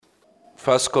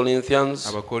1 Corinthians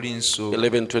Abakolinso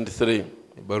 11:23.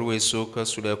 ebbaluwa esooka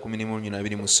sula ya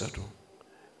 11:23.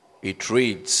 It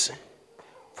reads,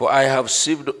 "For I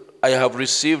have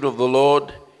received of the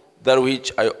Lord that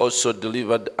which I also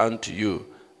delivered unto you,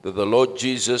 that the Lord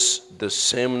Jesus, the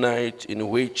same night in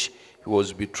which he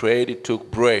was betrayed,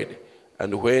 took bread,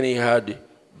 and when he had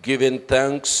given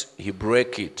thanks, he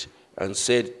brake it, and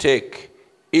said, Take,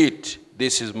 eat,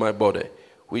 this is my body,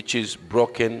 which is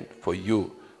broken for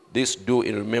you. This do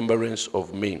in remembrance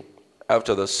of me.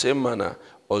 After the same manner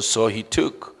also he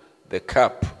took the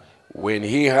cup when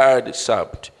he had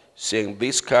supped, saying,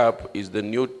 This cup is the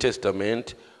New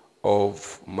Testament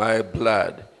of my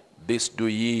blood. This do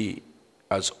ye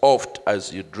as oft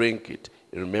as you drink it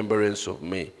in remembrance of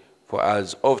me. For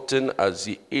as often as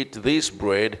ye eat this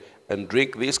bread and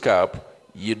drink this cup,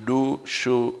 ye do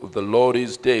shew the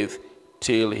Lord's death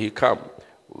till he come.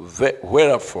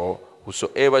 Wherefore,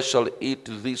 whosoever shall eat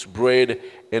this bread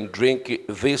and drink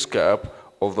this cup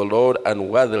of the Lord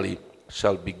unworthily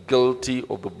shall be guilty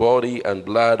of the body and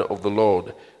blood of the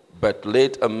Lord. But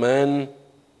let a man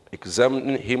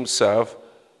examine himself,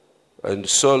 and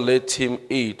so let him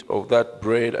eat of that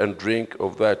bread and drink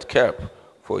of that cup.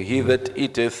 For he that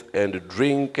eateth and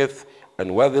drinketh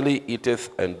unworthily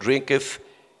eateth and drinketh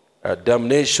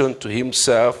damnation to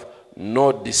himself,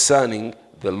 not discerning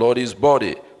the Lord's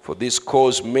body. For this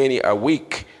cause many are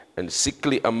weak and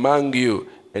sickly among you,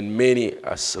 and many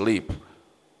are asleep."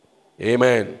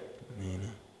 Amen.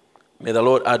 May the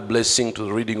Lord add blessing to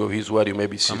the reading of his word. You may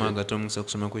be seated.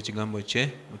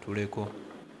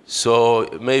 So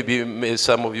maybe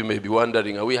some of you may be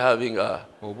wondering, are we having a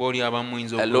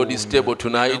Lord's table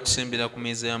tonight?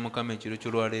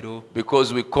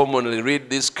 Because we commonly read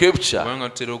this scripture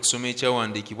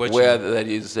where there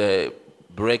is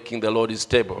breaking the Lord's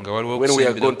table, when we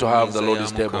are going to have the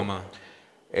Lord's table.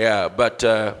 Yeah, but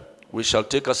we shall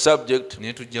take a subject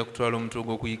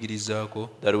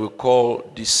that we call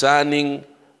discerning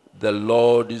the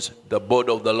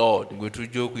body of the Lord.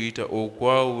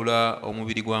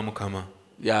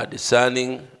 Yeah,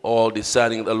 discerning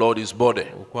the Lord's body.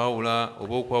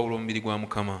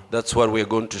 That's what we are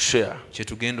going to share.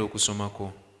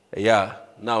 Yeah.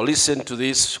 Now listen to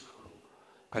this.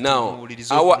 Now,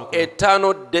 our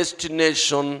eternal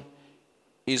destination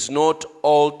is not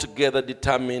altogether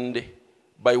determined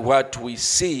by what we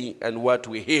see and what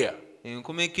we hear.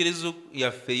 Enkomekerezo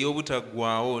yaffe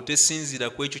ey'obutaggwaawo tesinzira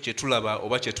ku ekyo kye tulaba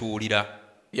oba kye tuwulira.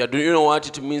 Yeah, do you know what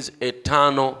it means,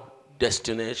 eternal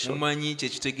destination? Mumanyi kye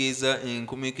kitegeeza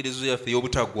enkomekerezo yaffe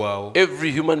ey'obutaggwaawo.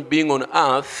 Every human being on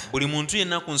earth buli muntu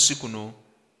yenna ku nsi kuno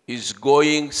is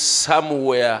going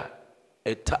somewhere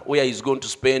where he's going to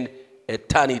spend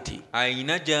eternity.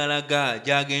 Ayina gy'alaga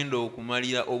gy'agenda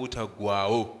okumalira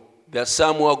obutaggwaawo. There are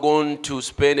some who are going to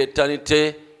spend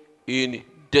eternity in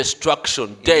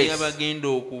destruction, death. They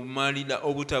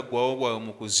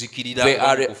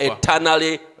are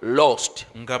eternally lost.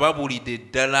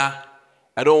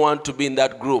 I don't want to be in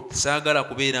that group.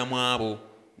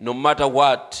 No matter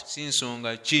what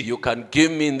you can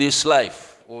give me in this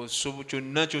life,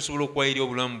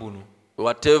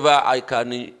 whatever I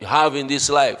can have in this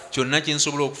life,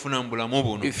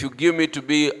 if you give me to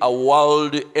be a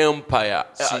world emperor,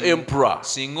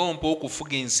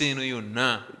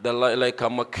 like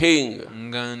I'm a king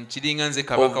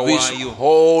of this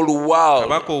whole world,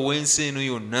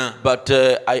 but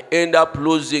I end up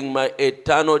losing my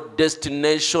eternal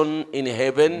destination in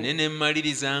heaven,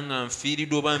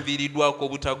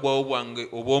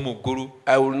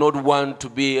 I will not want to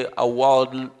be a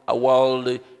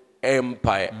world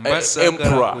emperor.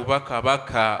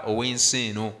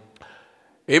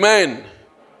 Amen.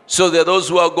 So there are those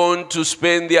who are going to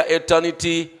spend their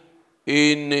eternity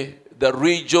in the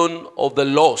region of the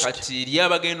lost.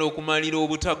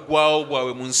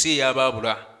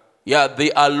 Yeah,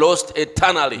 they are lost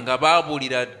eternally.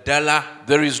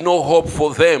 There is no hope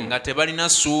for them.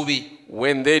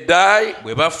 When they die,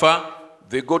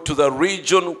 they go to the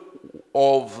region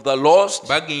of the lost,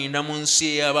 where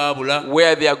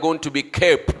they are going to be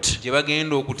kept in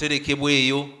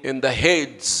the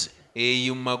heads,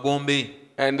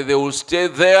 and they will stay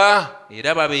there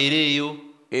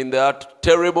in that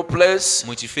terrible place.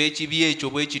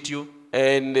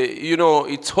 And you know,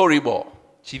 it's horrible.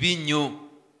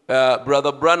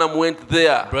 Brother Branham went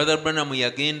there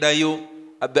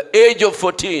at the age of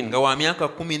 14,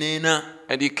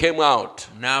 and he came out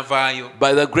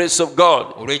by the grace of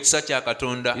God.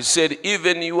 He said,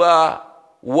 even you are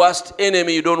worst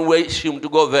enemy, you don't wish him to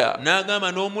go there.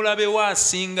 N'agamba n'omulabe we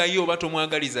asingayo oba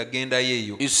tomwagaliza gendayo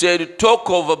eyo. He said, talk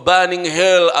of a burning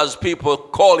hell as people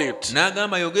call it.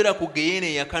 N'agamba yogera ku geyeena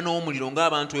eyaka n'omuliro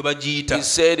ng'abantu bwe bagiyita. He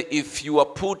said, if you are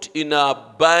put in a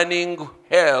burning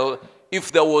hell,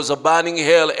 if there was a burning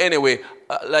hell anyway,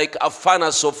 like a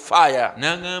furnace of fire.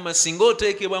 N'agamba singa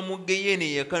oteekebwa mu geyeena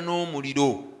eyaka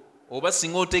n'omuliro oba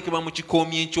singa oteekebwa mu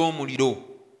kikoomi eky'omuliro,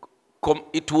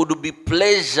 it would be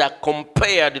pleasure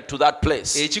compared to that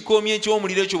place. ekikoomi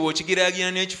eky'omuliro ekyo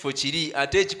bw'okigeraageranya n'ekifo kiri,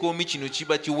 ate ekikoomi kino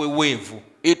kiba kiweweevu.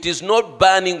 It is not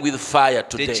burning with fire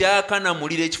today Tekyakana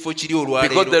muliro ekifo kiri because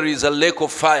olwaleero, there is a lake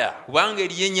of fire, kubanga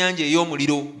eriyo ennyanja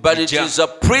ey'omuliro, but it is a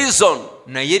prison.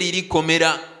 naye liri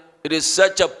komera. It is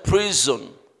such a prison.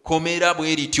 Komera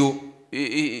bwe lityo.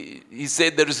 He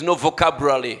said there is no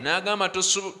vocabulary N'agamba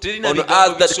terina on bigambo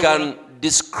earth that bisobola, can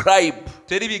describe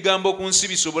teri bigambo ku nsi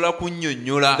bisobola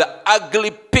kunnyonnyola the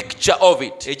ugly picture of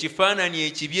it. ekifaananyi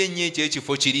ekibi ennyo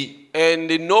eky'ekifo kiri, And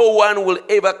no one will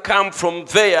ever come from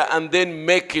there and then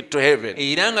make it to heaven.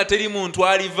 era nga teri muntu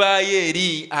alivaayo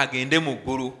eri agende mu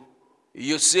ggulu.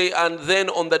 You see, and then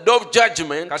on the day of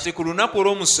judgment, Kati ku lunaku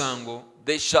olw'omusango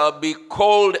they shall be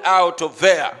called out of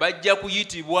there, bajja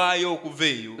kuyitibwayo okuva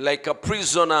eyo like a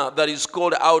prisoner that is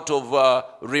called out of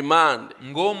remand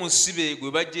ng'omusibe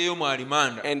gwe baggyeyo mu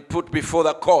alimanda and put before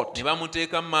the court ne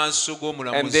bamuteeka mu maaso and then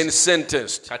g'omulamuzi,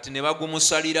 sentenced. kati ne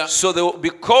bagumusalira. So they will be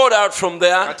called out from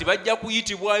there Kati bajja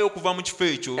kuyitibwayo okuva mu kifo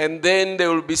ekyo and then they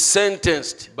will be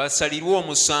sentenced basalirwe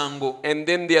omusango, and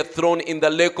then they are thrown in the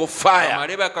lake of fire.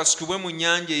 bamale bakasukibwe mu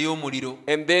nnyanja ey'omuliro.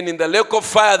 And then in the lake of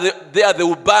fire, there they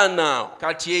will burn now.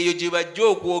 Kati eyo gye bajja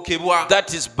okwokebwa,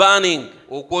 That is burning,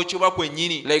 okwokebwa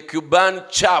kwennyini like you burn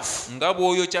chaff. nga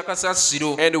bw'oyokya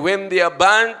kasasiro. And when they are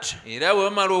burnt, Era bwe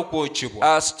bamala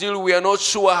okwokebwa, still we are not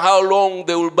sure how long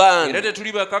they will burn. era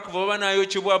tetuli bakakafu baba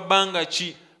naayokebwa bbanga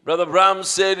ki. Brother Bram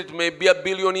said it may be 1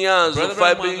 billion years or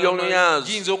 5 billion years.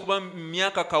 giyinza okuba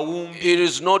myaka kawumbi, It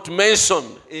is not mentioned,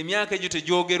 emyaka egyo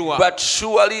tegyogerwa, but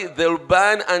surely they'll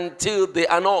burn until they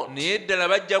are not. naye ddala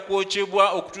bajja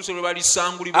kwokebwa okutuusa lwe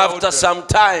balisangulibwawo After ddala. some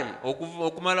time,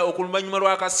 Oluvannyuma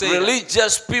lw'akaseera,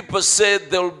 religious people say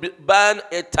they'll burn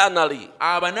eternally.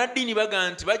 abanaddiini bagamba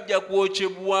nti bajja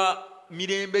kwokebwa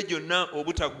mirembe gyonna But for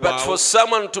obutaggwaawo.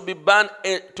 someone to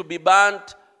be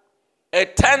burnt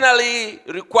eternally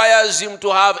requires him to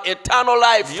have eternal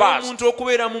life Naye first. omuntu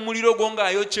okubeera mu muliro gwo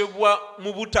ng'ayokebwa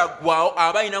mu butaggwaawo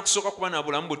aba alina kusooka kuba na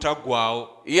bulamu butaggwaawo.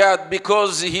 Yeah,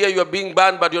 because here you are being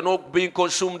burned, but you're not being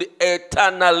consumed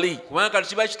eternally. Kubanga kati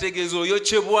kiba kitegeeza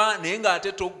oyokebwa naye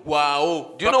ng'ate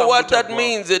toggwaawo. Do you know what that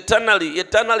means, eternally?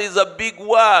 Eternal is a big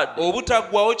word.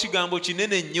 Obutaggwaawo kigambo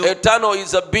kinene nnyo. Eternal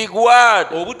is a big word.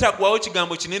 Obutaggwaawo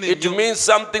kigambo kinene It nnyo. means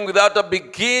something without a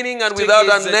beginning and without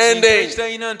an Kitegeeza kintu ending.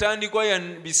 ekitalina ntandikwa ya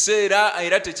biseera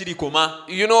era tekirikoma.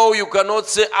 You know, you cannot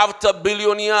say after a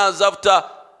billion years, after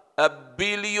a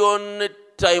billion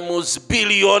times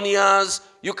billion years.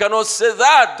 You cannot say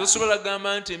that. Tosobola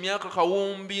gamba nti emyaka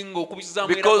kawumbi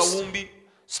ng'okubizaamu era Because kawumbi.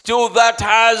 still that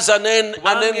has an end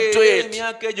to it.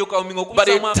 Emyaka egyo kawumbi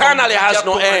ng'okubizaamu But eternally has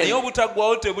no end. naye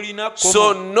obutaggwaawo tebulina kkomo.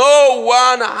 So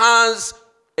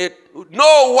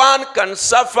no one can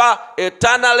suffer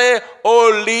eternally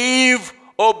or live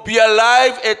or be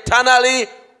alive eternally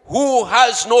who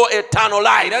has no eternal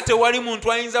life. Era tewali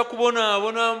muntu ayinza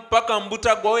kubonaabona mpaka mu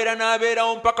butaggwaawo era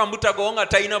n'abeerawo mpaka mu butaggwaawo nga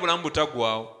talina bulamu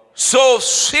butaggwaawo. So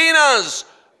sinners,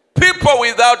 people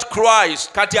without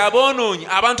Christ, Kati aboonoonyi,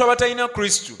 abantu abatalina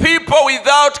Kristo, people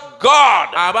without God,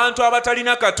 abantu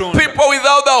abatalina Katonda, people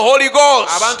without the Holy Ghost,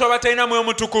 abantu abatalina Mwoyo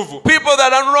Mutukuvu, people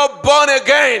that are not born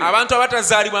again. abantu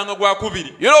abatazaalibwanga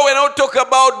gwakubiri. You know, we don't talk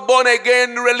about born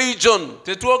again religion.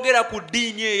 Tetwogera ku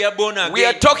ddiini eya boona We are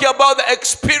again. talking about the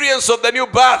experience of the new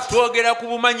birth. Twogera ku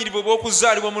bumanyirivu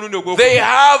bw'okuzaalibwa omulundi They ogwokubiri.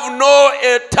 have no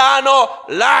eternal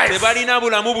life, Tebalina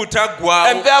bulamu and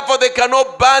butaggwaawo, therefore they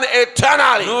cannot burn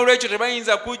eternally, n'olwekyo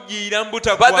tebayinza kujjiira mu but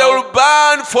they butaggwaawo, will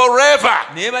burn forever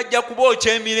naye bajja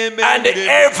kubookya emirembe and n'emirembe.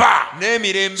 ever.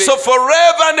 N'emirembe. So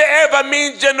forever and ever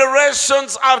means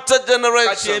generations after Kati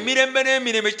generation. emirembe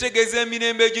n'emirembe kitegeeza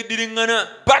emirembe egiddiringana.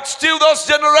 But still those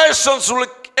generations will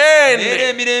Naye end,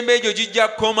 emirembe egyo gijja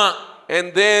kukoma.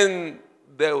 and then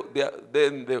they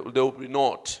will be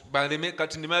not. Baleme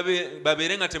kati ne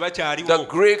babeere nga The tebakyaliwo.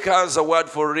 Greek has a word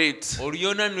for it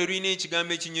Oluyona nwe lulina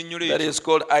ekigambo ekinnyonnyola that ekyo. is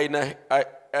called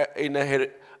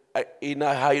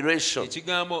annihilation.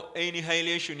 ekigambo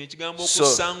annihilation ekigambo So-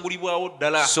 okusangulibwawo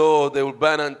ddala So they will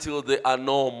burn until they are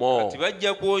no more.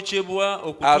 tibajja kwokyebwa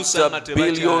okutuusa nga After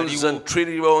billions tebakyaliwo and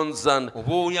trillions and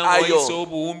oba olya nga wayisewo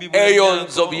obuwumbi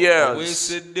aeons of years.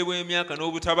 obwesedde bw'emyaka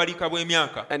n'obutabalika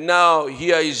bw'emyaka And now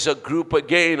here is a group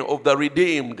again of the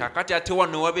redeemed. kakati ate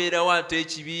wano ne wabeerawo ate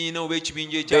ekibiina oba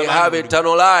ekibinja They have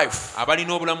eternal life.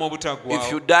 abalina obulamu If you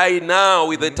obutaggwaawo die now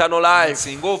with eternal life,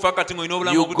 singa ofa kati ng'olina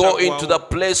obulamu you go into the obutaggwaawo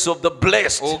place of the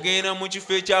blessed ogenda mu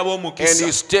kifo and eky'ab'omukisa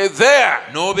you stay there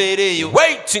n'obeera eyo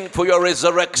waiting for your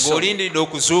resurrection. ng'olindiridde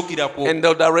okuzuukira kwo And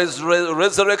at the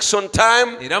resurrection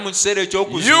time, era mu kiseera you will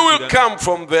ekyokuzuukira come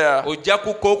from there. ojja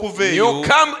kukka okuva You eyo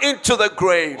come into the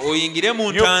grave. oyingire mu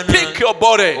You ntaana pick your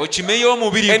body. okimeyo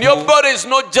omubiri And your gwo body is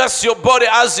not just your body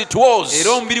as it was.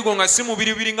 era omubiri gwo nga si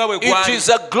mubiri biri nga bwe It gwali is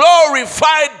a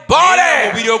glorified era body.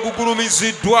 omubiri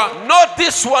ogugulumiziddwa Not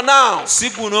this one now, si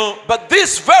guno but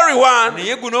this very one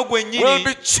naye guno will gwennyini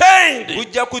be changed.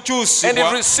 gujja And it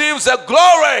kukyusibwa receives a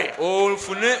glory.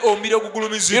 ofune omubiri It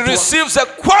ogugulumiziddwa receives a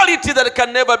quality that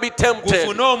can never be tempted.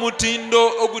 gufune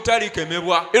omutindo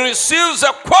ogutalikemebwa It receives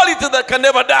a quality that can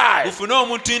never die. gufune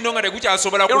omutindo nga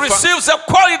tegukyasobola It kufa receives a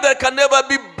quality that can never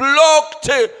be blocked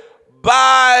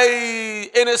by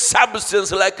any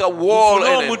substance like a wall.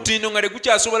 gufune in it. omutindo nga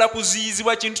tegukyasobola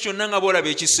kuziyizibwa kintu kyonna nga bwolaba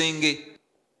ekisenge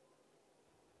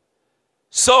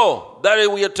So, that is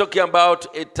we are talking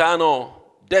about eternal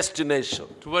destination.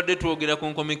 tubadde twogera ku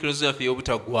nkomekerezo yaffe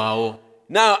ey'obutaggwaawo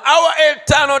Now, our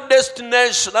eternal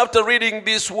destination, after reading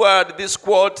this word, this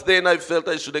quote, then I felt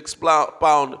I should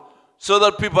expound so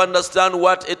that people understand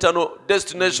what eternal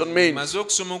destination means. maze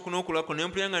okusoma okunokulako ne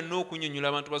mpulira nga nina okunnyonnyola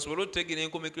abantu basobole okutegeera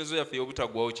enkomekerezo yaffe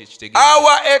ey'obutaggwaawo kyekitegeeza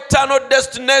Our eternal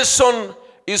destination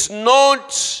is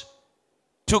not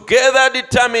together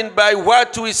determined by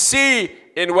what we see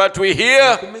and what we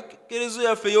hear, enkomekerezo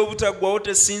yaffe ey'obutaggwaawo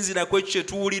tesinziira ku ekyo kye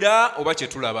tuwulira oba kye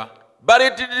tulaba but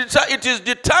it is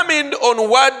determined on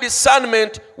what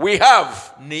discernment we have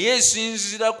naye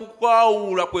esinziira ku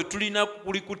kwawula kwe tulina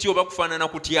kuli kutya oba kufaanana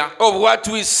kutya of what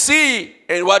we see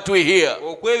and what we hear.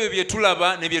 okwebyo bye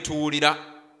tulaba ne bye tuwulira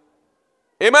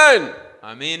Amen.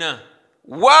 amiina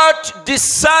What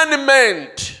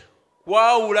discernment?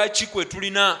 kwawula ki kwe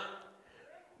tulina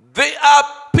They are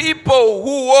people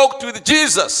who walked with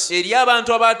Jesus, eri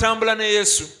abantu abatambula ne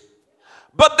yesu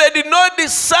but they did not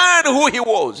discern who he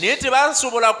was. naye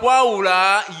tebasobola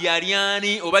kwawula yali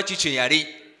ani oba ki kye yali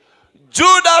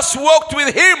Judas walked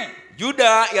with him,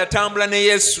 yuda yatambula ne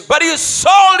yesu but he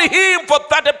sold him for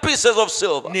 30 pieces of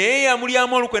silver. naye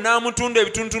yamulyamu olukwe n'amutunda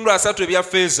ebitundutundu 3 ebya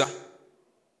ffeeza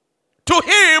To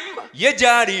him, ye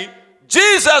gy'ali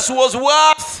Jesus was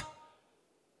worth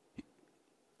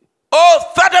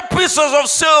 30 pieces of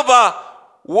silver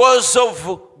was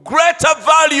of greater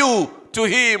value to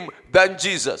him than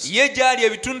Jesus. ye gy'ali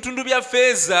ebitundutundu bya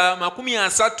ffeeza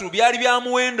 30 byali bya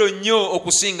muwendo nnyo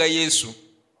okusinga yesu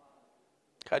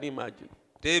Can you imagine?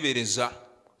 teebereza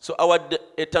So our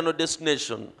eternal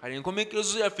destination kale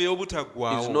enkomekerezo yaffe is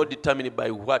ey'obutaggwaawo not determined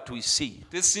by what we see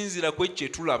tesinziira ku ekyo kye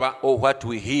tulaba or what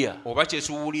we hear, oba kye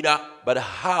tuwulira but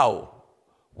how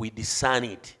we discern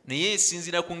it. naye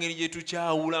esinziira ku ngeri gye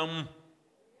tukyawulamu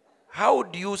How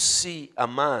do you see a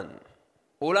man?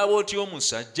 olaba otya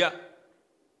omusajja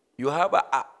You have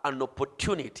an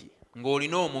opportunity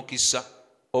ng'olina omukisa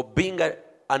of being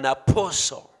an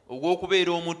apostle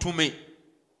ogw'okubeera omutume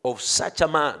of such a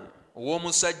man.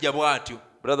 ow'omusajja bw'atyo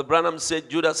Brother Branham said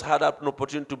Judas had an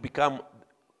opportunity to become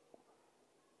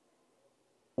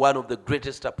one of the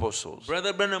greatest apostles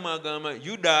brother branham agamba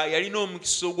yuda yalina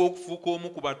omukisa ogw'okufuuka omu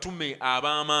ku batume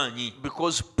ab'amaanyi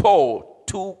because Paul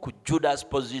took Judas'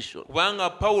 position. kubanga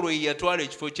pawulo ye yatwala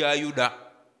ekifo kya yuda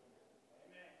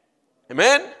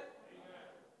Amen?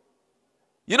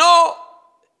 You know,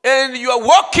 and you are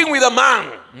walking with a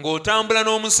man ng'otambula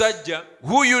n'omusajja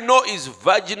who you know is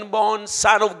virgin born,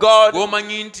 son of God,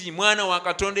 gw'omanyi nti mwana wa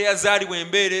katonda eyazaalibwa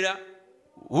embeerera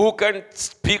who can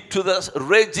speak to the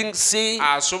raging sea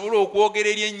asobola okwogera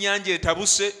eri ennyanja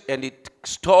etabuse and it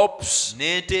stops,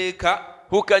 n'eteeka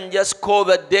who can just call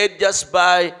the dead just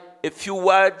by a few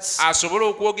words. asobola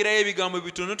okwogerayo ebigambo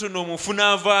bitonotono omufu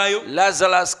n'avaayo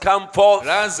Lazarus come forth,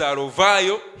 laazaalo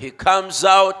vaayo he comes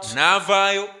out,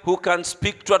 n'avaayo who can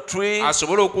speak to a tree,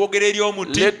 asobola okwogera eri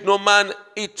omuti let no man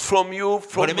eat from you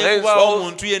from oleme kubaawo henceforth,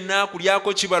 omuntu yenna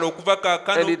akulyako kibala okuva and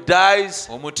kaakano it dies.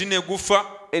 omuti ne gufa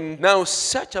And now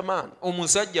such a man,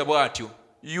 omusajja bw'atyo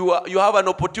you have an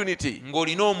opportunity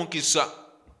ng'olina omukisa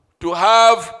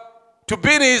to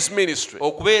be in his ministry.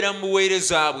 okubeera mu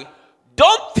buweereza bwe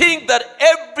Don't think that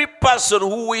every person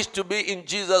who wishes to be in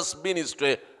Jesus'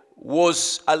 ministry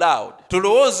was allowed.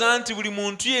 Tolowooza nti buli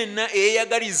muntu yenna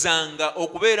eyeeyagalizanga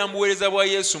okubeera mu buweereza bwa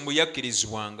Yesu mbu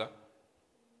yakkirizibwanga.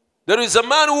 There is a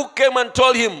man who came and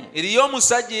told him, Eriyo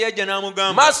omusajja eyajja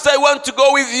n'amugamba, Master, I want to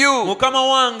go with you, Mukama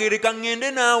wange leka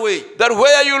ŋŋende naawe, that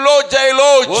where you lodge, I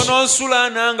lodge. w'onoosula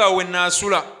nange awo we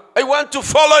nnaasula. I want to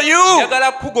follow you.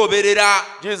 Njagala kugoberera.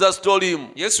 Jesus told him,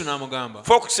 Yesu n'amugamba,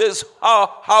 foxes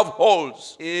have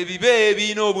holes, ebibe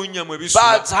ebirina obunnya mwe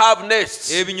bisula, birds have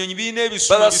nests, ebinyonyi birina but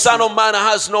ebisula the Son of Man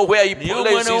has nowhere he naye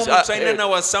places omwana his w'omuntu alina head.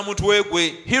 nawassa mutwe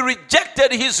gwe. He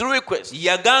rejected his request.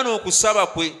 Yagaana okusaba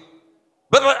kwe.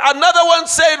 But another one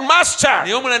said, Master,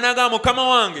 Naye omulala n'agamba, Mukama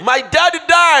wange, my daddy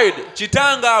died.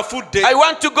 kitange afudde, I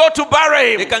want to go to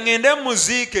bury him. leka ŋŋende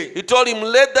mmuziike. He told him,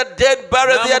 let the dead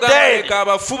bury their N'amugamba, dead, leka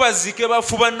abafu baziike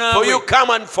bafu for you bannaabwe, come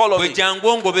and follow bwe me. jangu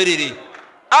ongoberere.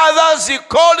 Others he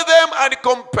called them and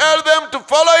compelled them to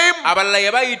follow him. Abalala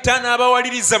yabayita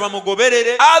n'abawaliriza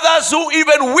bamugoberere. Others who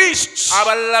even wished,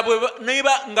 Abalala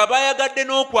nga bayagadde he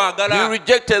n'okwagala,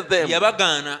 rejected them.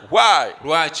 yabagaana. Why?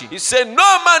 Lwaki? He said,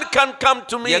 no man can come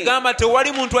to me Yagamba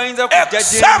tewali muntu ayinza kujja gye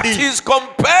except ndi he's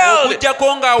compelled okuggyako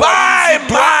by ng'awaliriziddwa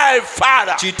my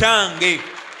Father. kitange.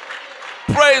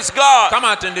 Praise God. Kama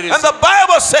And atendereza. the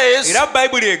Bible says, Era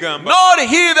Bayibuli egamba, not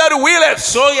he that willeth,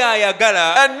 so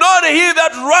y'ayagala and not he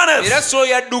that era runneth, so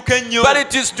yadduka ennyo, but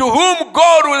it is to whom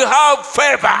God will have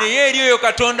favor. naye eri oyo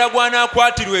Katonda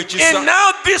gw'anaakwatirwa And ekisa.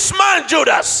 now this man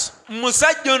Judas,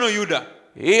 Musajja ono Yuda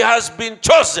he has been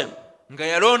chosen nga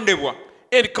yalondebwa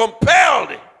and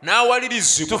compelled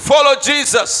n'awalirizibwa to follow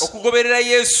Jesus. okugoberera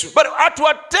Yesu, But at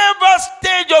whatever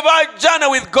stage of our journey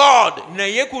with God,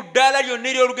 naye ku ddaala lyonna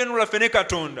ery'olugendo lwaffe ne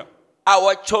Katonda,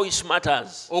 our choice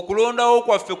matters. okulondawo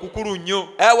kwaffe kukulu nnyo.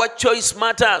 Our choice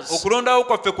matters. Okulondawo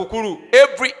kwaffe kukulu.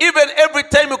 Even every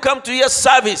time you come to hear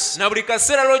service, Na buli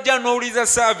kaseera lw'ojja n'owuliriza your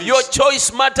saavisi,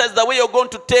 choice matters the way you're going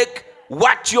to take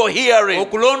what you're hearing.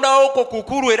 okulondawo kwo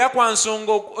kukulu era kwa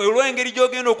nsonga olw'engeri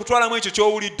gy'ogenda okutwalamu ekyo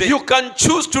ky'owulidde. You can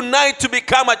choose tonight to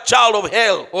become a child of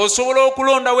hell. Osobola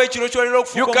okulondawo ekiro ky'olira You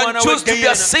okufuuka can omwana choose to be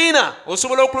a w'eggeyana. sinner.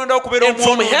 Osobola okulondawo okubeera And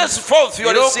from omwonoonyi. henceforth you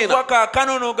are Era a sinner. okuva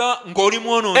kaakano ng'oli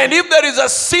mwonoonyi. And if there is a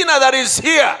sinner that is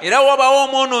here, Era wabaawo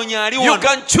omwonoonyi ali you wano,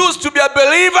 can choose to be a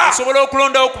believer. osobola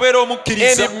okulondawo okubeera And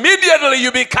omukkiriza. immediately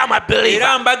you become a believer.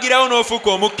 Era mbagirawo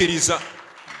n'ofuuka omukkiriza.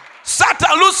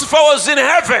 Satan, Lucifer was in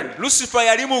heaven. Lucifer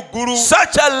yali mu ggulu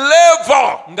Such a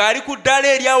level. ng'ali ku ddaala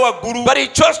erya waggulu, But he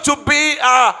chose to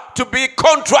be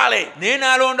contrary. naye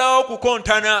n'alondawo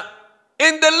okukontana.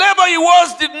 In the level he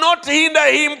was did not hinder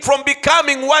him from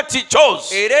becoming what he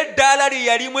chose. Era eddaala lye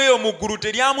yalimu eyo mu ggulu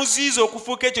teryamuziiza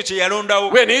okufuuka ekyo kye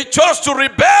yalondawo. When he chose to Bwe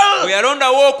rebel,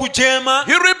 yalondawo okujeema,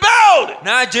 he rebelled.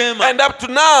 n'ajeema. And up to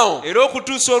now, Era okutuusa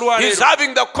he's olwaleero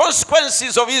having the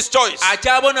consequences of his choice.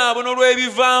 akyabonaabona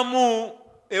olw'ebivaamu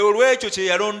olw'ekyo kye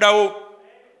yalondawo.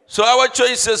 So our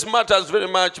choices matters very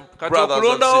much, Kati brothers and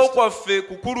okulondawo sisters. kwaffe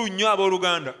kukulu nnyo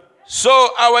abooluganda. So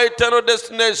our eternal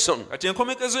destination Kati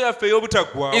enkomekezo yaffe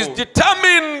ey'obutaggwaawo is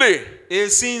determined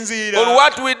esinziira on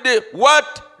what we did,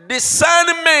 what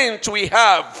discernment we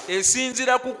have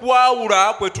esinziira ku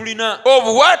kwawula kwe tulina of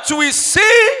what we see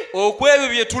okw'ebyo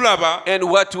bye tulaba and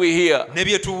what we hear. ne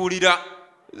bye tuwulira.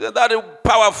 Isn't that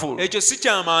powerful? Ekyo si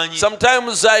kyamaanyi.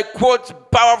 Sometimes I quote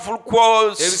powerful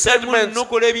quotes, Ebiseera statements,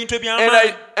 nokola ebintu and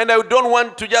eby'amaanyi I don't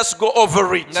want to just go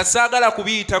over it. nga saagala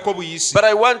kubiyitako buyisi, But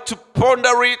I want to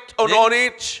ponder it on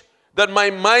it, that my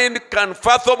mind can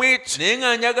fathom it, naye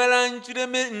nga njagala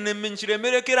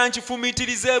nkiremerekera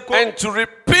nkifumiitirizeeko and to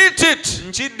repeat it,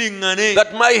 nkiddiŋŋane,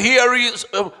 that my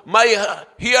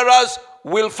hearers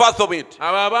will fathom it.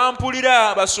 abo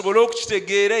abampulira basobole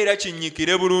okukitegeera era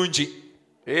kinnyikire bulungi.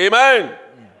 Amen.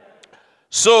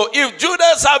 So if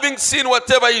Judas, having seen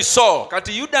whatever he saw,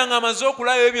 Kati Yuda ng'amaze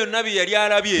okulayo ebyo byonna bye yali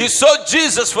alabye, he saw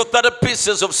Jesus for 30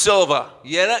 pieces of silver.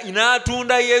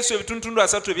 n'atunda Yesu ebitundu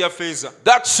 3 ebya ffeeza.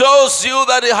 That shows you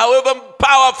that however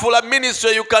powerful a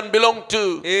ministry you can belong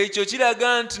to, Ekyo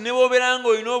kiraga nti ne bw'obeera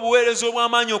ng'olina obuweereza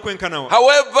obw'amaanyi okwenkanawa,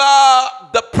 however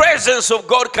the presence of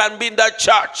God can be in that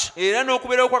church, era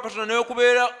n'okubeerawo kwa Katonda ne bwe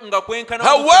kubeera nga kwenkanawa,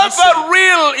 however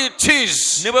real it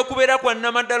is, ne bwe kubeera kwa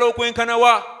nnamaddala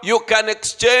okwenkanawa, you can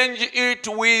exchange it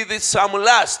with some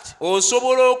lust,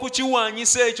 osobola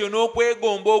okukiwaanyisa ekyo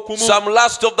n'okwegomba okumu, some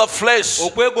lust of the flesh,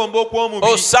 okwegomba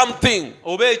okw'omubiri or something.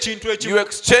 oba ekintu You ekimu,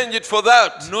 exchange it for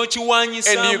that,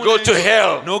 n'okiwaanyisa and you go to hell.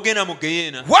 n'ogenda mu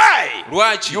geyeena. Why?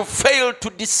 Lwaki? You fail to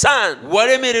discern.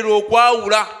 Walemererwa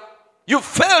okwawula, You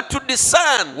fail to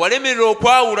discern walemererwa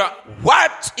okwawula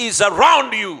what is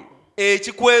around you.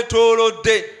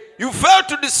 ekikwetoolodde, You fail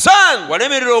to discern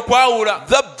walemererwa okwawula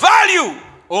the value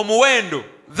omuwendo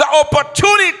the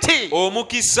opportunity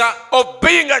omukisa of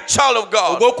being a child of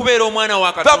God, ogw'okubeera omwana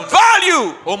wa the Katonda,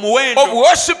 value omuwendo of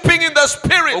worshiping in the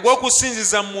Spirit,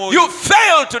 ogw'okusinziza mu mwoyo, you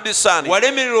fail to discern it.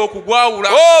 walemerera okugwawula.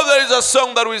 Oh, there is a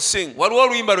song that we sing. Waliwo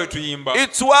oluyimba lwe tuyimba,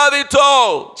 It's worth it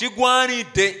all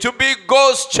kigwanidde to be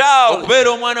God's child. okubeera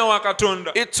omwana wa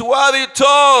Katonda, It's worth it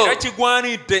all era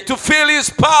kigwanidde to feel His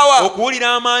power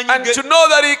okuwulira amaanyi and ge to know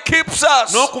that He keeps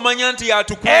us n'okumanya nti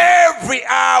yatukuuma every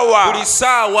hour. buli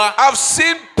ssaawa. I've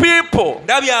seen people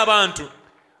Ndabye abantu.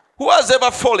 who has ever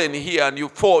fallen here and you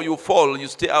fall, you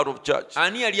stay out of church.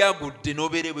 Ani yali agudde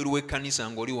n'obeera ebweru w'ekkanisa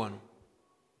ng'oli wano?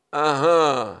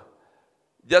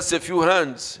 Just a few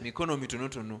hands. Mikono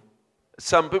mitonotono.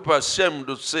 Some people are ashamed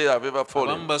to say I've ever Abamu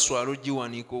fallen. baswala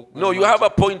ogiwanika. No, you have a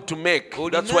point to make.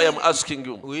 That's why I'm asking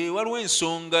you. Waliwo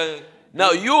ensonga.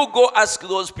 Now you go ask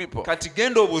those people Kati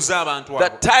genda obuuze abantu the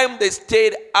abo time they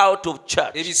stayed out of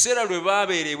church, ebiseera lwe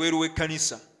baabeera ebweru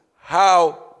w'ekkanisa,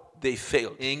 how they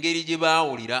failed. engeri gye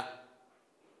baawulira.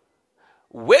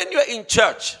 When you're in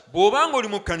church, Bw'obanga oli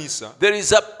mu kkanisa, there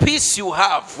is a peace you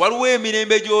have. waliwo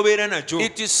emirembe gy'obeera nagyo.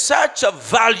 It is such a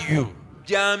value,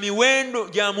 Gya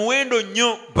muwendo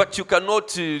nnyo, but you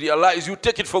cannot realize. You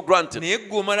take it for granted. naye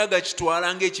ggwe omala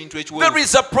gakitwala ng'ekintu There ekiweevu.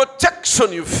 is a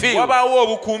protection you feel. Wabaawo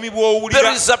obukuumi There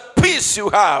bw'owulira. is a peace you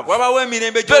have. Wabaawo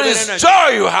emirembe There gy'obeera is nagyo.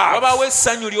 joy you have. Wabaawo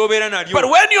essanyu ly'obeera nalyo. But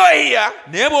when you're here,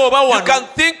 Naye bw'oba you wano, can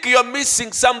think you're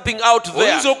missing something out there.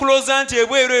 oyinza okulowooza nti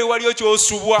ebweru eyo waliyo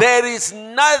ky'osubwa. There is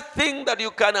nothing that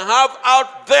you can have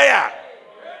out there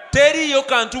Teriiyo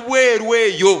kantu bweru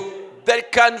eyo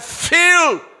that can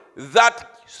fill that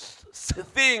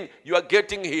thing you are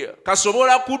getting here.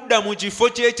 kasobola kudda mu kifo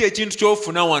ky'ekyo ekintu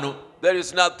ky'ofuna wano. There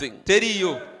is nothing.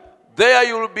 Teriiyo. There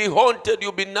you will be haunted,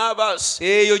 you'll be nervous,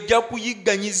 Eyo ojja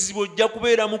kuyigganyizibwa, ojja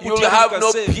kubeera mu you'll kutya have buli no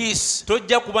kaseera. peace.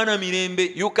 Tojja kuba na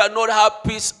mirembe. You cannot have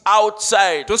peace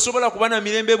outside. Tosobola kuba na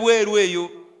mirembe bweru eyo,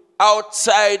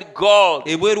 Outside God,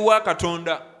 ebweru wa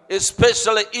Katonda.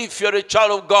 especially if you're a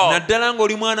child of God. Naddala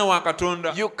ng'oli mwana wa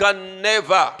Katonda. You can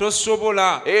never.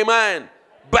 Tosobola. Amen.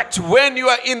 But when you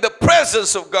are in the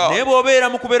presence of Naye God,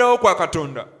 bw'obeera mu kubeerawo kwa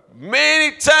Katonda,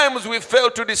 many times we fail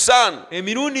to discern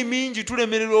emirundi mingi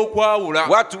tulemerera okwawula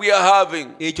what we are having.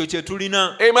 ekyo kye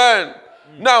tulina. Amen.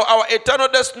 Now, our eternal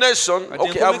destination, Kati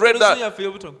okay, I've read enkomekerezo that. yaffe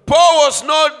ey'obutonde. Paul was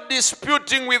not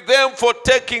disputing with them for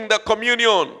taking the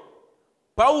communion.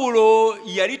 Pawulo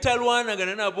yali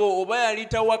talwanagana nabo oba yali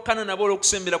tawakkana nabo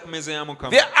olw'okusembera ku mmeeza ya Mukama.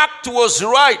 Their act was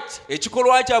right,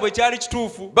 Ekikolwa kyabwe kyali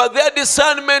kituufu, but their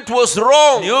discernment was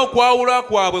wrong. naye okwawula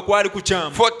kwabwe kwali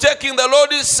kukyamu. For taking the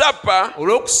Lord's Supper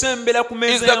Olw'okusembera ku is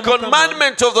mmeeza the ya Mukama,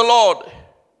 commandment of the Lord.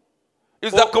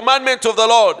 Is the commandment of the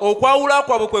Lord. okwawula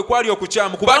kwabwe kwe kwali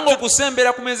okukyamu, kubanga But-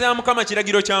 okusembera ku mmeeza ya Mukama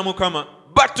kiragiro kya Mukama.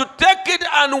 But to take it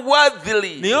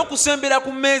unworthily, Naye okusembera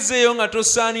ku mmeeza eyo nga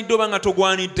tosaanidde oba nga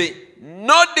togwanidde,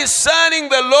 not discerning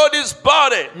the Lord's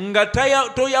body, nga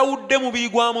toyawudde mubiri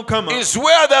gwa Mukama, is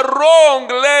where the wrong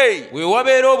lay. we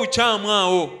wabeera obukyamu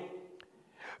awo.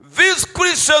 These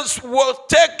Christians were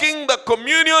taking the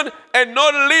communion and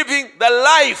not living the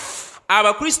life.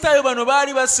 Abakristaayo bano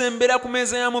baali basembera ku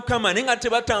mmeeza ya Mukama naye nga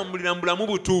tebatambulira mu bulamu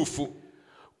butuufu.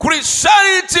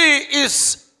 Christianity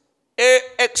is an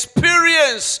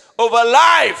experience of a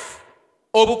life.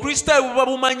 Obukristaayo buba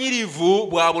bumanyirivu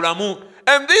bwa bulamu.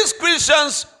 And these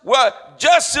Christians were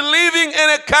just living in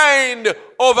a kind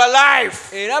of a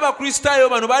life, Era abakristaayo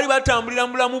bano baali batambulira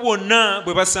mu bulamu bwonna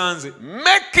bwe basanze,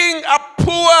 making a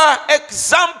poor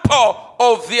example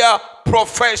of their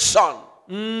profession.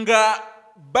 nga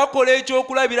bakola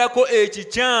ekyokulabirako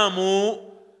ekikyamu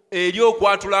eri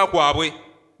okwatula kwabwe.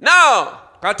 Now,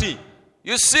 Kati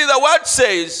you see, the word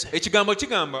says ekigambo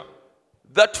kigamba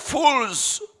that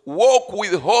fools walk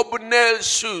with hobnail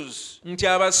shoes, nti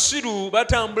abasiru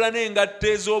batambula n'engatto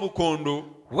ez'obukondo,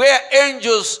 where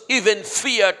angels even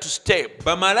fear to step.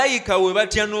 bamalayika we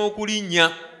batya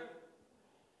n'okulinnya.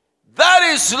 That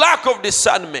is lack of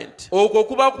discernment. Okwo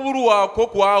kuba kulwako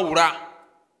kwawula.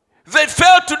 They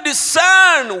fail to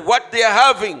discern what they are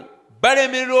having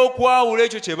Balemerera okwawula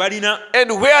ekyo kye balina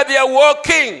and where they are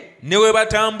walking ne we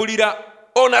batambulira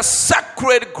on a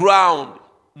sacred ground.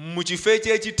 mu kifo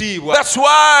eky'ekitiibwa. That's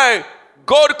why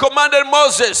God commanded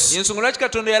Moses, Ensonga lwaki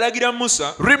Katonda yalagira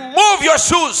Musa, remove your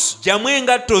shoes, gyamu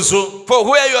engatto zo, for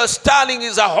where you are standing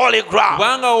is a holy ground.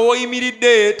 kubanga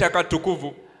w'oyimiridde ttaka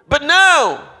ttukuvu. But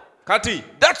now, Kati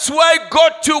that's why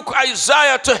God took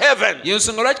Isaiah to heaven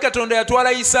y'ensonga lwaki Katonda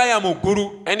yatwala Isaaya mu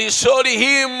ggulu, and he showed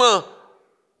him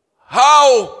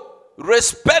how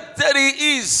respected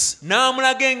he is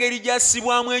n'amulaga engeri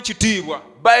gy'assibwamu ekitiibwa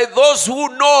by those who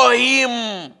know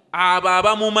him. abo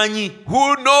abamumanyi,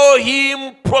 who know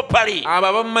him properly. abo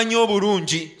abamumanyi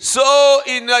obulungi. So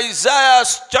in Isaiah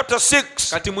chapter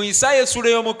 6, Kati mu Isaaya essula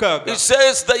ey'omukaaga it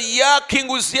says the year King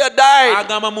Uzziah died,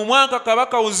 agamba mu mwaka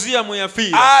kabaka Uzziya mwe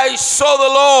yafiira, I saw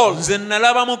the Lord nze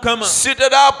nalaba Mukama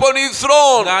seated up on his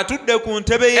throne, ng'atudde ku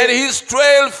ntebe and ye, his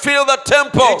trail filled the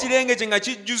temple. ekirenge kye nga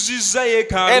kijjuzizza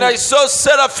And I yeekaalu. saw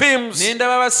seraphims. Ne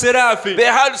ndaba baseraafi They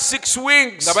had 6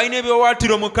 wings. nga balina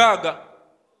ebiwawaatiro 6,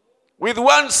 With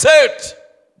one set,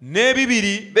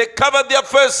 n'ebibiri they covered their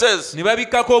faces. ne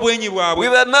babikkako obwenyi With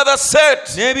bwabwe, another set,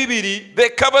 n'ebibiri they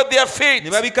covered their feet.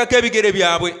 ne babikkako ebigere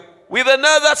byabwe. With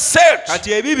another set,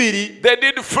 Kati ebibiri they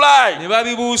did fly. ne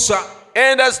babibuusa,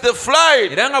 And as they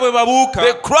flied, era nga bwe babuuka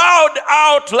they cried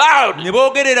out loud, ne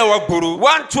boogerera waggulu,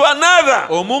 one to another,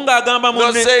 omu ng'agamba not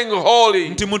munne saying, Holy,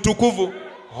 nti mutukuvu,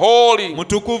 holy,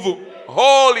 mutukuvu,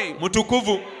 holy,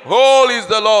 mutukuvu, holy is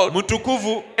the Lord.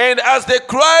 mutukuvu. And as they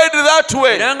cried that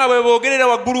way, Era nga bwe boogerera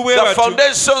waggulu bwe the batyo,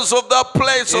 foundations of that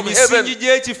place of heaven, emisingi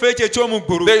gy'ekifo ekyo eky'omu they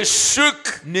ggulu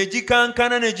shook. ne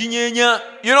gikankana ne ginyeenya.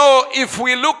 You know, if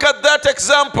we look at that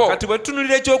example, Kati bwe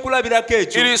tutunulira ekyokulabirako it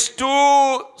ekyo, is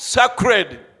too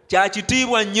sacred. kya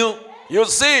kitiibwa nnyo. You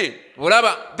see,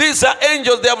 Olaba, these are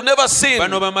angels they have never seen.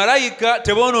 bano bamalayika They have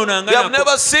teboonoonanganako,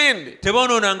 never sinned.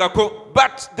 teboonoonangako,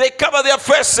 But they cover their naye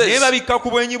faces babikka ku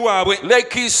bwenyi bwabwe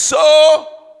like he's so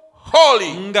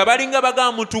holy nga balinga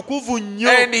bagamba mutukuvu nnyo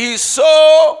and he's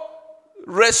so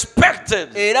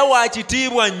respected era wa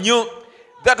kitiibwa nnyo,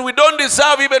 that we don't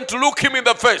deserve even to look him in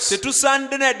the face.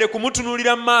 tetusaanidde nadde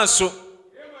kumutunuulira mu maaso.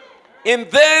 And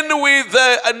then with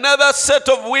another set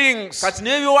of wings, Kati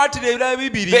n'ebiwaatiro ebirala they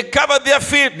bibiri cover their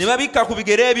feet ne babikka ku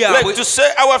bigere like byabwe, to say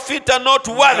our feet are not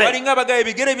nga worthy balinga bagamba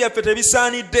ebigere byaffe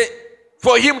tebisaanidde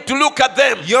for him to look at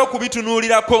them. ye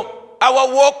okubitunuulirako.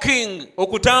 Our walking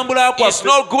Okutambula is kwaffe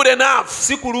not good enough.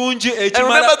 si kulungi And ekimala.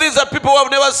 remember, these are people who have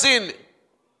never seen.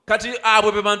 Kati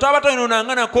abo be bantu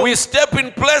abatayinoonanganako. We step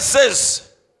in places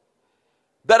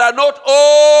that are not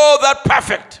all that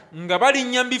perfect. Nga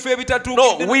balinnya mu bifo No,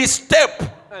 ebitatuukidde. we step.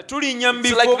 Tulinnya mu It's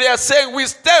bifo, like they are saying we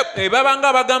step baba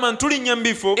nga bagamba nti tulinnya mu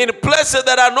bifo in places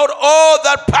that are not all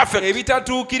that perfect.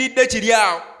 ebitatuukiridde kiri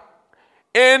awo.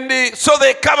 And so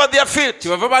they cover their feet.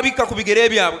 Kyebava babikka ku bigere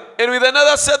byabwe. And with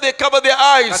another set, they cover their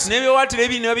eyes. Kati n'ebiwaatiro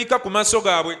ebiri ne babikka ku maaso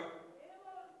gaabwe.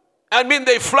 I mean,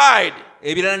 they flied.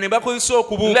 Ebirala ne bakozesa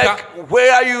okubuuka Like,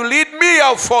 where you lead me,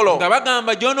 I'll follow. nga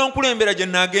bagamba gy'ononkulembera gye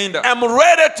nnaagenda. I'm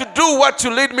ready to do what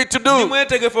you lead me to Ndi do.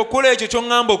 mwetegefu okukola ekyo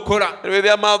ky'oŋŋamba okukola. And with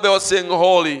their mouth, they were saying,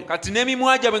 Holy. Kati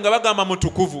n'emimwa gyabwe nga bagamba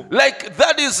mutukuvu. Like,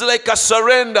 that is like a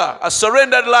surrender, a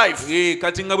surrendered life.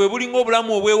 Kati nga bwe bulinga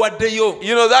obulamu obwewaddeyo.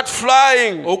 You know, that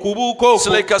flying, Okubuuka it's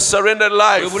okwo like a surrendered bwe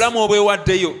life. bulamu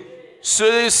obwewaddeyo. So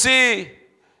you see,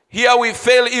 here we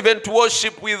fail even to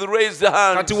worship with raised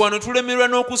hands. Kati wano tulemerwa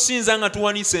n'okusinza nga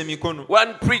tuwanise emikono.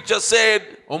 One preacher said,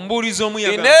 Omubuulizi omu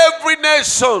in yagamba every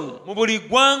nation, mu buli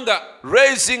ggwanga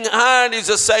raising hand is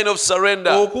a sign of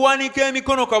surrender. okuwanika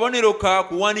emikono kabonero ka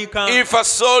kuwanika. If a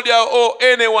soldier or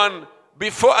anyone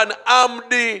before an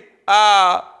armed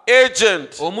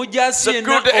agent, Omujaasi yenna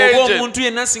security oba agent, omuntu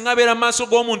yenna singa abeera mu maaso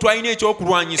g'omuntu alina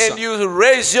ekyokulwanyisa and you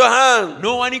raise your hand,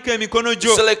 n'owanika emikono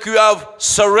gyo it's like you have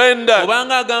surrendered.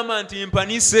 obanga agamba nti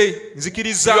mpanise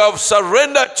nzikiriza You have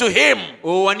surrendered to him.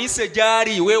 owanise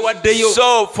gy'ali weewaddeyo.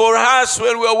 So for us,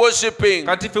 when we are worshiping,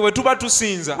 Kati ffe bwe tuba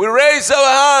tusinza we raise our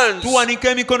hands tuwanika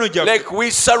emikono gyaffe like we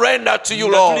surrender to you,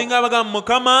 nga Lord. tulinga abagamba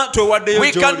Mukama twewaddeyo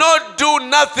We gy'oli. cannot do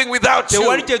nothing without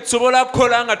Tewali you. kye tusobola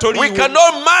kukola nga We toliiwo.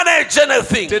 cannot manage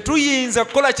anything. Tetuyinza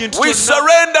kukola kintu We kyonna.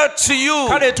 surrender to you.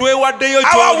 Kale twewaddeyo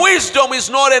Our gy'oli. wisdom is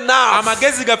not enough.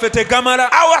 Amagezi gaffe tegamala.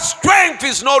 Our strength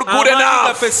is not good Amaanyi enough.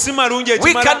 gaffe si malungi We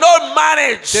ekimala. cannot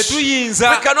manage. We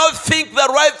Tetuyinza. cannot think the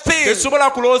right thing Tetusobola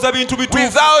kulowooza bintu bituufu.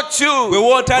 without you. Bwe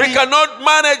wootali. We cannot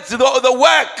manage the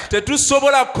work.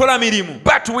 Tetusobola kukola mirimu.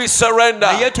 But we surrender.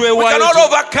 Naye We twewaayo cannot gye.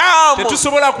 overcome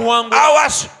Tetusobola kuwangula. our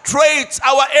traits,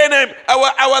 our enemy,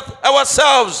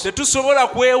 ourselves. Tetusobola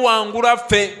kwewangula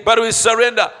ffe. But we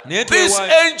surrender. Naye These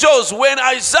twewaayo. angels, when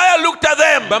Isaiah looked at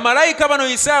them, Bamalayika bano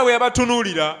Isaaya bwe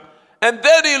yabatunuulira, and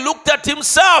then he looked at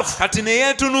himself, kati ne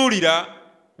yeetunuulira,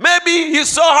 maybe he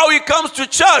saw how he comes to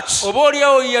church oba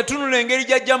oliawo yatunula engeri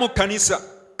gy'ajja mu kkanisa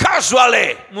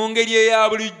casually, mu ngeri eya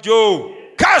bulijjo,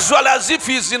 casually as if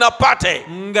he's in a party.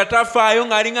 nga tafaayo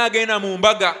ng'alinga agenda mu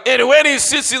mbaga. And when he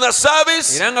sits in a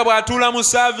service, Era nga bw'atuula mu he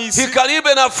saaviisi, can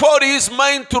even afford his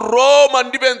mind to roam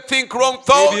and even think wrong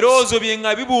thoughts. ebirowoozo bye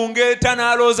nga bibungeeta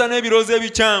n'alowooza n'ebirowoozo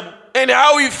ebikyamu. And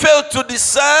how he failed to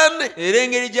discern Era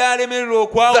engeri gy'alemerera the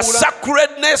okwawula,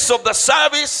 sacredness of the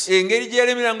service. engeri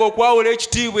gy'elemeranga okwawula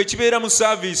ekitiibwa ekibeera mu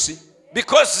saaviisi.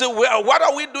 Because what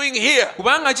are we doing here?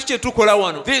 kubanga kiki tukola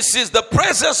wano? This is the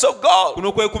presence of God.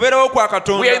 Kuno kwe kubeerawo kwa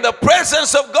We are in Katonda. the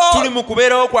presence of Tuli God. mu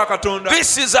kubeerawo kwa Katonda.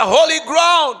 This is a holy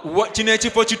ground. Kino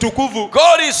ekifo kitukuvu.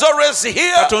 God is always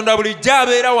here. Katonda bulijjo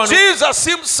abeera wano. Jesus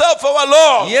himself, our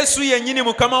Lord, Yesu yennyini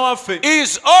Mukama waffe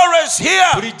is always here.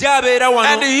 bulijjo abeera And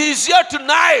wano. he is here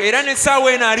tonight. Era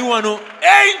n'essaawa eno ali wano.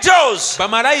 Angels,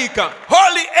 Bamalayika,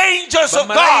 holy angels of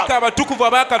bamalayika God abatukuvu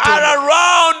aba are Katonda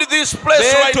around this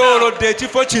place right now. beetoolodde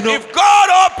ekifo kino. If God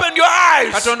opened your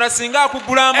eyes Katonda singa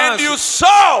akuggula and you amaaso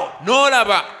saw,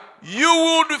 n'olaba, you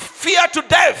would fear to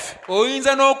death.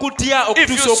 oyinza n'okutya If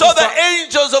you okutuusa saw the okufa.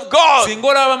 angels of God Singa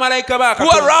olaba bamalayika ba who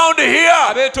are Katonda around here.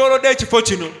 abeetoolodde ekifo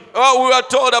kino. Oh, we were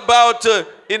told about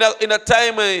in a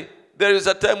time, there is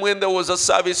a time when there was a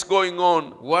service going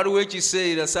on. Waliwo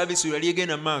ekiseera saavisi yali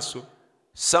egenda mu maaso.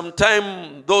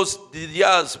 Sometime those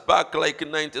years back, like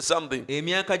 90 something.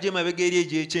 Emyaka gy'emabega eri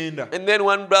egy'ekyenda. And then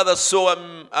one brother saw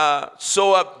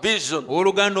a vision.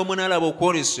 Owooluganda omu n'alaba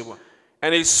okwolesebwa.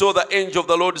 And he saw the angel of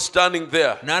the Lord standing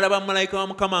there N'alaba malayika wa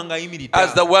Mukama ng'ayimiridde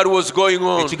as the awo. word was going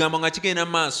on. Ekigambo nga kigenda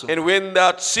mu maaso. And when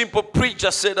that simple preacher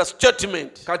said a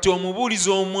statement, Kati omubuulizi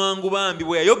omwangu bambi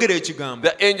bwe yayogera ekigambo,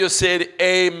 the angel said,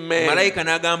 Amen. malayika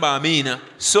n'agamba amiina.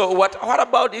 So what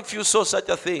about if you saw such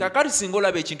a thing? Kakati singa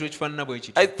olaba ekintu ekifaanana bwe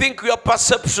kiti, I think your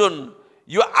perception,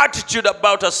 your attitude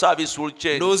about a service will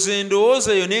change. ndowooza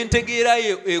endowooza eyo n'entegeera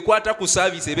ekwata ku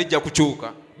saavisi eba ejja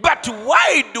kukyuka. But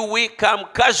why do we come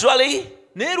casually?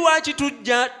 Naye lwaki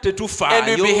tujja And we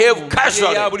tetufaayo behave mu casually?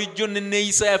 ngeri eya bulijjo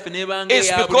n'enneeyisa yaffe n'ebanga It's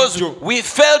eya because bulijjo? we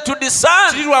fail to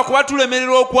discern. Kiri lwakuba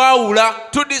tulemererwa okwawula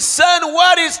To discern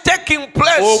what is taking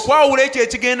place, okwawula ekyo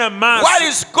ekigenda mu what maaso,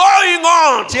 is going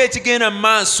on ki ekigenda mu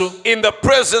maaso in the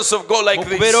presence of God like mu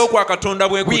this. kubeerawo kwa Katonda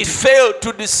bwe We kuti. fail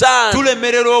to discern.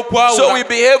 Tulemererwa So we okwawula,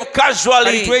 behave kati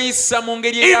casually. tweyisa mu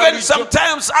ngeri eya Even bulijjo.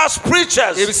 sometimes as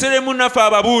preachers, Ebiseera ebimu naffe we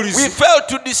ababuulizi fail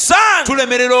to discern.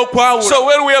 tulemererwa okwawula. So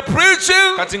when we are preaching,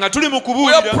 Kati nga tuli mu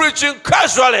we are kubuulira, preaching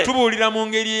casually. tubuulira mu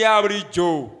ngeri eya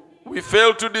bulijjo. We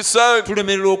fail to discern.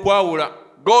 Tulemererwa okwawula.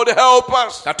 God help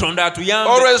us Katonda atuyambe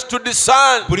always to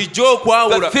discern bulijjo the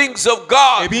okwawula things of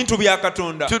God, ebintu bya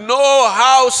Katonda, to know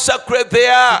how sacred they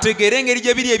are, tutegeere engeri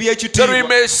gye biri that we eby'ekitiibwa,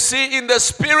 may see in the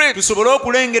spirit, tusobole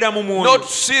okulengera mu mwoyo, not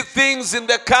see things in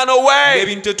the carnal way,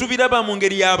 ebintu tetubiraba mu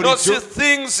ngeri ya not see bulijjo,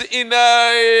 things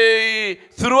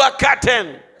through a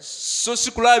curtain, so si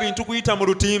kulaba bintu kuyita mu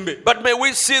lutimbe, but may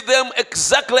we see them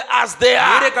exactly as they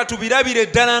naye are. leka tubirabire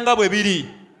ddala nga bwe biri.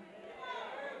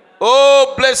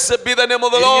 Oh, blessed be the name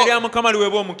of the Erinnya Lord. lya Mukama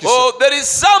liweebwe omukisa. Oh, there is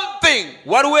something.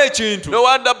 Waliwo ekintu No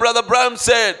wonder Brother Branham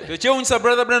said, ekyewuunyisa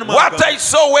Brother Branham what agamba, I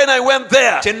saw when I went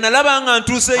there kye nalaba nga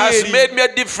ntuuseyo has eri made me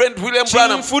a different William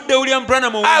Branham. kinfudde William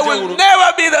Branham I will ow'enjawulo.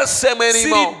 never be the same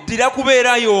anymore. Siriddira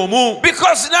kubeerayo omu,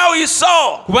 Because now he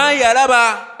saw, kuba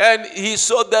yalaba and he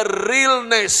saw the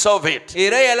realness of it.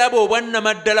 era yalaba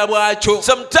obwannamaddala bwakyo.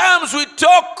 Sometimes we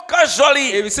talk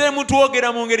casually Ebiseera mu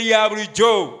twogera mu ngeri ya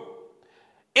bulijjo,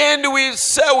 and we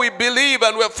say we believe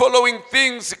and we're following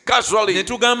things ne casually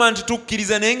tugamba nti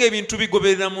tukkiriza naye ng'ebintu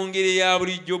bigoberera mu ngeri ya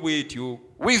bulijjo bw'etyo,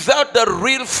 without the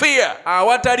real fear,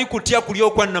 awatali kutya kuli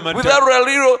okwannamaddala,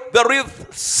 without the real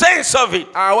sense of it.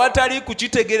 awatali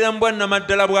kukitegerera mu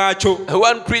bwannamaddala bwakyo.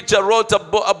 One preacher wrote a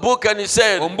book and he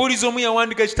said, Omubuulizi omu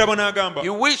yawandika ekitabo n'agamba, he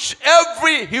wished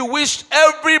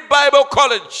every Bible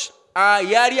college,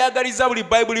 yali agaliza buli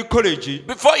Bible college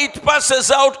before it passes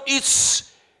out its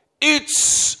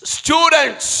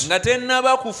students, nga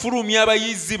tennaba kufulumya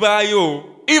abayizi baayo,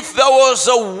 if there was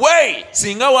a way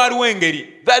singa waaliwo engeri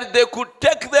that they could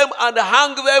take them and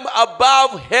hang them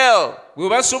above hell bwe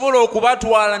basobola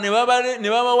okubatwala ne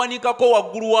babawanikako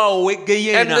waggulu waawo and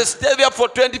w'eggeyeena, they stay there for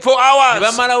 24 ne hours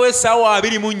bamalawo essaawa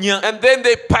 24, and then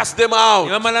they pass them ne out,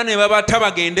 bamala ne babata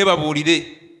bagende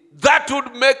babuulire. that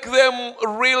would make them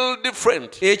real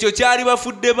different. Ekyo kyali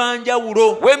bafudde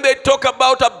banjawulo. When they talk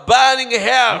about a burning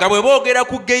hell, Nga bwe boogera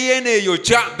ku ggeyeena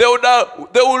eyokya,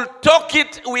 they will talk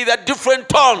it with a different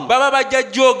tone, baba bajja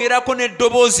jjogerako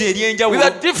n'eddoboozi with ery'enjawulo,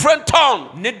 a different tone,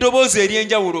 n'eddoboozi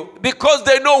ery'enjawulo, because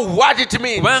they know what it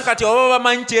means. kubanga kati oba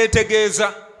bamanyi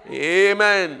kyetegeeza.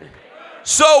 Amen.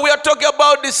 So we are talking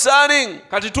about discerning.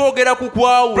 Kati twogera ku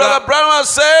kwawula. Brother Branham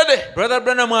said, Brother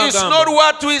Branham it's not agamba,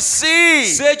 what we see,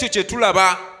 si ekyo kye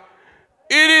tulaba,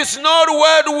 it is not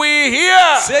what we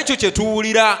hear, si ekyo kye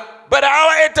tuwulira, but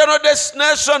our eternal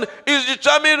destination is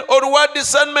determined on what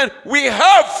discernment we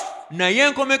have naye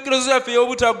enkomekerezo yaffe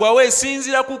ey'obutaggwaawo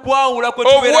esinziira ku kwawula kwe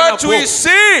of tubeera what nakwo, we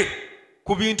see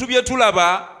ku bintu bye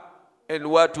tulaba and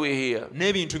what we hear.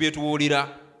 n'ebintu bye tuwulira.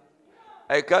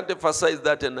 I can't emphasize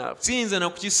that enough, Siyinza na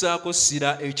kukisaako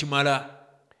ssira ekimala,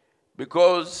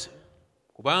 because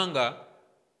kubanga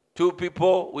Two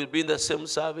people will be in the same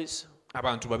service.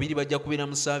 abantu babiri bajja kubeera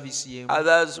mu saavisi y'emu,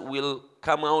 Others will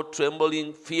come out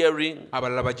trembling, fearing.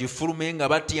 abalala bagifulume nga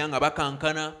batya nga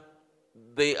bakankana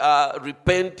They are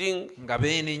repenting nga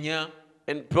beenenya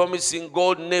and promising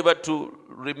God never to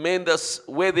remain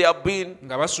where they have been.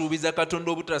 nga basuubiza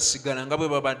Katonda obutasigala nga bwe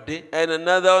babadde. And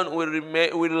another one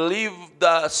will leave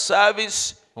the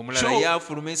service Omulala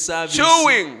yaafuluma esaavisi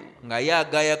chewing nga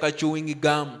yaagaaya ka chewing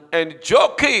gum and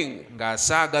joking.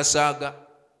 ng'asaagasaaga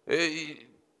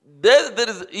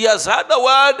He has heard the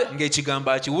word,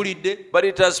 ng'ekigambo akiwulidde but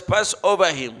it has passed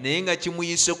over him. naye nga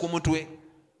kimuyise ku mutwe.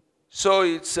 So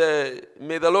it's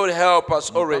may the Lord help us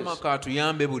always Mukama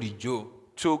kaatuyambe bulijjo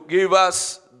to give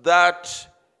us that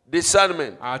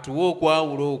discernment. atuwe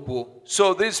okwawula okwo.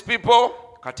 So these people,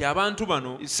 Kati abantu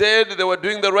bano he said they were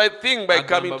doing the right thing by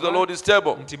coming to the Lord's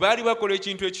table, nti baali bakola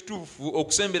ekintu ekituufu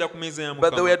okusembera ku meeza ya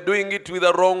but they were Mukama, doing it with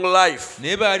a wrong life.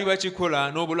 naye baali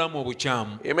bakikola n'obulamu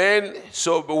obukyamu. Amen.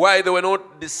 So why they were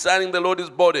not discerning the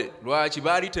Lord's body? Lwaki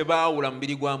baali tebaawula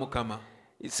mubiri gwa Mukama?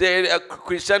 He said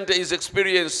Christianity is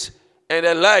experience and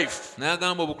a life.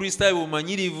 N'agamba obukristaayo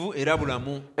bumanyirivu era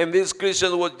bulamu. And these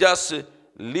Christians were just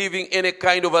living any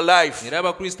kind of a life, Era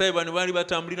abakristaayo bano baali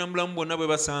batambulira mu bulamu bwonna bwe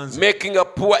basanze, making a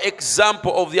poor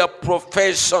example of their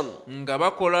profession. nga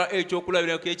bakola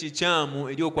ekyokulabirako ekikyamu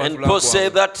eri And okwatula Paul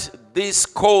said kwabwe. that this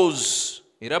cause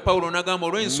Era Pawulo n'agamba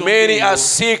olw'ensonga many eyo are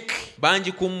sick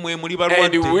bangi ku mmwe muli and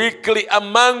balwadde weakly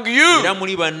among you, era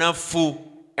muli bannaffu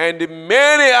and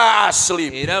many are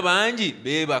asleep, era bangi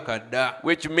beebaka dda,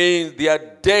 which means they are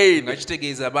nga dead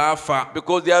kitegeeza baafa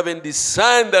because they haven't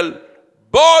discerned the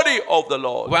body of the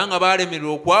Lord. kubanga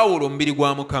baalemererwa okwawula omubiri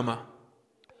gwa Mukama.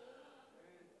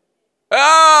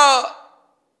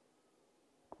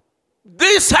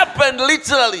 This happened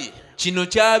literally, Kino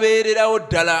kyabeererawo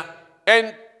ddala,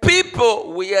 and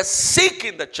people were sick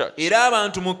in the church, era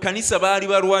abantu mu kkanisa baali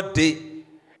balwadde,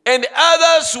 and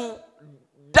others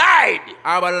died.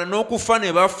 abalala n'okufa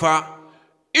ne bafa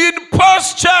In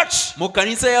Paul's church, mu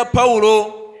kkanisa ya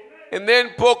Pawulo. and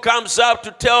then Paul comes up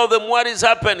to tell them what is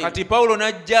happening. Kati Pawulo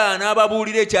n'ajja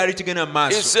n'ababuulira ekyali kigenda mu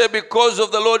He maaso, said, because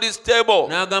of the Lord's table,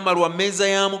 n'agamba lwa mmeeza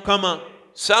ya Mukama.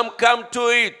 some come to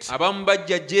it Abamu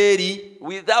bajja gy'eri,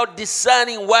 without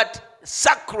discerning what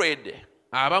sacred,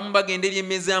 abamu bagenda eri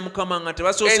emmeeza ya Mukama nga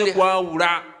tebasoose And-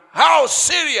 kwawula how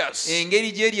serious,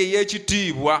 engeri gy'eri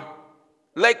ey'ekitiibwa,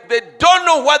 like they don't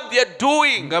know what they're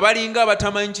doing. nga balinga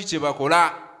abatamanyi ki kye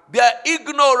bakola, They are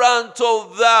ignorant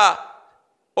of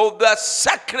the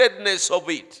sacredness of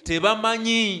it.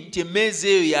 tebamanyi nti emmeeza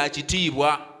eyo ya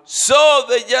kitiibwa. So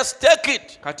they just take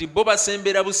it. Kati bo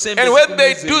basembera And busembezi when ku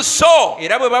they mmeeza do eyo. so,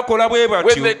 Era bwe bakola bwe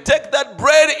when they batyo, take that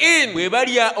bread in, bwe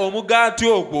balya omugaati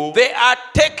ogwo, they are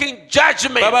taking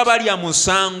judgment. baba balya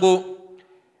musango.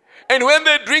 And when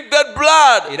they drink that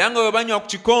blood, Era nga bwe banywa ku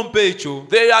kikompe ekyo,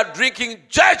 they are drinking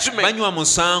judgment. banywa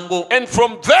musango. And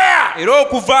from there, Era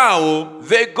okuva awo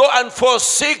they go and fall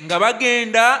sick. nga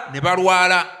bagenda ne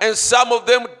balwala, And some of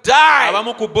them die.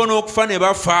 abamu ku bo n'okufa ne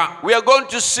bafa. We are going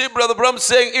to see Brother Bram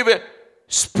saying even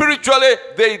spiritually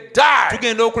they die.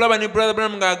 Tugenda okulaba ne Brother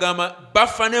Branham ng'agamba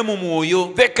bafa ne mu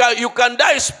mwoyo. You can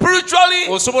die spiritually,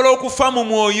 Osobola okufa mu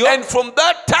mwoyo, and from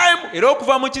that time, era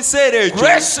okuva mu kiseera ekyo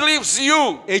grace leaves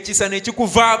you. ekisa ne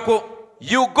kikuvaako,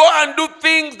 You go and do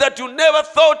things that you never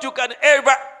thought you can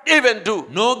ever even do.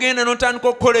 n'ogenda n'otandika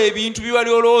okukola ebintu bye wali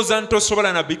olowooza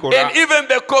ntosobola na bikola, And even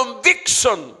the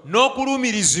conviction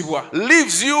n'okulumirizibwa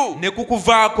leaves you. ne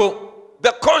kukuvaako.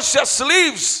 The conscience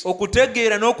leaves.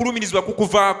 Okutegeera n'okulumirizibwa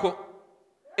kukuvaako.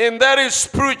 And that is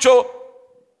spiritual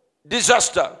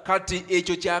disaster. Kati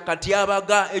ekyo kya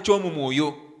katyabaga eky'omu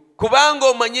mwoyo, Kubanga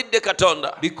omanyidde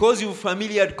Katonda. because you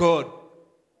familiared God.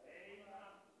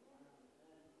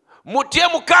 Mutye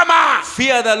Mukama.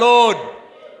 Fear the Lord.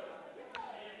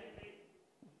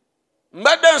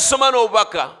 Mbadde nsoma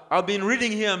n'obubaka. I've been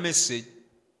reading here a message.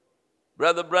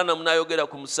 Brother Branham n'ayogera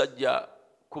ku musajja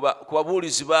ku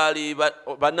babuulizi baali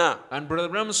bana. And Brother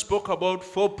Branham spoke about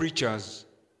 4 preachers.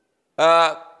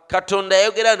 Katonda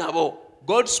yayogera nabo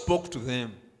God spoke to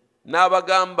them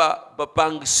n'abagamba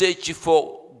bapangise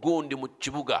ekifo gundi mu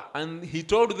kibuga. and he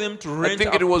told them to I rent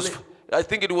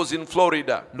think it was in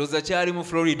Florida. Ndoza kyali mu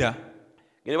Florida.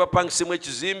 Ne bapangisemu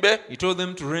ekizimbe He told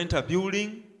them to rent a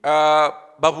building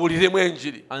babuuliremu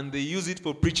enjiri. and they use it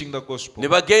for preaching the gospel. Ne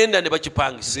bagenda ne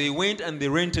bakipangisa. They went and they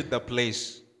rented the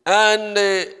place. And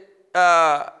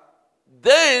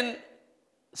then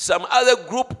some other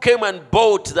group came and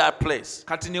bought that place.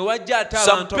 Kati ne wajja ate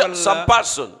Some abantu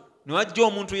person. ne wajja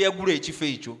omuntu eyagula ekifo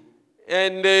ekyo.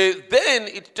 And then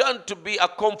it turned to be a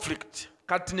conflict.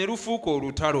 Kati ne lufuuka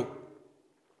olutalo.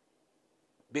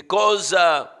 Because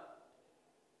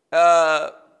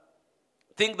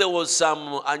think there was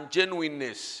some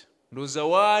ungenuineness ndowooza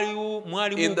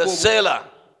mwalimu in the seller.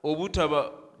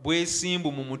 obutaba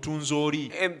bwesimbu mu mutunzi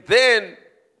oli. And then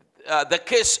the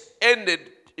case ended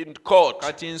in court.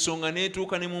 Kati ensonga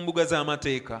n'etuuka ne mu mbuga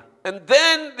z'amateeka. And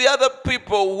then the other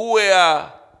people who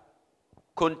were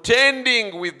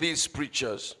contending with these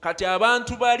preachers, Kati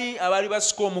abantu abaali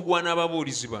basika omuguwa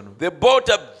n'ababuulizi bano they bought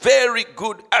a very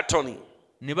good attorney.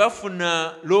 ne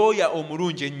bafuna looya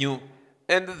omulungi ennyo.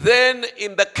 And then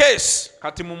in the case,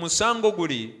 Kati mu musango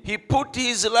guli he put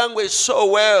his language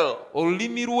so well,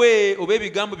 olulimi lwe oba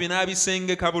ebigambo bye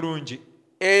n'abisengeka bulungi.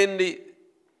 and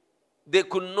they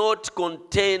could not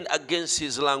contend against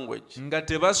his language. Nga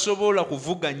tebasobola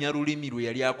kuvuganya lulimi lwe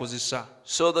yali akozesa.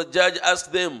 So the judge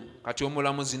asked them, Kati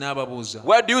omulamuzi n'ababuuza,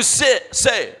 what do you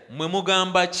say? mmwe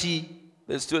mugamba ki?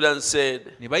 The student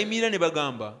said, Ne bayimirira ne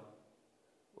bagamba,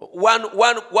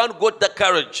 one got the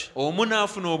courage. omu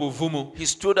n'afuna obuvumu. His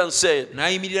student said,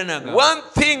 N'ayimirira n'agamba, one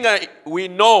thing we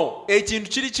know, ekintu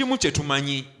kiri kimu kye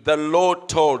tumanyi. the Lord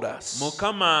told us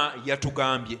Mukama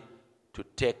yatugambye to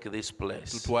take this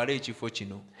place. tutwale ekifo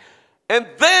kino. And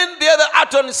then the other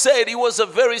attorney said he was a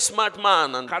very smart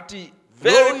man and Kati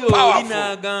very oyo oli powerful.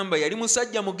 n'agamba yali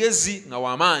musajja mugezi nga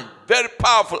w'amaanyi. Very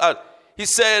powerful. He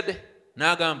said,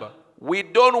 N'agamba, we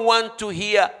don't want to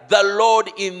hear the Lord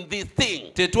in this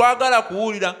thing. tetwagala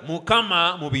kuwulira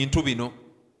Mukama mu bintu bino.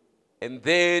 And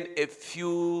then a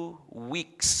few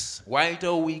weeks,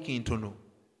 Wayitawo wiiki ntono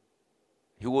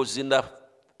he was in the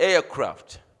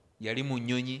aircraft. yali mu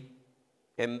nnyonyi.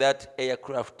 And that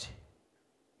aircraft,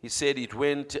 he said it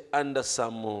went under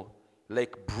some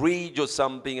like bridge or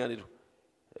something, and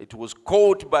it was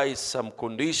caught by some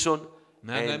condition.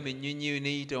 N'agamba ennyonyi eyo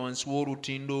n'eyita wansi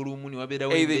w'olutindo olumu ne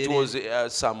wabeerawo Either it was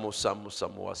some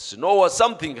snow or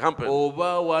something happened,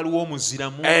 oba waliwo omuzira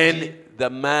mungi. and the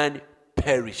man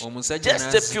perished Omusajja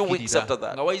just a few weeks after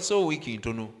n'azikirira nga that. wayiseewo wiiki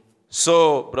ntono.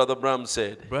 So Brother Branham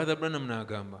said, Brother Branham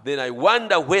n'agamba, then I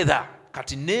wonder whether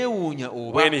kati neewuunya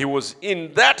when oba he was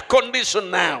in that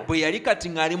condition now, bwe yali kati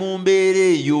ng'ali mu mbeera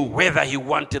eyo, whether he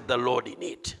wanted the Lord in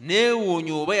it.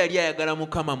 neewuunya oba yali ayagala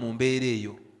Mukama mu mbeera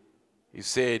eyo. He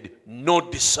said,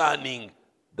 not discerning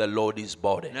the Lord's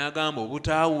body. N'agamba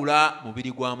obutaawula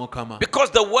mubiri gwa Mukama. Because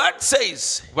the word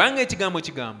says, Kubanga ekigambo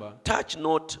kigamba, touch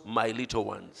not my little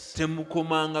ones.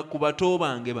 temukomanga ku bato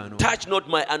bange bano, Touch not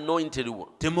my anointed one.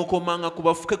 temukomanga ku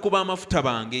bafuke ku b'amafuta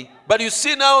bange. But you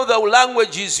see now the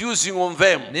language he's using on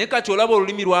them. Naye kati olaba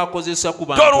olulimi lw'akozesa ku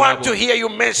bantu Don't want abo. to hear you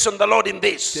mention the Lord in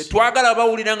this. Tetwagala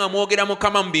bawulira nga mwogera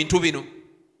Mukama mu bintu bino.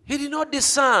 He did not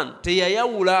discern.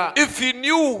 Teyayawula. If he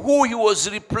knew who he was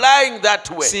replying that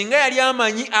way, Singa yali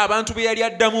amanyi abantu be yali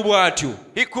addamu bw'atyo,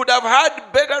 he could have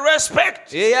had better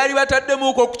respect. yali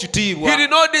bataddemuuko ku He kitiibwa. did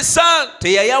not discern.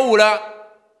 Teyayawula.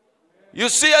 You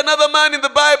see another man in the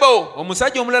Bible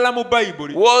Omusajja omulala mu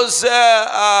Bayibuli was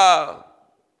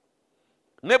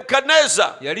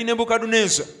Nebuchadnezzar. yali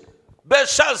Nebukaduneza.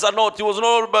 Belshazzar, not. He was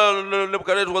not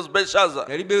Nebuchadnezzar, it was Belshazzar.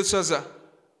 Yali Belusaza.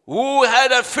 Who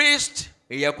had a feast.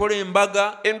 Eyakola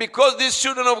embaga. And because these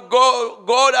children of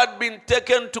God had been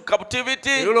taken to captivity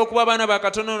Era olw'okuba abaana ba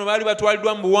Katonda ono baali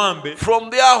batwaliddwa mu buwambe from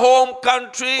their home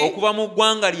country okuva mu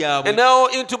ggwanga and lyabwe, now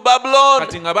into Babylon,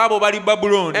 kati nga baabo bali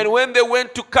Babuloni. and when they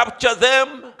went to capture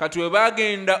them, Kati bwe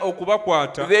baagenda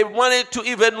okubakwata, they wanted to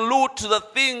even loot the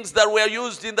things that were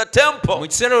used in the temple. mu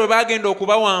kiseera bwe baagenda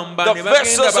okubawamba The ne bagenda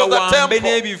vessels of the bawambe temple.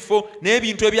 n'ebifo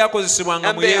n'ebintu ebyakozesebwanga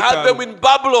And mu they had them yeekaalu. in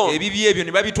Babylon. Ebibi ebyo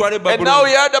ne babitwala e And now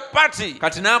he Babuloni. had a party.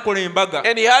 Kati n'akola embaga.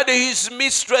 And he had his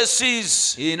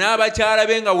mistresses N'abakyala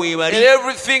be nga and weebali.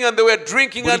 everything, and they were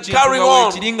drinking Buli and kintu carrying nga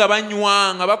on. weekiri nga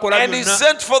banywa nga bakola And he byonna.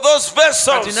 sent for those Kati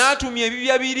vessels, n'atumya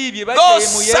ebibya biri bye bajja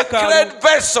those mu sacred yeekaalu,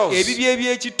 vessels, ebibya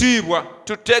eby'ekitiibwa,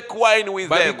 to take wine with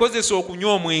them. babikozesa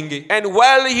okunywa omwenge. And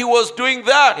while he was doing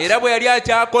that, Era bwe yali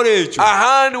akyakola ekyo, a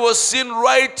hand was seen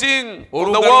writing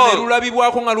on the olugalo ne wall.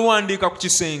 lulabibwako nga luwandiika ku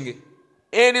kisenge.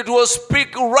 And it was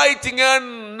writing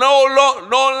in no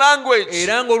language.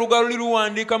 Era ng'olugalo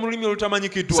liruwandiika mu lulimi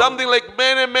olutamanyikiddwa. Something like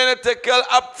mene tekel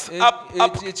up,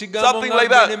 Ekigambo something nga like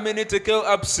that. mene tekel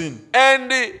absin.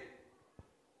 And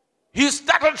he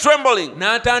started trembling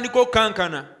N'atandika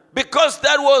okukankana because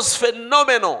that was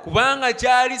phenomenal. kubanga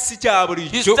kyali si kya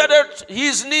bulijjo.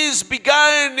 His knees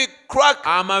began to crack.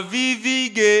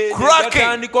 Amaviivi ge Cracking.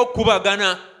 gatandika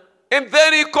okukubagana. And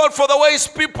then he called for the wise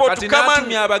people to come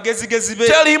and abagezigezi be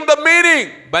tell him the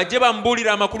meaning. bajje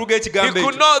bambuulira amakulu g'ekigambo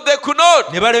They could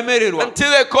not ne balemererwa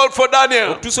until they called for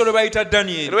Daniel. okutuusa lwe bayita And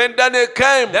Danyeri. when Daniel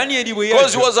came, Danyeri bwe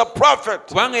because he yajja was a prophet,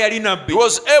 kubanga yali he nabbi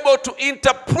was able to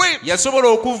interpret yasobola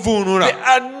okuvvuunula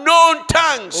the unknown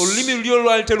tongues. olulimi luli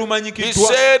olwali He terumanyikiddwa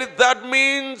said that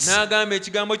means n'agamba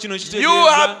ekigambo kino you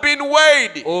kitegeeza have been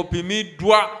weighed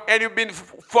opimiddwa and you've been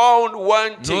found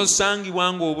wanting.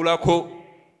 n'osangibwa ng'obulako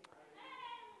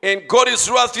And God's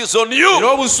wrath is on you. era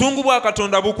obusungu bwa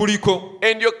Katonda bukuliko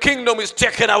And your kingdom is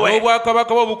taken away. n'obwakabaka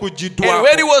bwo And when he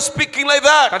bukuggiddwako. was speaking like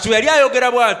that, kati yali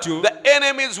ayogera bw'atyo the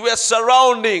enemies were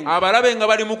surrounding abalabe nga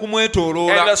bali mu and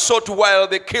kumwetooloola sought while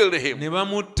they killed him. ne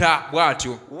bamutta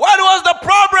bw'atyo. What was the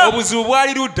problem? obuzibu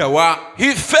bwali ludda wa?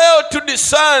 He failed to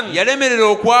discern. yalemerera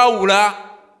okwawula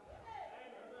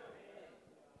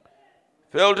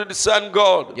Failed to discern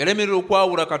God. yalemerera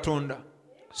okwawula Katonda.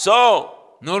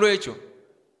 N'olwekyo,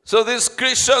 so these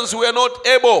Christians were not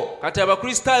able kati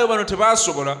abakristaayo bano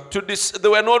tebasobola they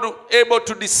were not able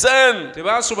to discern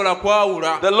tebasobola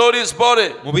kwawula the Lord's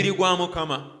body. mubiri gwa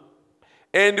Mukama.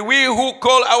 And we who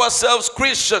call ourselves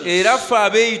Christians, era ffe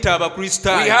abeeyita we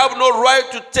abakristaayo have no right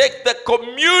to take the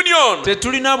communion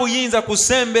tetulina buyinza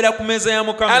kusembera ku mmeeza ya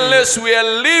Mukama unless we are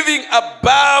living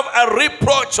above a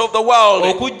reproach of the world.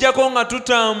 okuggyako nga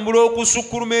tutambula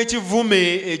okusukkuluma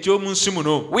ekivume eky'omu nsi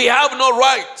muno. We have no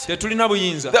right. tetulina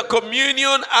buyinza. The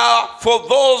communion are for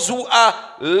those who are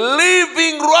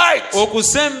living right.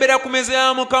 okusembera ku mmeeza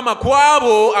ya Mukama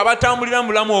kwabo abatambulira mu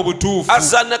bulamu obutuufu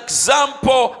As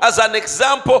an example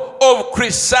of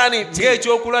Christianity.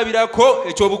 ng'ekyokulabirako The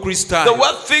eky'obukristaayo.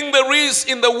 one thing there is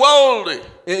in the world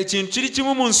ekintu kiri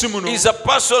kimu mu nsi muno is a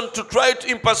person to try to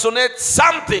impersonate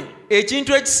something.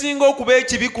 ekintu ekisinga okuba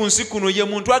ekibi ku nsi kuno ye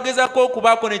muntu agezako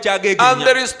okubaako ne And kyagegenya.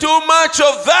 there is too much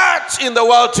of that in the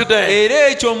world today. era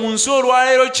ekyo mu nsi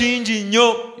olwaleero kingi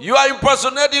nnyo You are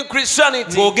impersonating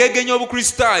Christianity, ng'ogegenya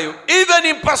obukristaayo even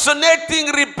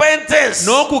impersonating repentance.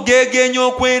 n'okugegenya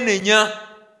okwenenya.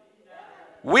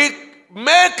 We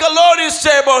make a Lord's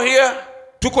table here,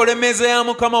 tukola emmeeza ya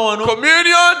Mukama wano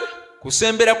communion,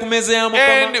 kusembera ku mmeeza ya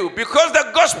Mukama. and because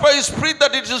the gospel is preached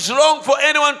that it is wrong for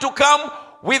anyone to come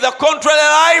with a contrary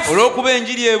life, olw'okuba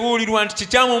enjiri ebuulirwa nti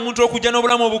kikyamu omuntu okujja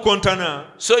n'obulamu obukontana.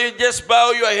 so you just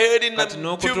bow your head in kati a few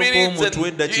n'okutuka minutes omutwe and you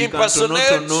eddakiika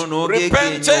impersonate ntonotono n'ogegenya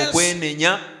repentance.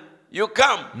 okwenenya You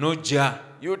come, n'ojja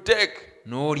you take.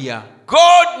 n'olya.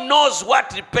 God knows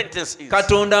what repentance is.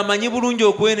 Katonda amanyi bulungi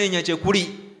okwenenya kye kuli.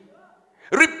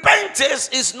 Repentance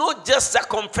is not just a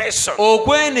confession.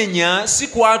 okwenenya si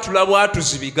kwatula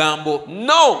bwatuzi bigambo.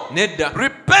 No. Nedda.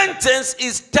 Repentance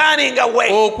is turning away.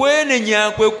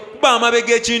 okwenenya kwe kukuba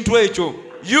amabega ekintu ekyo.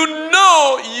 You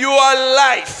know your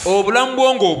life. obulamu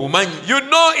bwo ng'obumanyi. You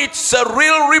know it's a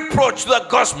real reproach to the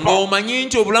gospel. ng'omanyi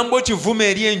nti obulamu bwo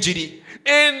kivume eri enjiri.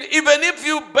 And even if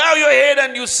you bow your head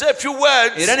and you say a few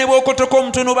words, era ne bw'okotoka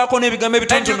omutwe n'obaako n'ebigambo and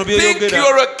ebitonotono you think by'oyogera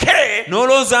you're okay,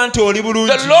 n'olowooza nti oli the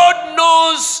bulungi. Lord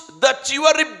knows that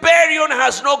your rebellion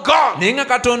has not gone. naye nga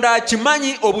Katonda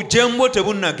akimanyi obujeemu bwo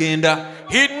tebunnagenda.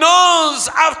 He knows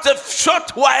after a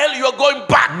short while you are going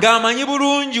back. ng'amanyi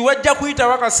bulungi wajja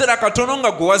kuyitawo akaseera katono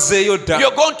nga gwe wazzeeyo dda.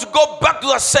 You're going to go back to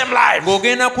the same life.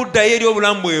 ng'ogenda kuddayo eri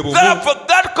obulamu bwe bumu. Therefore,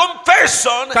 that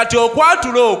confession, kati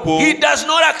okwatula okwo he does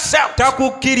not accept.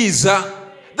 takukkiriza.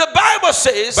 The Bible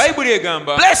says, bayibuli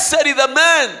egamba blessed is the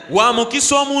man wa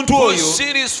mukisa omuntu whose oyo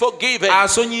sin is forgiven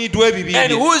asonyiyiddwa ebibi and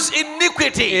bye whose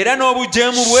iniquity era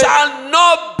n'obujeemu bwe shall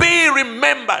not be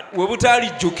remembered. bwe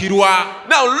butalijjukirwa.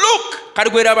 Now look, kali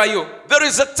gwerabayo there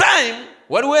is a time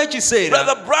waliwo ekiseera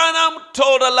Brother Branham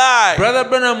told a lie. Brother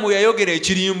Branham we yayogera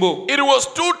ekirimbo. It was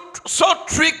so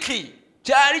tricky.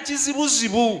 kyali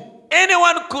kizibuzibu.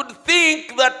 Anyone could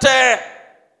think that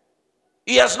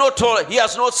he has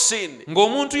not sinned.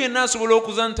 ng'omuntu yenna asobola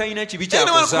okuza nti talina kibi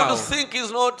Anyone could kyakozaawo. think he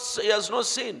has not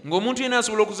sinned. ng'omuntu yenna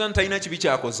asobola okuza nti talina kibi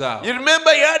kyakozaawo. You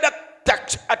remember he had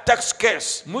a tax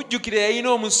case. mujjukira yalina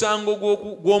omusango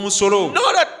gw'omusolo.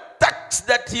 Not a tax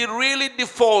that he really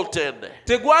defaulted,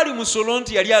 tegwali musolo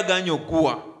nti yali agaanye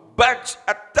okuguwa. but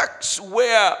a tax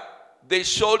where they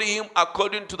showed him,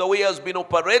 according to the way he has been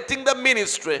operating the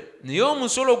ministry, naye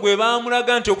omusolo gwe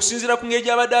baamulaga nti okusinziira ku ngeri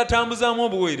gy'abadde atambuzaamu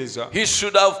obuweereza he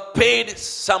should have paid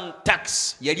some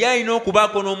tax. yali alina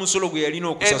okubaako n'omusolo gwe yalina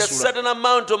And a okusasula. certain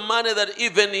amount of money that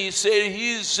even he said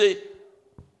his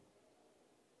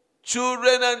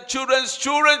children and children's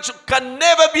children can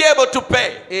never be able to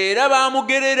pay. era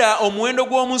baamugerera omuwendo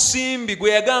gw'omusimbi gwe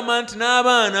yagamba nti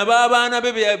n'abaana b'abaana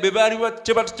be be baali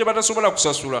kye batasobola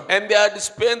kusasula. And they had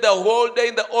spent the whole day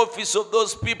in the office of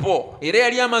those people. era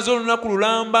yali amaze olunaku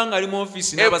lulamba ng'ali mu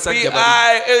ofiisi n'abasajja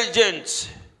bali. FBI agents.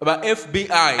 ba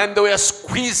FBI and they were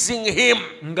squeezing him.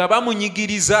 nga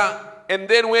bamunyigiriza. And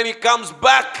then when he comes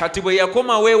back, Kati bwe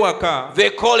yakomawo ewaka they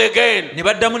call again. ne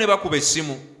baddamu ne bakuba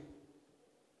essimu.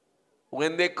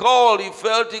 When they called, he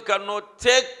felt he cannot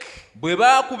take Bwe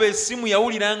baakuba essimu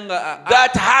yawulira nga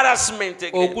that harassment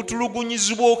again.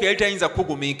 okutulugunyizibwa okwo yali tayinza He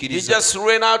kugumiikiriza. just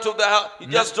ran out of the house. He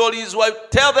just told his wife,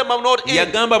 "Tell them I'm not in."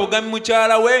 Yagamba bugambi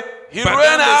mukyala we He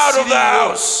ran out of the siriiwo.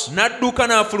 house. N'adduka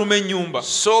n'afuluma ennyumba.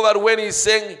 So that when he's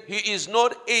saying he is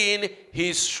not in,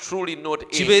 he's truly not in.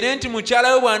 Kibeere nti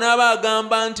mukyala we bw'anaaba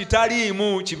agamba nti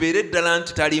taliimu, kibeere ddala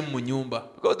nti taliimu mu nnyumba.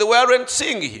 Because they weren't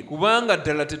seeing him. Kubanga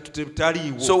ddala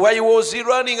taliiwo. So why was he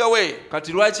running away?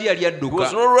 Kati lwaki yali He was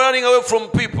adduka? not running away from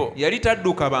people. Yali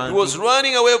tadduka He was bantu.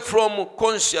 running away from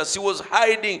conscience. He was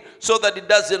hiding so that it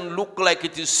doesn't look like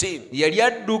it is sin. Yali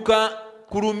adduka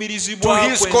kulumirizibwa To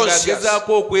his kwe conscience.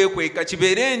 ng'agezaako okwekweka.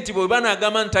 Kibeere nti bwe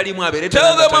banaagamba nti taliimu abeere Tell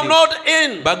ddala nga them I'm taliimu. not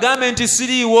in. Bagambe nti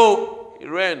siriiwo. He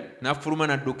ran N'afuluma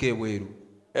n'adduka ebweru.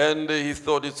 and he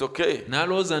thought it's okay.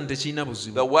 N'alowooza nti tekirina The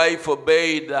buzibu. wife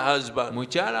obeyed the husband.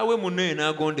 Mukyala we munne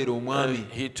n'agondera And omwami.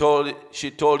 she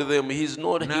told them he's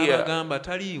not here. N'abagamba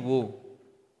taliiwo.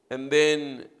 And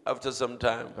then after some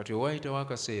time, Kati waayitawo he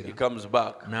akaseera comes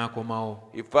back. n'akomawo.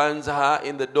 He finds her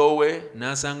in the doorway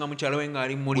N'asanga mukyala we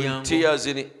ng'ali mu with mulyango tears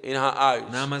in her eyes.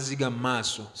 n'amaziga mu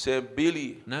maaso. Say,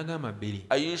 "Billy, N'agamba Billy,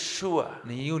 are you sure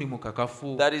naye oli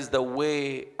mukakafu that is the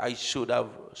way I should have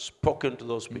spoken to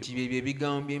those nti people?" bye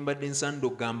bigambo bye mbadde nsaanidde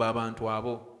okugamba abantu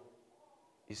abo?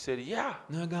 He said, "Yeah,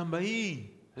 N'agamba ii,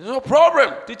 there's no problem.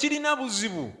 tekirina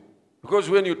buzibu. Because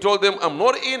when you told them I'm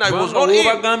not in, I was Kubanga not in.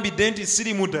 woobagambidde nti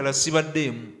sirimu ddala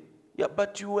sibaddeemu. Yeah,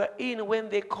 but you were in when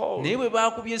they called. Naye bwe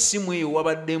baakubye essimu eyo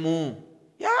wabaddemu.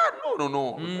 Yeah,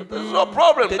 no. There's no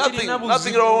problem.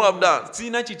 Nothing wrong I've done."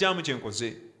 Sirina kikyamu kye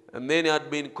nkoze. And then he had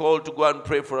been called to go and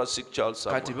pray for a sick child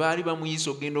somewhere. Kati baali bamuyise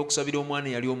okugenda okusabira omwana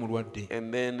eyali omulwadde.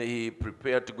 And then he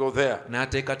prepared to go there.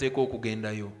 N'ateekateeka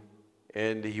okugendayo.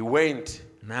 And he went.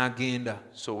 N'agenda.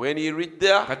 So when he reached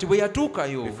there, Kati bwe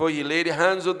yatuukayo before he laid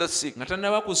hands on the sick, nga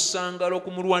tannaba kussa ngalo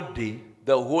ku mulwadde,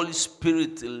 the Holy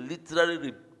Spirit literally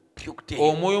rebuked him.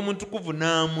 Omwoyo Omutukuvu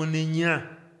n'amunenya.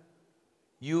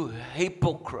 "You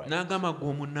hypocrite. N'agamba ggwe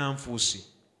omunnanfuusi.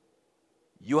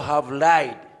 You have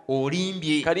lied."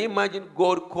 Olimbye. Can you imagine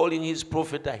God calling his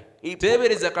prophet a hypocrite?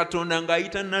 Teebereza Katonda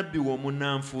ng'ayita nnabbi we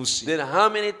omunnanfuusi. Then how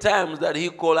many times that he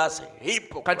call us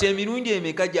hypocrite? Kati emirundi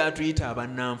emeka gy'atuyita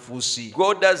abannanfuusi.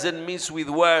 God doesn't miss with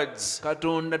words.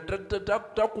 Katonda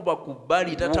takuba ku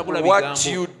bbali, tatabula What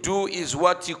bigambo. you do is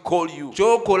what he call you.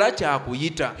 Ky'okola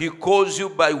ky'akuyita. He calls you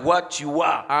by what you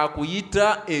are.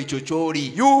 Akuyita ekyo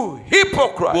ky'oli. You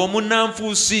hypocrite.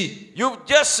 Bw'omunnanfuusi. You've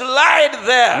just lied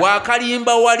there.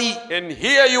 Waakalimba wali. And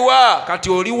here you are Kati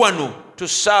oli wano to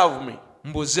serve me.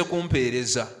 mbuzze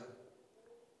kumpeereza.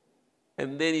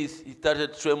 And then he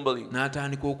started trembling,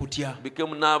 N'atandika okutya.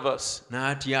 became nervous.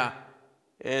 N'atya.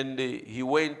 And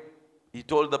he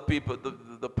told the people,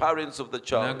 the parents of the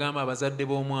child, N'agamba abazadde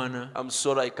b'omwana, "I'm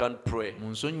sorry I can't pray.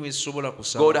 munsonyiwe sisobola God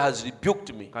kusaba. has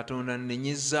rebuked me. Katonda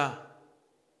annenyezza.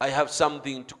 I have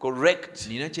something to correct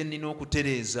Nina kye nnina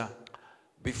okutereeza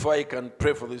before I can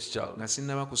pray for this child." nga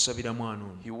sinnaba kusabira mwana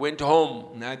ono. He went home,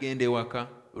 N'agenda ewaka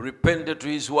repented to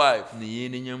his wife. ne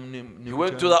yeenenya ne He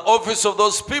went to the office of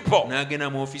those people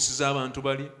n'agenda mu ofiisi z'abantu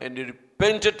bali and he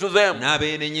repented to them.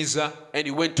 n'abeenenyeza And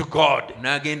he went to God.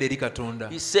 n'agenda eri Katonda.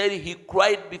 He said he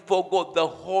cried before God the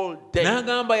whole day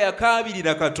N'agamba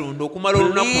yakaabirira Katonda okumala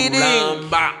olunaku Pleading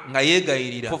lulamba nga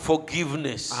yeegayirira for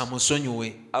forgiveness.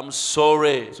 amusonyiwe. I'm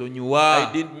sorry. Sonyiwa.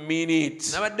 I didn't mean it.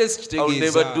 Nabadde I'll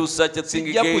never do sikitegeeza. such a thing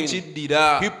Sijja again.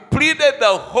 kukiddira. He pleaded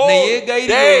the whole Ne yeegayirira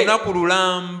day. olunaku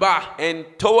lulamba. And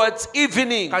towards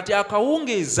evening, Kati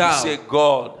akawungeeza he said,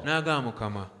 "God, n'agamba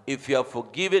Mukama, if you have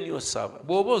forgiven your servant,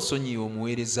 bw'oba osonyiye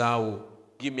omuweerezaawo,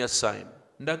 give me a sign."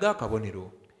 ndaga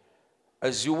akabonero.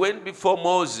 As you went before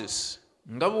Moses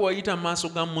Nga bwe wayita mu maaso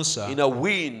ga Musa in a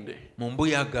wind, mu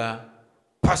mbuyaga,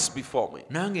 pass before me.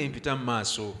 nange mpita mu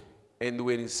maaso. And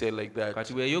when he said like that,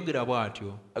 Kati bwe yayogera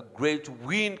bw'atyo, a great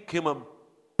wind came and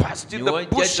passed in ne the wajja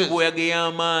bushes, kibuyaga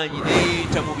ey'amaanyi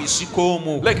n'eyita mu bisiko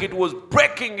omwo like it was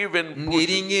breaking even bushes.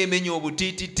 ng'eringa emenya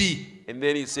obutiititi. And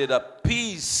then he said a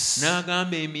peace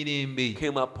N'agamba emirembe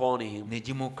came upon him. ne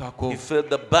gimukkako. He felt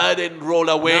the burden roll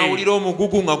away. N'awulira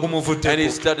omugugu nga And he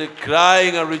gumuvuddeko. started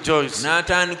crying and rejoicing.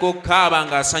 N'atandika okukaaba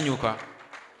ng'asanyuka.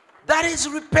 That is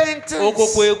Okwo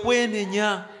repentance. kwe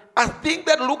kwenenya. a thing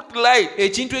that looked light.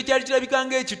 ekintu ekyali kirabika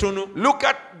ng'ekitono. Look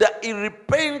at the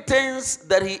repentance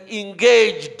that he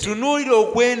engaged. Tunuulira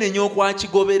okwenenya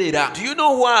okwakigoberera. Do you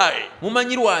know why?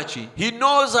 Mumanyi lwaki? He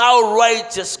knows how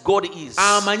righteous God is.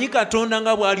 Amanyi Katonda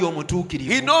nga bw'ali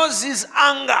omutuukirivu. He knows his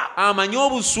anger. Amanyi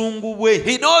obusungu bwe.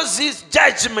 He knows his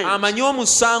judgment. Amanyi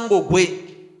omusango gwe.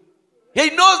 He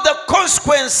knows the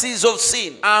consequences of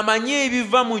sin. Amanyi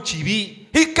ebiva mu kibi.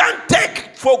 He can't take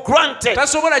it for granted.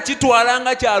 Tasobola kitwala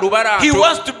nga kya lubalaato. He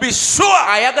wants to be sure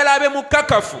Ayagala abe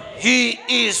mukakafu he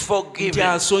is nti forgiven.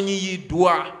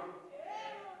 asonyiyiddwa.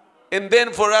 And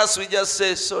then for us, we just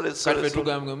say, sorry, Kati sorry, ffe sorry.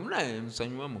 tugamba munaye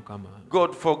nsonyiwa Mukama.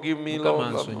 God forgive me, Lord.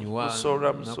 Mukama nsonyiwa. I'm sorry,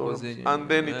 I'm Nakoze- sorry. And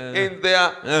then it ends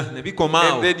there. Ne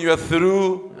bikomaawo. And then you are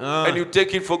through. And you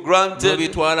take it for granted.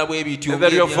 N'obitwala bwe bityo And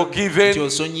then you are byebya, forgiven. nti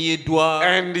osonyiyiddwa.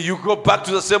 And you go back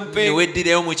to the same Ne thing.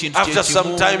 weddireyo mu kintu After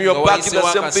some time, you're nga back in the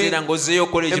wayiseewo same thing. akaseera ng'ozzeeyo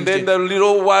okola And ekintu then the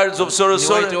little words of sorrow,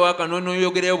 sorry. niwayitewo akanono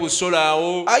oyogereyo busolo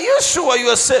awo. Are you sure you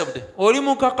are saved? Oli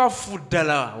mukakafu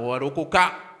ddala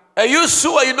walokoka. Are you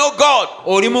sure you know God?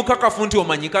 Oli mukakafu nti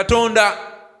omanyi Katonda.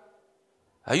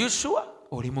 Are you sure?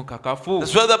 Oli mukakafu.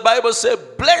 That's why the Bible says,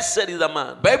 blessed is the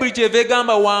man Bayibuli kyeva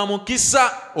egamba wa mukisa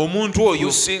omuntu oyo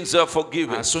whose sins are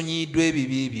forgiven asonyiyiddwa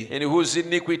ebibi bye and whose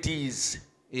iniquities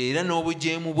era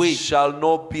n'obujeemu bwe shall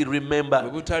not be bwe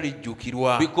remembered.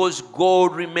 butalijjukirwa. Because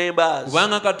God remembers.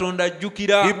 Kubanga Katonda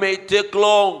ajjukira. It may take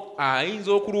long,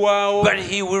 Ayinza okulwawo but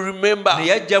he will remember.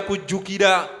 naye ajja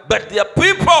kujjukira. But there are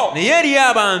people Naye eriyo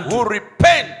abantu who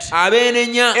repent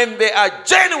abeenenya and they are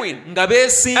genuine nga and they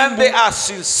beesimbu are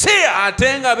sincere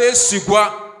ate nga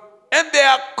beesigwa and they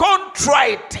are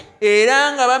contrite.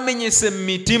 era nga bamenyese mu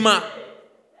mitima.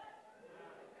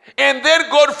 And then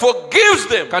God forgives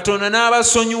them Katonda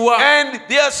n'abasonyiwa and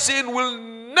their sin will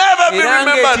never be era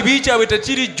remembered. ng'ekibi kyabwe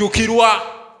tekirijjukirwa.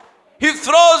 He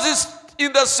throws it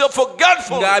in the sea of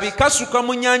forgetfulness. Ng'abikasuka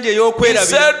mu nnyanja He ey'okwerabira.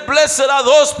 said, blessed are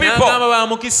those people. N'agamba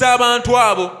bamukisa abantu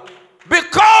abo.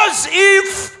 Because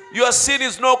if your sin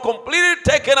is not completely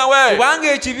taken away,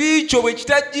 Kubanga ekibi kyo bwe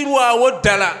kitaggyirwawo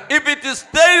ddala if it is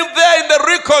still there in the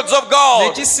records of ne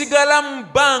God, kisigala mu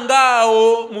bbanga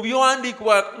awo mu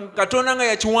biwandiikibwa Katonda nga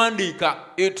yakiwandiika,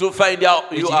 it will find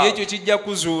out you ekibi out. ekyo kijja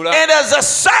kuzuula. And as a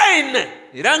sign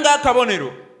Era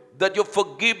ng'akabonero that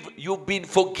you've been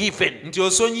forgiven. nti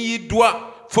osonyiyiddwa.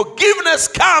 Forgiveness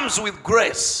comes with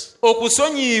grace.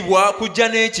 Okusonyiibwa kujja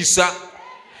n'ekisa.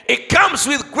 It comes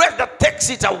with grace that takes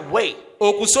it away.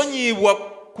 Okusonyiibwa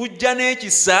kujja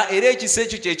n'ekisa era ekisa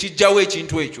ekyo kye kijjawo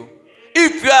ekintu ekyo.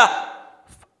 If you are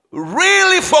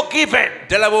really forgiven,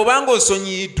 Ddala bw'obanga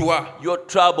osonyiyiddwa, your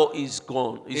trouble is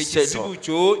gone. It's ekizibu settled.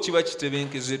 kyo kiba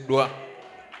kitebenkezeddwa.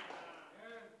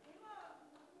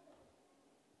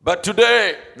 But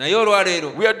today, Naye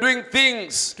olwaleero we are doing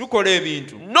things tukola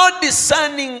ebintu not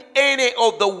discerning any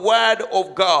of the word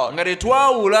of God. nga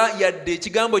tetwawula yadde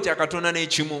ekigambo kya Katonda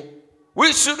n'ekimu.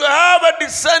 We should have a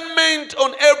discernment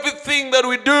on everything that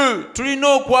we do. Tulina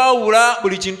okwawula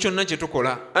buli kintu kyonna kye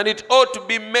tukola. And it ought to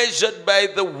be measured by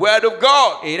the word of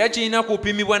God. Era kirina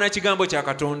kupimibwa na kigambo kya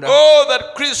Katonda. All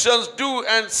that Christians do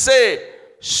and say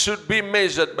should be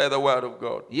measured by the word of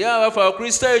God. Ye abafu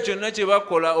Abakristaayo kyonna kye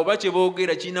bakola oba kye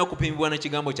boogera kirina kupimibwa na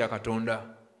kigambo kya Katonda.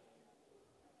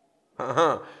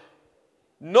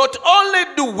 Not only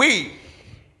do we,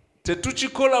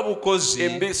 Tetukikola bukozi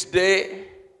in this day,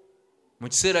 mu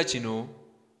kiseera kino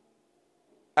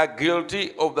are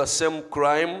guilty of the same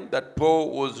crime that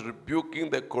Paul was rebuking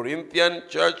the Corinthian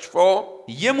church for.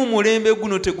 ye mu mulembe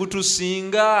guno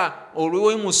tegutusinga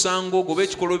olw'omusango ogwo oba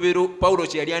ekikolobero Pawulo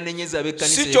kye yali anenyeza ab'ekkanisa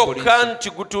Si y'e kyokka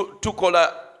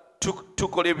Korinto. nti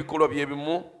tukola ebikolwa bye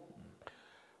bimu,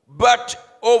 but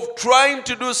of trying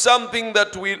to do something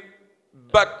that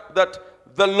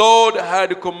the Lord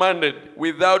had commanded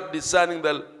without discerning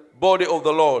the body of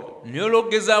the Lord. Naye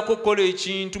olw'okugezaako okukola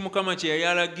ekintu Mukama kye yali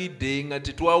alagidde nga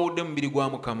tetwawudde mubiri gwa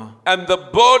Mukama. And the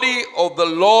body of the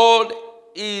Lord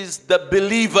is the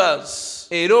believers.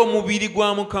 Era omubiri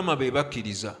gwa Mukama be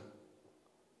bakkiriza.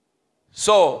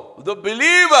 So the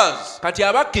believers Kati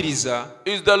abakkiriza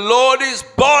is the Lord's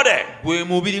body, gwe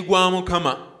mubiri gwa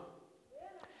Mukama.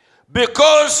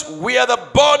 because we are the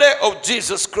body of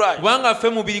Jesus Christ. Kubanga ffe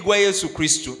mubiri gwa Yesu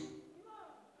Kristo.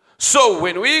 So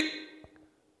when we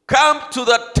come to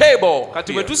the table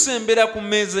Kati bwe here tusembera ku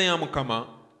mmeeza ya Mukama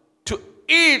to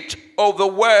eat of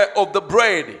the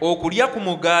bread, okulya ku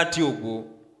mugaati ogwo,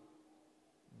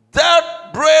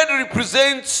 that bread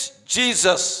represents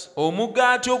Jesus,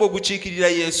 omugaati ogwo gukiikirira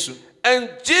Yesu. and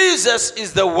Jesus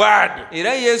is the Word,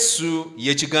 Era Yesu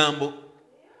ye kigambo.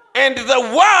 and the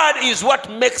Word is what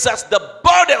makes us the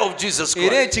body of Jesus Era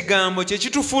Christ. ekigambo kye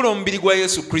kitufuula omubiri gwa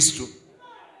Yesu Kristo.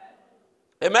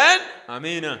 Amen?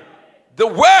 Amiina. The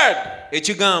word.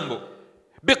 Ekigambo.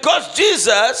 Because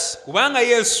Jesus Kubanga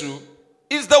Yesu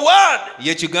is the word.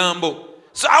 ye kigambo.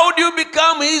 So how do you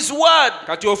become his word?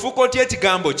 Kati ofuuka otya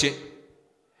ekigambo kye?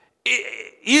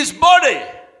 His body.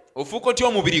 Ofuuka otya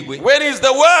omubiri gwe? When he's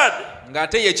the word,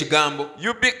 ng'ate ye kigambo.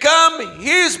 you become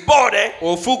his body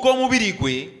Ofuuka omubiri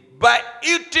gwe by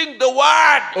eating the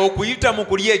word. okuyita mu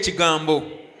kulya ekigambo.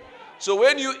 So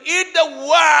when you eat the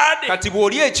word, Kati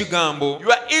bw'olya ekigambo you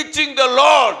are eating the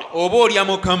Lord oba olya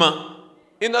Mukama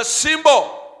in a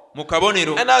symbol. mu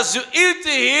kabonero. And as you eat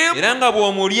him, Era nga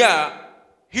bw'omulya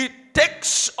he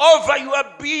takes over your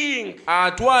being.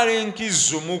 atwala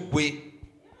enkizo mu ggwe.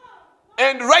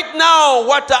 And right now,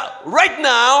 right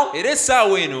now, Era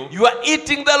essaawa eno you are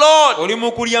eating the Lord. oli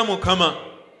mu kulya Mukama.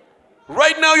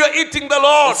 Right now, you are eating the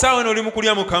Lord Essaawa eno oli mu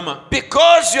kulya Mukama.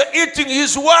 because you're eating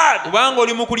his word. Kubanga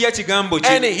oli mu kulya kigambo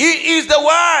And kye. he is the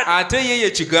word. Ate ye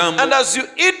ye kigambo. And as you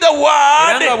eat the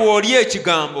Era nga word, bw'olya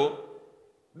ekigambo,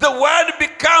 the word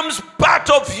becomes part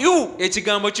of you.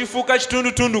 ekigambo kifuuka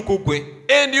kitundutundu ku ggwe.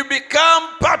 And you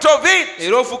become part of it.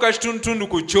 Era ofuuka kitundutundu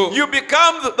ku kyo. You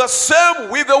become the same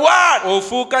with the word.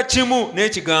 Ofuuka kimu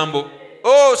n'ekigambo.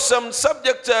 Oh, some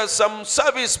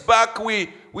service back we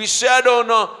shared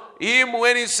on him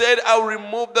when he said, I'll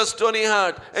remove the stony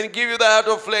heart and give you the heart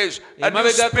of flesh. A new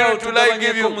spirit will I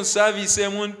give mu you. saaviisi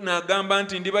emu n'agamba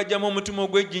nti ndibajjamu omutima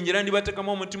ogw'ejjinja era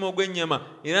ndibateekamu omutima ogw'ennyama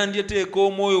era ndyeteeka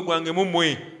omwoyo gwange mu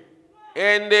mmwe.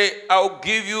 And I'll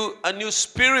give you a new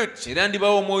spirit. Era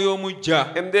ndibawa omwoyo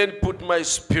omuggya. And then put my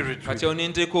spirit with Kati you. awo ne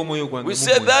nteeka omwoyo gwange We mu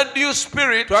said mmwe. that new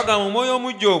spirit Twagamba omwoyo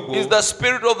omuggya ogwo is the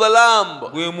spirit of the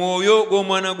lamb. gwe mwoyo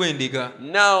gw'omwana gw'endiga.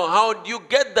 Now, how do you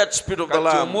get that spirit of the Kati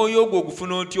lamb? omwoyo ogwo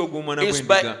ogufuna otya ogw'omwana It's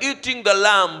by gw'endiga? eating the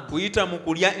lamb. Kuyita mu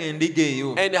kulya endiga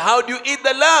eyo. And how do you eat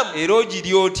the lamb? Era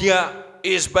ogirya otya?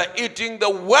 Is by eating the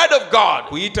word of God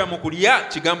Kuyita mu kulya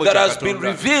kigambo that kya has been Katonda.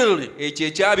 revealed. Ekyo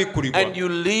ekyabikkulibwa. And you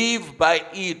live by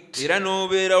it. Era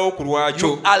n'obeerawo ku lwakyo.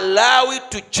 You allow it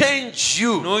to change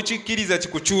you. N'okikkiriza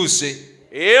kikukyuse.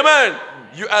 Amen.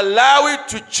 You allow it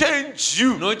to change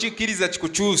you. N'okikkiriza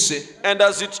kikukyuse. And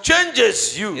as it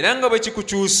changes you, Era nga bwe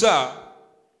kikukyusa,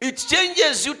 it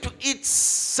changes you to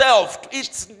itself, to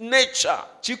its nature.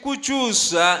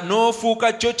 kikukyusa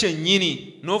n'ofuuka kyo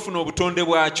kyennyini, n'ofuna obutonde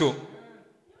bwakyo.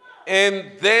 And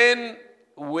then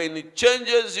when it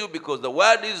changes you, because the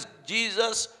word is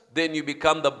Jesus, then you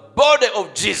become the body of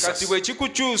Kati Jesus. bwe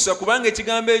kikukyusa kubanga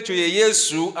ekigambo ekyo ye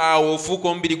Yesu, awo ofuuka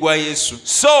omubiri gwa Yesu.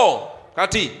 So,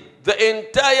 Kati the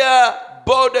entire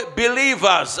body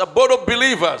believers, a body of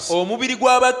believers, omubiri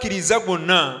gw'abakkiriza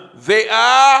gwonna, they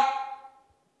are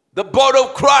the body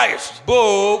of Christ.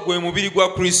 bo gwe mubiri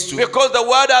gwa Kristo. Because the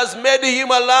word has made him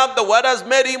a lamb, the word has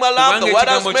made him a lamb, the Kubanga word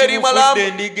has ekigambo made him a kimufudde lamb,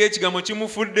 endiga, ekigambo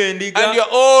kimufudde endiga, and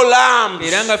you're all lambs.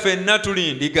 era nga ffenna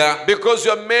tuli ndiga. Because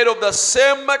you're made of the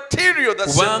same material, the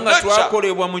same Kubanga nature.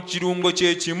 twakolebwa mu kirungo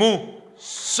kye kimu.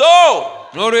 So,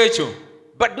 N'olwekyo,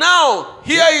 but now,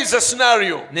 here is a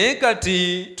scenario. naye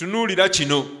kati tunuulira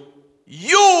kino.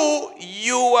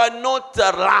 You are not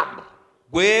a lamb.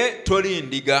 Gwe toli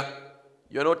ndiga,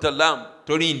 You're not a lamb.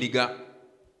 toli ndiga.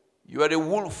 You are a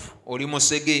wolf. Oli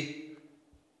musege,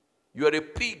 You are a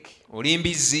pig. oli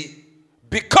mbizzi.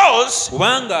 Because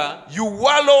Kubanga you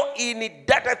wallow in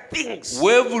dirty things.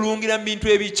 weevulungira mu bintu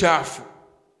ebikyafu.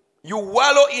 You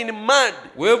wallow in mud.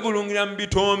 Weevulungira mu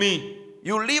bitoomi.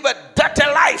 You live a dirty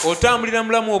life. Otambulira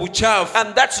mulamu obukyafu.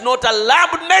 And that's not a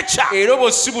lamb nature. Era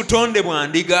obwo si butonde bwa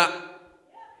ndiga.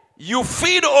 You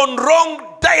feed on wrong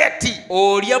deity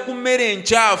Olya ku mmere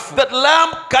enkyafu. that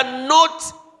lamb cannot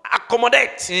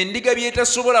accommodate. Endiga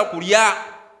by'etasobola kulya.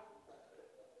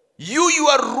 You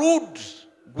are rude.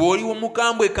 Gwe oli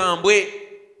mukambwekambwe.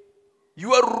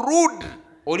 You are rude.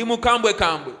 Oli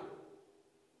mukambwekambwe.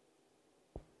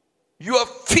 You are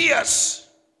fierce.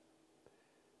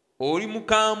 Oli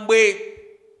mukambwe.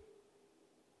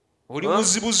 Oli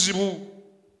muzibuzibu.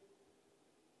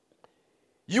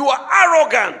 You are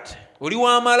arrogant. Oli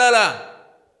w'amalala.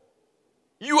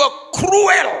 You are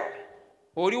cruel.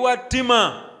 Oli wa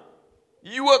ttima.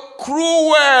 You are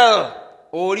cruel.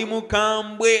 Oli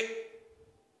mukambwe.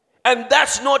 And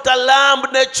that's not a lamb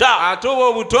nature. Ate oba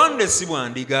obutonde si bwa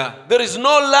ndiga. There is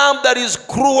no lamb that is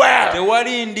cruel.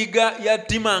 Tewali ndiga ya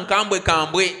ttima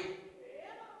nkambwekambwe.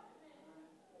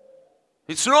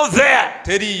 It's not there.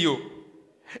 Teriiyo.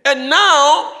 And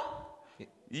now,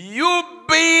 you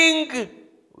being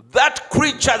that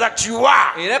creature that you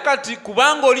are, Era kati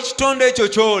kubanga oli kitonde ekyo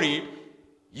ky'oli,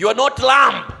 you are not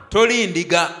lamb. toli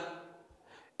ndiga.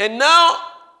 And now,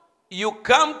 you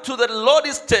come to the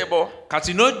Lord's table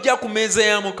Kati n'ojja ku mmeeza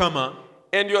ya Mukama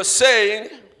and you're saying,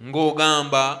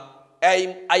 ng'ogamba,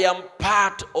 I am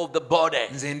part of the body.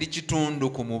 nze ndi kitundu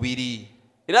ku mubiri.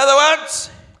 In other words,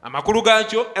 Amakulu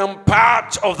gaakyo, I'm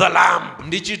part of the lamb.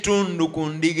 ndi kitundu ku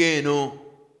ndiga eno.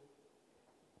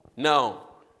 Now,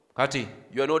 Kati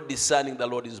you are not discerning the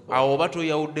Lord's body. awo oba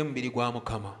toyawudde mubiri gwa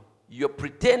Mukama. You're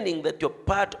pretending that you're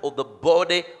part of the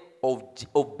body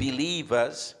of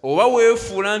believers, Oba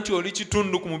weefuula nti oli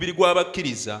kitundu ku mubiri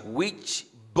gw'abakkiriza, which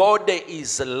body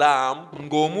is lamb,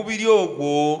 ng'omubiri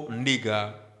ogwo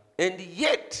ndiga. and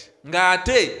yet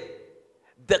Ng'ate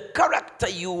the character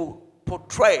you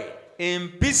portray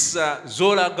empisa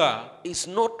z'olaga is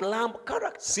not lamb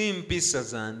character. si mpisa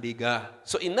za ndiga.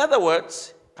 So in other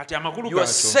words, Kati amakulu you are gaakyo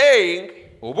saying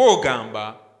oba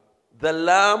ogamba the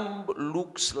lamb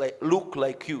look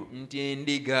like you. nti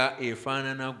endiga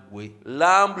efaanana ggwe.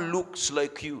 Lamb looks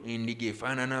like you. Endiga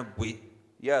efaanana ggwe.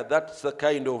 Yeah, that's the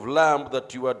kind of lamb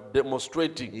that you are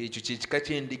demonstrating. Ekyo kye kika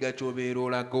ky'endiga ky'obeera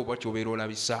olaga oba ky'obeera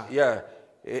olabisa. Yeah,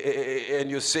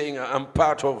 and you're saying I'm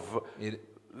part of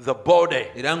the body.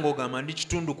 Era ng'ogamba ndi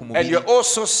kitundu ku And mubiri. you're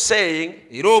also saying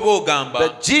Era oba ogamba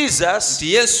that Jesus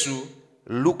nti Yesu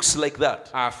looks like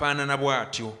that. afaanana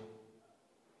bw'atyo.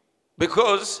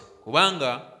 Because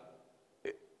Kubanga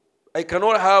I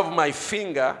cannot have my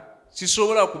finger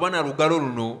sisobola kuba na lugalo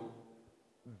luno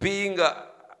being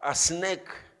a snake,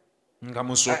 nga a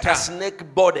musota, snake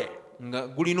body. nga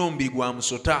gulina omubiri gwa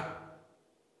musota.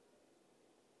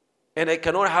 And I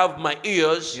cannot have my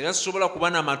ears Era sisobola kuba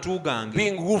na matu gange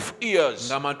being wolf ears.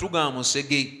 nga matu ga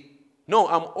musege. No,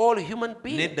 I'm all human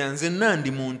being. Nedda nzenna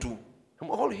ndi muntu. I'm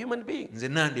all human being.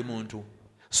 Nzenna ndi muntu.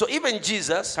 So even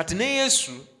Jesus Kati ne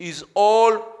Yesu is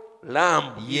all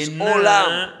lamb. He's all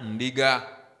lamb. yenna ndiga.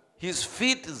 His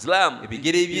feet is lamb.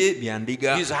 Ebigere bye bya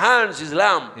ndiga. His hands is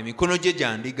lamb. Emikono gye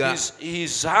gya ndiga.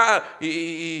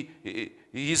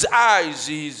 His eyes,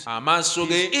 his Amaaso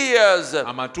ge, ears,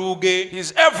 amatu ge,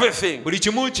 his everything. buli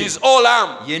kimu kye He's all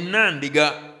lamb. yenna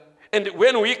ndiga. And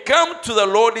when we come to the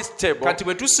Lord's table, Kati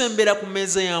bwe tusembera ku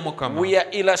mmeeza ya Mukama, we are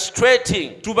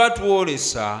illustrating tuba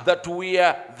twolesa that we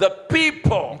are the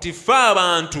people nti ffe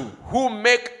abantu, who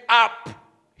make up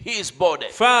his body.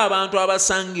 ffe abantu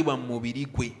abasangibwa mu mubiri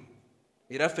gwe.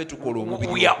 Era ffe tukola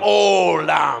omubiri We are gwe. all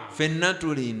lamb. Ffenna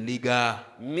tuli ndiga.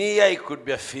 Me, I could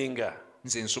be a finger,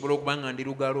 Nze nsobola okuba nga ndi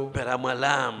lugalo, but I'm a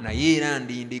lamb. naye era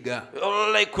ndi ndiga.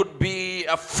 Or I could be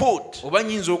a foot, Oba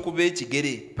nnyinza okuba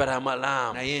ekigere, but I'm a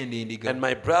lamb. naye ndi ndiga. And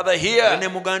my brother Era ne here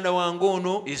muganda wange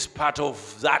ono, is part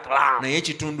of that lamb. naye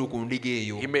kitundu ku ndiga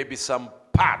eyo. He may be some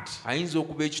part. Ayinza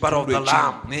okuba But of ekitundu the ekimu,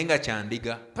 lamb. naye nga kya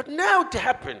ndiga. But now it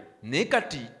happened Naye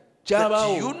kati that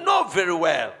kyabaawo, you know very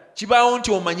well kibaawo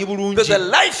nti omanyi that bulungi the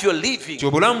life you're living nti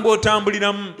obulamu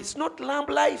bw'otambuliramu is not lamb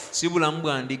life. si bulamu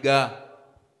bwa ndiga.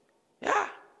 Yeah.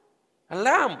 A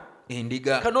lamb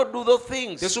Endiga cannot do those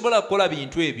things tesobola kukola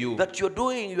bintu ebyo that you're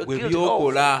doing, you're bwe guilty of.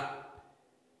 byokola.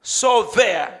 So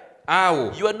there,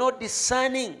 Awo you are not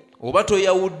discerning. oba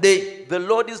toyawudde, The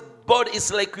Lord's body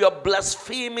is like you are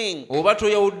blaspheming. oba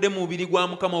toyawudde mu mubiri gwa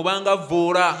Mukama, obanga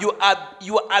vvoola,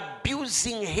 You are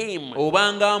abusing him.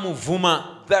 obanga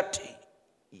amuvuma, That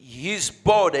his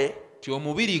body, ti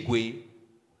omubiri gwe,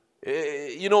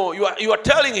 you are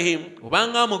telling him,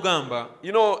 obanga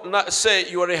amugamba, say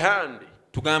you are a hand.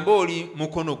 tugambe oli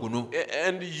mukono guno.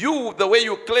 And you, the way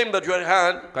you claim that you are a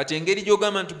hand, Kati engeri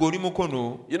gy'ogamba nti gw'oli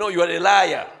mukono, you are a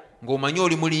liar. ng'omanyi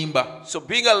oli mulimba. So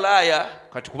being a liar,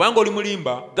 Kati kubanga oli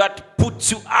mulimba, that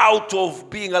puts you out of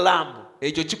being a lamb.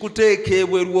 ekyo kikuteeka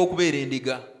ebweru w'okubeera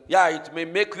endiga. Yeah, it may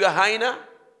make you a hyena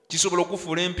Kisobola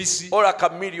okufuula empisi or a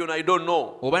chameleon, I don't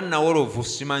know. oba nawolovu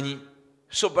simanyi.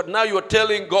 So, but now you are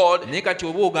telling God, Naye kati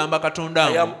oba ogamba Katonda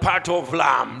I am part of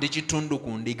lamb. ndi kitundu ku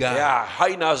ndiga. Yeah,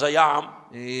 hyenas I am.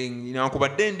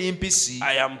 Newankubadde ndi mpisi,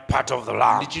 I am part of the ndi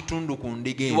lamb. kitundu ku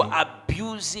ndiga You eno. are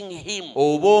abusing him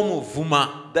Oba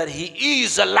omuvuma that he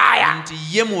is a liar. nti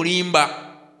ye mulimba.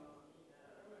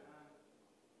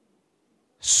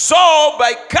 So,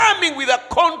 by coming with a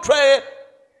contrary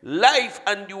life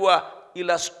and you are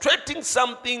illustrating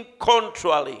something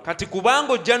contrary, Kati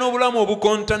kubanga ojja n'obulamu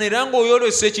obukontana era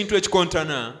ng'oyolesa ekintu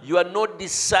ekikontana, you are not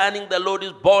discerning the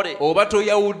Lord's body. oba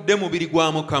toyawudde mubiri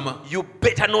gwa Mukama, You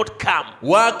better not come.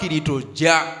 waakiri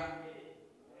tojja.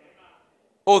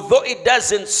 Although it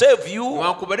doesn't save you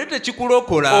Newankubadde all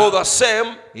tekikulokola, the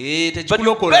same, but you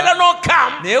tekikulokola, better not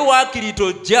come. naye waakiri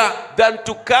tojja. Than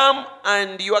to come,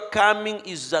 and your coming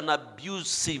is an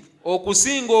abusive.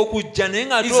 Okusinga okujja naye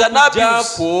nga It's an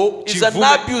okujjaako abuse. It's an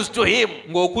kivume, abuse to him.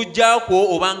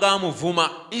 ng'okujjaako obanga amuvuma,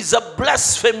 It's a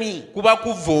blasphemy. kuba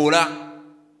kuvvoola.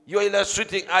 You're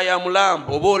illustrating, I am lamb.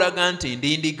 Oba olaga nti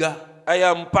ndi ndiga, I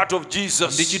am part of ndi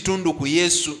Jesus. kitundu ku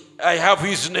Yesu, I have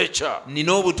his nature.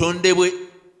 nina obutonde bwe.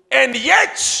 And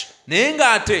yet, naye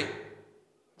ng'ate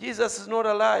Jesus is not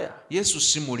a liar. Yesu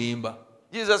si mulimba,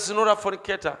 Jesus is not a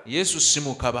fornicator. Yesu si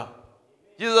mukaba,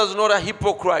 Jesus is not a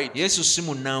hypocrite. Yesu si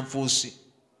munnanfuusi.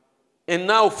 And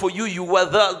now for you, you were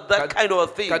that kind of a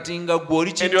thing. Kati nga ggwe oli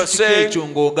And kintu you're saying, ekyo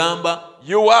ng'ogamba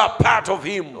you are part of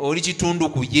him. oli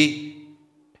kitundu ku ye.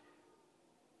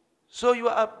 So you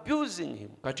are abusing him.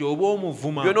 Kati oba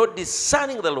omuvuma You're not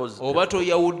discerning the Lord's oba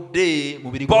toyawudde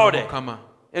mubiri gwa body. Mukama.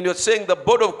 And you're saying the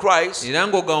body of Christ Era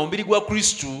ng'ogamba omubiri gwa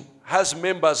Kristo has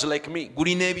members like me.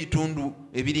 gulina ebitundu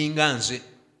ebiringa nze,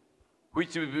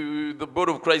 Which the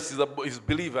body of Christ is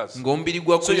believers. ng'omubiri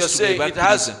gwa So you're Kristo gwe saying it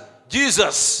has bakkiriza.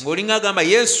 Jesus, Ng'olinga agamba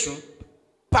Yesu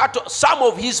some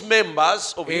of his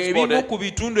members of his ebimu body, ku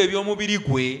bitundu eby'omubiri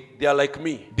gwe they are like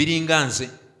me. biringa nze,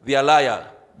 They are liar.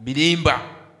 birimba,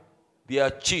 They are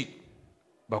cheat.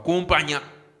 bakumpanya,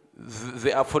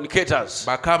 They are fornicators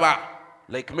bakaba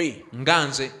like me. nga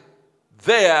nze.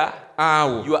 There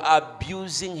Awo you are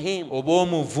abusing him. oba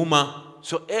omuvuma.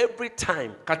 So every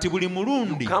time Kati buli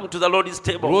mulundi come to the Lord's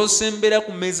table lw'osembera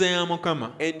ku mmeeza ya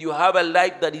Mukama and you have a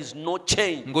life that is not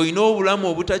changed, ng'olina obulamu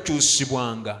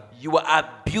obutakyusibwanga, you are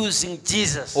abusing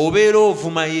Jesus. obeera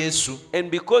ovuma Yesu.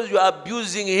 And because you are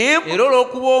abusing him, Era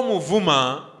olw'okuba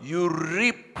omuvuma you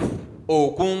reap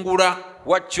okungula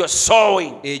what you're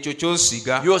sowing. ekyo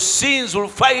ky'osiga. Your sins will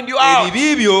find you out.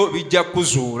 Ebibi byo bijja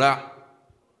kuzuula.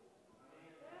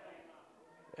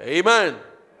 Amen.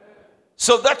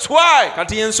 So that's why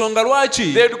Kati ensonga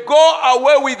lwaki they'd go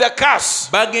away with the curse.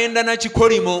 bagenda na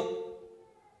kikolimo.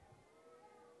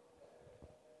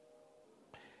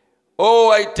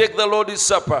 Oh, I take the Lord's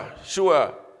Supper.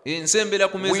 Sure. Ensembera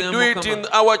ku We mmeeza ya do it in Mukama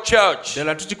our church.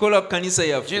 ddala tukikola ku kanisa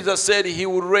yaffe. Jesus said he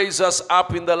would raise us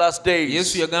up in the last days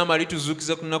Yesu yagamba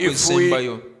alituzuukiza ku nnaku if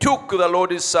ezisembayo we took the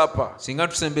Lord's Supper. singa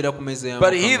tusembera ku mmeeza ya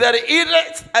But he Mukama. that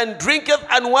eateth and drinketh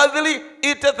unworthily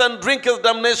eateth and drinketh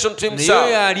damnation to Naye oyo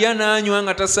himself, alya n'anywa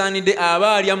nga tasaanidde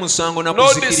aba alya musango na not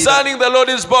kuzikirira discerning the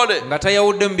Lord's body. nga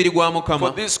tayawudde mubiri gwa For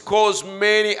Mukama. this cause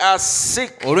many are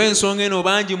sick Olw'ensonga eno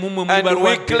bangi mu mmwe muli and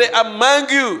balwadde weakly among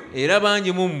you, era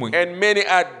bangi mu mmwe and many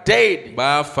are dead.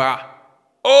 baafa.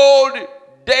 Old,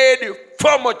 dead,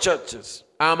 former churches.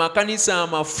 Amakanisa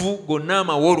amafu gonna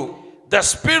amawolo. The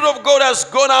Spirit of God has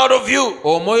gone out of you.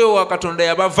 Omwoyo wa Katonda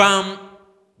yabavaamu.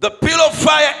 The pillar of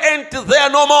fire ain't there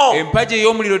no more. Empagi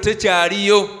ey'omuliro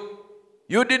tekyaliyo.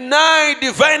 You deny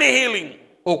divine healing.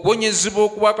 Okuwonyezebwa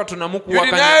okuba Katonda You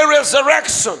mukuwakanya deny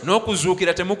resurrection.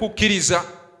 n'okuzuukira temukukkiriza.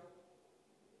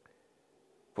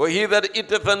 For he that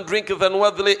eateth and drinketh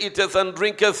unworthily eateth and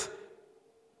drinketh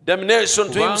damnation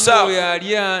to Kubanga himself, oyo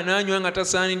alya n'anywa nga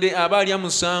tasaanidde aba alya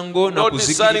musango na not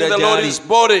discerning kuzikirira the gy'ali Lord's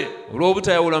body.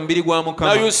 olw'obutayawula mubiri gwa Now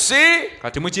Mukama. you see,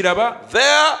 Kati mukiraba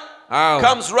there awo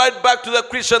comes right back to the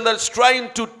Christian that's trying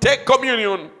to take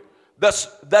communion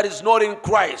that is not in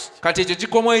Christ. kati ekyo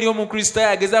kikomo eri omukristaayo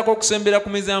agezaako okusembera ku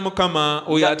mmeeza ya Mukama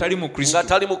oyo atali mu Kristo.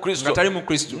 Ngatali mu Kristo. Nga tali mu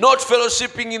Kristo. Not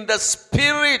fellowshipping in the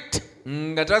Spirit.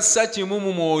 Nga tassa kimu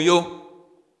mu mwoyo.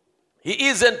 He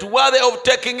isn't worthy of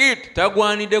taking it.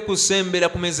 Tagwanidde kusembera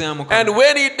ku mmeeza ya And Mukama.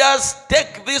 when he does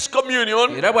take this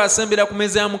communion, Era bw'asembera ku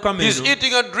mmeeza ya Mukama he's eno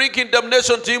eating and drinking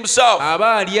damnation to himself.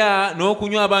 aba alya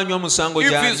n'okunywa aba anywa musango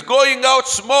If gy'ali. he's going out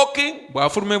smoking,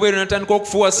 Bw'afuluma ebweru n'atandika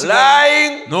okufuwasira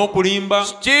lying, n'okulimba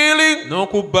stealing,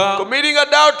 n'okubba committing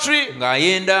adultery,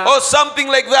 ng'ayenda or something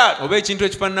like that, oba ekintu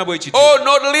ekifaanana bwe kityo or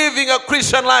not living a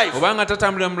Christian life, oba nga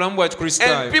tatambulira mu bulamu bwa and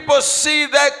Kikristaayo. people see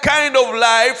that kind of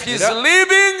life he's Era-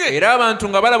 living, Era abantu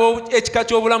nga balaba ekika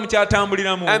ky'obulamu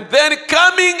ky'atambuliramu. and then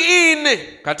coming in,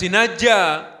 Kati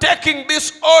n'ajja taking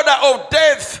this order of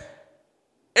death,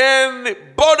 and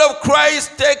body of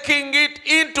Christ taking it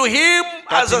into him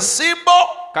as a symbol.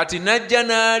 kati n'ajja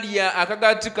n'alya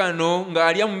akagaati kano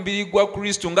ng'alya mu mubiri gwa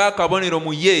Kristo ng'akabonero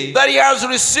mu ye, That he has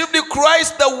received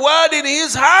Christ, the word in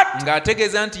his heart,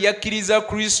 ng'ategeeza nti yakkiriza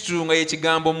Kristo nga ye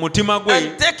kigambo mu mutima gwe,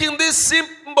 and taking this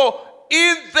symbol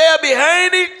in there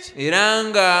behind it. era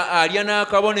nga alya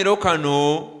n'akabonero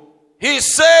kano. He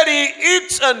said he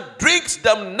eats and drinks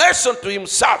damnation to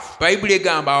himself, Bayibuli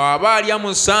egamba aba alya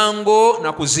musango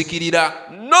na kuzikirira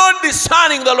not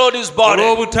discerning the Lord's body.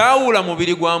 olw'obutaawula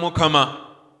mubiri gwa Mukama.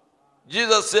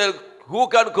 Jesus said, who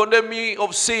can condemn me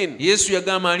of sin? Yesu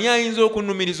yagamba ani ayinza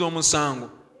okunnumiriza omusango?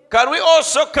 Can we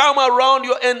also come around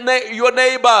your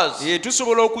neighbors,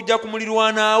 Tusobola okujja ku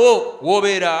mulirwanaawo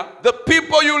w'obeera, the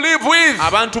people you live with,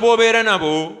 abantu b'obeera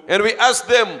nabo, and we ask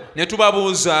them, ne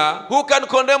tubabuuza who can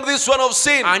condemn this one of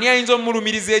sin? ani ayinza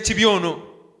omulumiriza ekibi ono?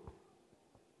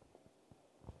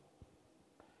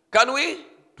 Can we?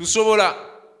 Tusobola.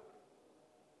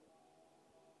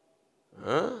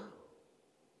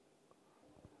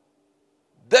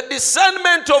 The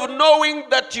discernment of knowing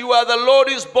that you are the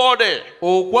Lord's body.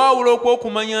 okwawula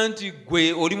okw'okumanya nti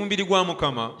gwe oli mubiri gwa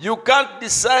Mukama. You can't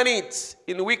discern it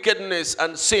in wickedness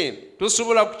and sin.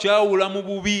 Tosobola kukyawula mu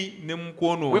bubi ne mu We've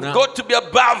kwonoona. got to be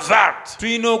above that.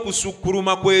 Tulina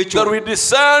okusukkuluma kw'ekyo. That we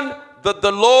discern that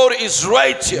the Lord is Ne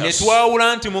righteous.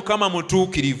 twawula nti Mukama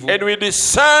mutuukirivu. And we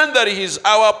discern that He is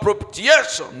our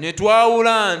propitiation. Ne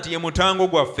twawula nti ye mutango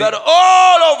gwaffe. That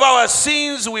all of our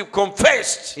sins we've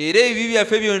confessed. Era ebibi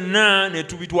byaffe byonna ne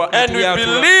And we tubyatula.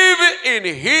 believe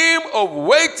in Him of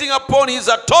waiting upon His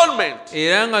atonement.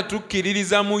 Era nga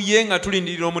tukkiririza mu ye nga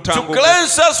tulindirira To omutango gwe.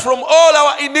 cleanse us from all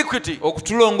our iniquity.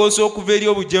 Okutulongoosa okuva eri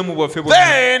obujeemu bwaffe bwonna.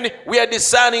 Then we are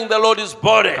discerning the Lord's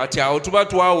body. Kati awo tuba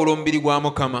twawula omubiri gwa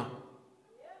Mukama.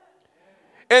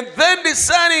 And then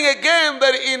discerning again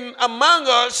that in among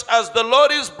us as the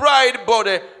Lord's bride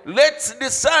body, let's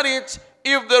discern it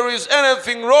if there is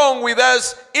anything wrong with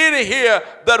us in here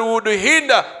that would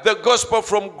hinder the gospel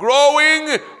from growing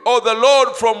or the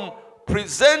Lord from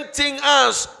presenting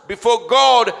us before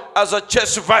God as a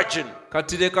chaste virgin.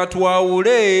 Kati leka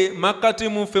twawule makkati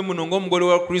mu ffe muno ng'omugole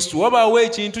wa Kristo wabaawo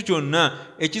ekintu kyonna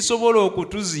ekisobola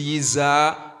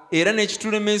okutuziyiza era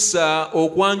nekitulemesa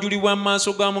okwanjulibwa mu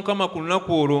maaso ga Mukama ku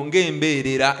lunaku olwo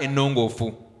ng'embeerera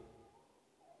ennongoofu.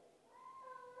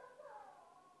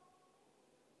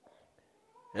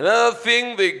 Another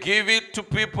thing, they give it to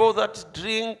people that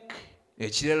drink,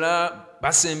 Ekirala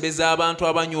basembeza abantu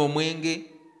abanywa omwenge,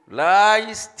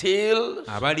 lie, steal,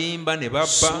 abalimba ne babba,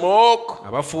 smoke,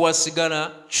 abafuwa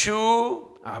sigala, chew,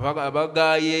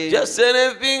 abagaaye, just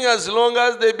anything as long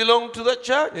as they belong to the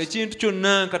church. ekintu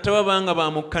kyonna katababanga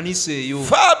ba mu kkanisa eyo.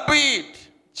 Far be it.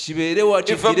 Kibeere wa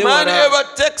If a kifiire man wala. ever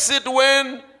takes it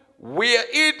when we are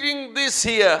eating this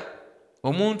here,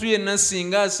 Omuntu yenna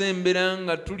singa asembera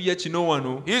nga tulya kino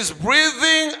wano, he's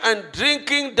breathing and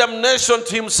drinking damnation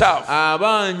to himself.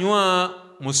 aba anywa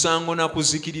musango na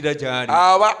kuzikirira gy'ali.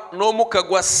 Aba n'omukka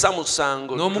gwassa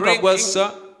musango. N'omukka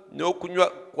gwassa.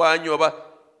 N'okunywa kwanywa.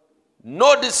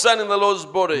 No discerning the Lord's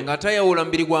body. Nga tayawula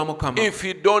mubiri gwa Mukama. If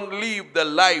you don't live the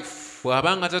life,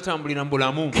 Bw'aba nga tatambulira mu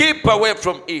bulamu, keep away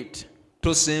from it.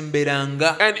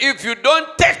 tosemberanga. And if you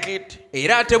don't take it,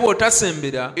 Era ate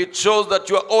bw'otasembera, it shows that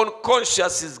your own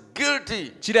conscience is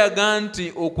guilty. kiraga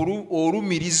nti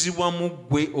olumirizibwa mu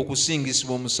ggwe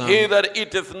okusingisibwa He omusango. that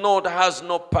eateth not has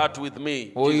no part with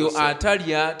me. Oyo Jesus said.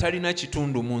 atalya talina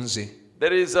kitundu mu nze.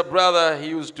 There is a brother, he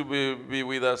used to be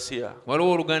with us here.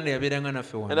 Waliwo oluganda yabeeranga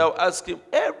naffe And wano. I'll ask him,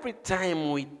 every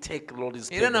time we take Lord's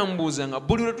Era table, namubuuzanga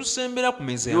buli lwe tusembera ku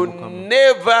meeza ya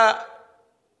Mukama,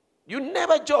 you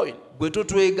never join. gwe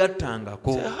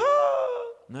totwegattangako. Ah,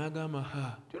 N'agamba,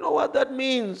 ha, do you know what that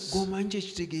means? g'omanyi kye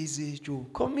kitegeeza ekyo?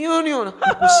 Communion.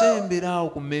 Okusembera awo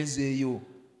ku mmeeza eyo.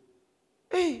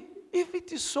 Hey, if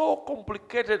it is so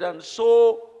complicated and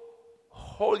so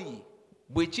holy,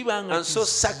 Bwe kiba nga And so kisibu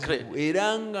sacred.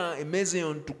 era nga emmeeza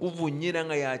eyo ntukuvu nnyo era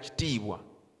nga ya kitiibwa,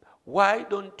 why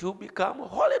don't you become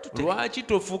holy to take? lwaki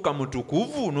tofuuka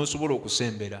mutukuvu n'osobola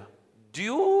okusembera? Do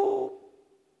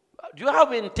you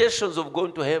have intentions of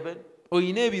going to heaven?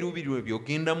 Olina ebiruubirirwa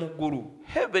by'ogenda mu ggulu.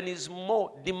 Heaven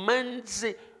demands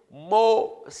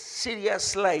more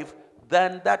serious life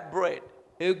than that bread.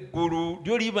 Eggulu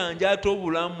lyo libanja ate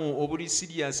obulamu obuli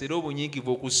siriyasi era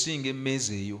obunyiikivu okusinga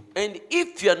emmeeza eyo. And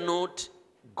if you are not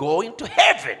going to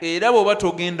heaven, Era bw'oba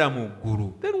togenda mu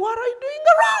ggulu, then what are you doing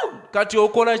around? kati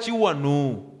okola ki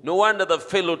wano? No wonder the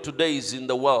fellow today is in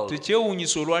the world.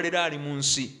 Tekyewuunyisa olwaleero ali mu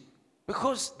nsi.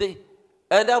 Because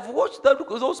and I've watched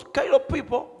those kind of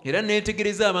people. Era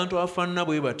neetegereza abantu abafaanana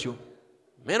bwe batyo.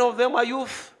 Many of them are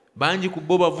youth. Bangi ku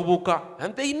bo bavubuka.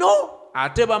 And they know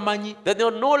Ate bamanyi that they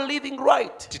are not living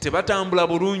right. ti tebatambula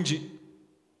bulungi.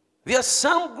 There's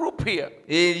some group here.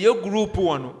 Eriyo guruupu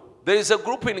wano. There is a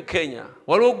group in Kenya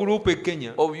Waliwo guruupu e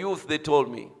Kenya of youth, they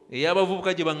told me.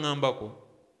 ey'abavubuka gye baŋŋambako.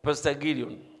 Pastor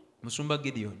Gideon, Musumba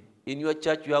Gideon, in your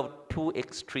church you have two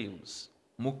extremes.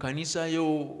 mu kkanisa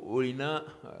yo olina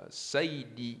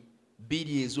sayidi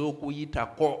bbiri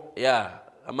ez'okuyitako Yeah,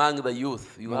 among the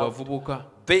youth. mu bavubuka.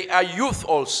 They are youth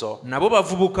also. Nabo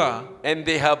bavubuka And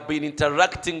they have been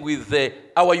interacting with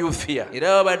our youth here.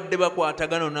 era babadde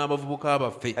bakwatagana n'abavubuka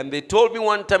baffe. And they told me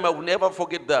one time, I will never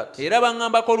forget that. Era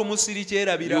baŋŋambako olumu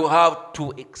sirikyerabira. You have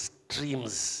two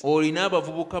extremes. Olina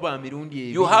abavubuka ba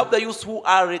mirundi You ebiri. have the youth who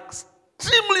are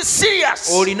extremely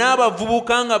serious, Olina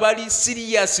abavubuka nga bali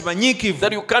siriyasi banyiikivu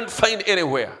that you can't find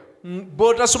anywhere.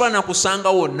 b'otasobola na kusanga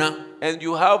wonna. And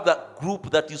you have that group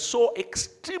that is so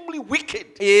extremely wicked.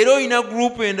 Era olina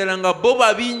guruupu endala nga bo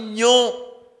babi nnyo.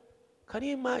 Can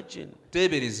you imagine?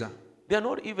 Teebereza. They are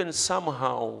not even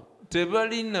somehow.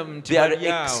 Tebalina nti They are bali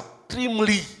awo.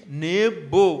 extremely. Naye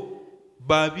bo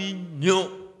babi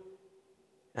nnyo.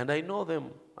 And I know them,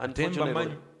 Ate unfortunately.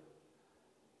 mbamanyi.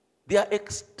 They are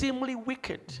extremely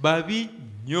wicked. Babi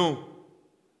nnyo.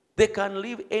 They can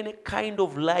live any kind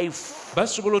of life.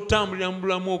 Basobola otambulira mu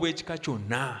bulamu obw'ekika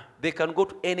kyonna. They can go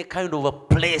to any kind of a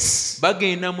place.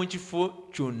 Bagenda mu kifo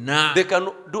kyonna. They can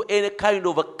do any kind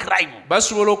of a crime.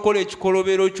 Basobola okukola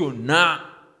ekikolobero kyonna.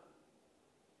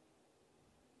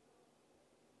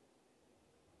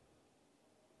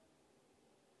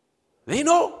 They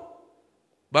know.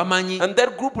 Bamanyi. And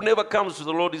that group never comes to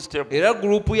the Lord's table. Era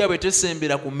gurupu yaabwe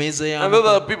tesembera ku mmeeza ya And those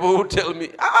Mukama. are the people who tell me,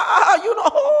 you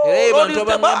know, Era Lord's abantu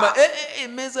table. abagamba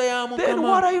emmeeza ya Then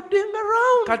what Mukama. are you doing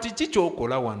around? Kati ki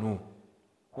ky'okola wano?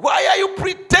 Why are you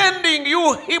pretending,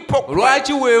 you hypocrite?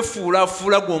 Lwaki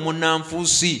weefuulafuula gwe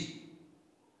omunnanfuusi?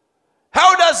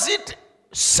 How does it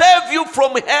save you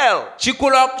from hell?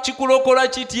 Kikulokola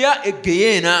kitya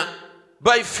egeyeena?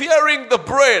 By fearing the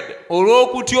bread,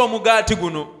 Olw'okutya omugaati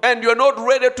guno and you're not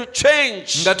ready to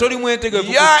change. nga toli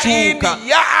mwetegefu Year in, kukyuka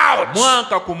year out.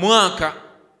 mwaka ku mwaka.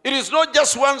 It is not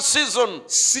just one season.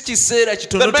 Si kiseera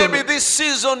That maybe kitonotono. this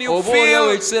season you Oba olaba feel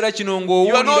ekiseera kino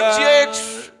you are not ng'owulira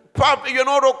yet, you're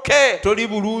not okay. toli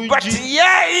But bulungi.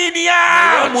 year in, year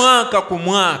Naye out, mwaka ku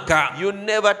mwaka you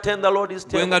never turn the Lord's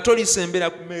bwe table. nga tolisembera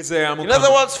ku mmeeza ya In other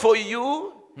Mukama. words, for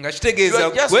you, Nga you kitegeeza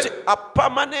are just gwe a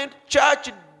permanent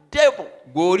church devil.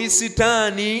 gw'oli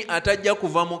sitaani atajja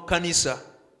kuva mu kkanisa.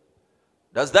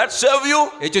 Does that serve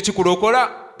you? Ekyo kikulokola?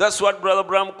 That's what Brother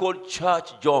Branham called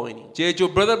church joining.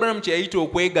 Kyekyo Brother Branham kye yayita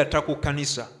okwegatta ku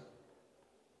kkanisa.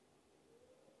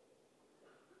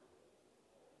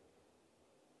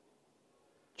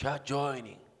 Church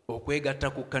joining.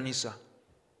 Okwegatta ku kkanisa.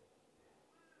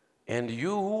 And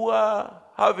you who are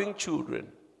having children,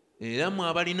 Era mmwe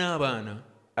abalina abaana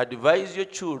advise your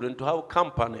children to have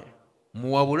company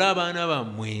muwabule abaana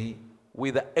bammwe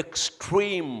with the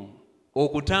extreme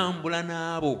okutambula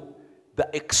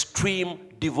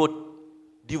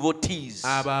devotees.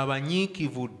 abo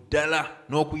abanyiikivu ddala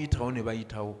n'okuyitawo ne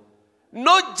bayitawo.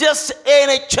 Not just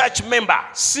any church member.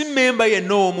 Si memba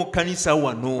yenna ow'omu kkanisa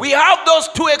wano. We have those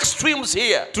two extremes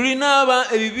here. Tulina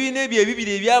ebibiina ebyo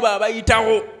ebibiri ebyabo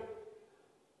abayitawo.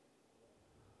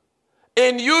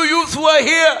 And you youth who are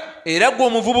here, Era gwe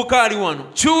omuvubuka ali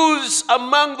wano, choose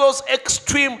among those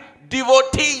extreme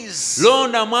devotees.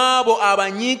 londa mu abo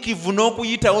abanyiikivu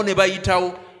n'okuyitawo ne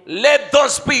bayitawo. Let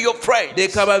those be your friends.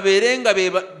 Leka babeere nga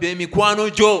be mikwano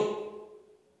gyo.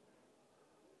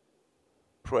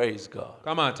 Praise God.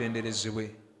 Kama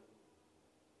atenderezebwe.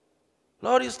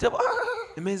 Lord is table.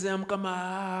 Emmeeza ya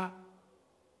Mukama.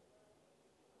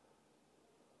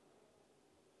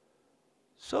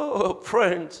 So,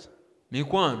 friends,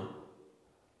 Mikwano,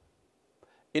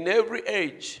 in every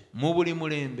age, mu buli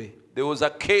mulembe there was a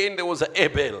Cain, there was a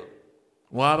Abel.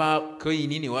 waba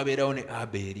Kayini ne wabeerawo ne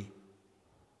Abeeri.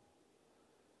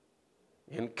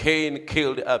 And Cain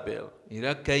killed Abel.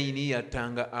 Era Kayini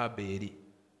yattanga Abeeri.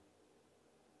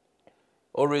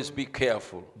 Always be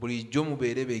careful Bulijjo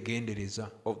mubeere beegendereza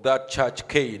of that church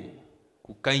Cain.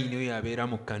 ku Kayini oyo abeera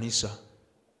mu kkanisa.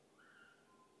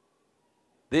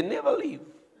 They never leave.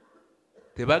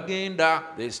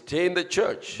 Tebagenda, They stay in the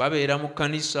church babeera mu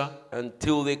kkanisa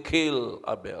until they kill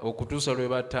Abel. okutuusa lwe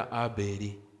batta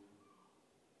Abeeri.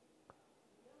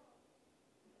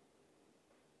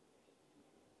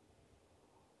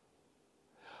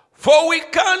 For we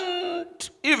can't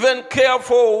even care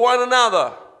for one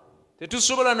another.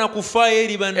 Tetusobola na kufaayo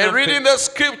eri And reading bannaffe. the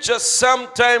scripture some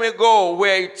time ago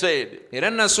where it said, Era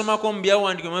nasomako mu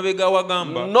byawandiiko mabega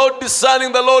wagamba not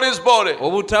discerning the Lord's body.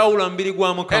 obutaawula mubiri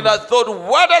gwa And I Mukama. thought,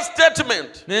 what a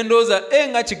statement Ne ndowooza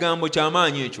nga kigambo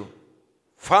ky'amaanyi ekyo.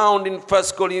 found in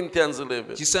 1 Corinthians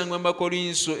 11. Kisangibwa mu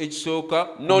Bakolinso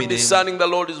ekisooka Not 11. discerning the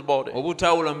Lord's body.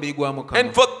 Obutaawula mubiri gwa And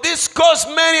Mukama. for this cause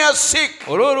many are sick,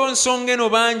 Olw'olw'ensonga eno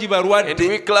bangi and balwadde.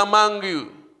 weak among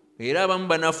you. Era abamu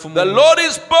banafu mu The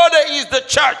Lord's body is the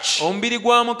church. omubiri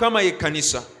gwa Mukama ye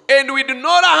kkanisa. And we do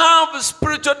not have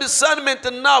spiritual discernment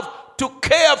enough to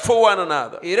care for one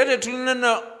another. Era tetulina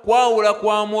na kwawula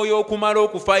kwa mwoyo okumala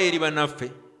okufaayo eri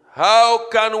bannaffe. How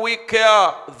can we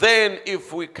care then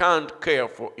if we can't care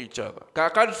for each other?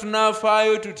 Kaakati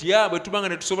tunaafaayo tutya bwe tuba nga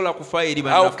tetusobola kufaayo eri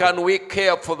How bannaffe? can we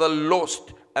care for the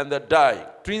lost and the dying?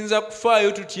 Tuyinza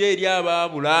kufaayo tutya eri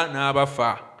abaabula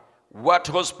n'abafa? What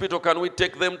hospital can we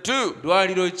take them to?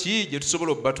 Ddwaliro ki gye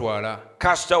tusobola okubatwala?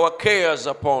 Cast our cares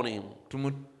upon him.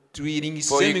 Tuyiringisize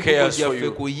For he emikugo cares for gyaffe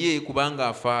you. ku ye kubanga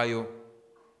afaayo.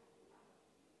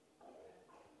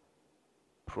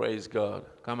 Praise God.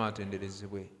 Kama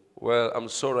atenderezebwe. Well, I'm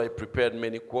sorry I prepared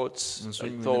many quotes. I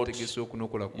Nsonyiwa thought nategese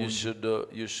okunokola you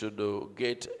kungi. should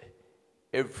get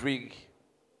every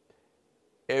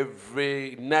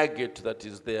every nugget that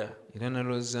is there. era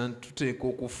nalowooza nti tuteeka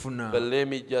okufuna But let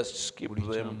me just skip buli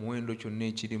kya them muwendo kyonna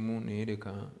ekirimu naye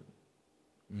leka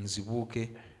nzibuuke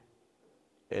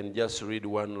and just read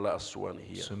one last one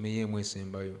here. someyo emu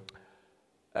esembayo.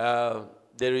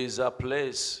 There is a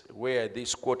place where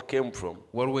this quote came from.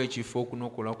 waliwo ekifo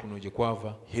okunokola kuno gye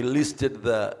kwava. He listed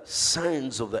the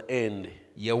signs of the end.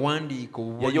 yawandiika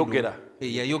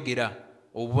yayogera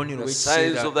obubonero The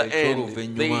signs of bw'ekiseera the end.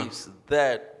 eky'oluvannyuma This,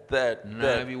 that.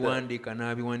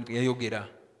 n'abiwandiika yayogera.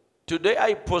 Today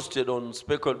I posted on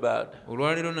Speckled Bird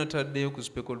olwaleero nataddeyo ku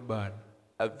Speckled Bird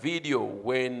a video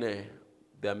when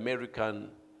the American,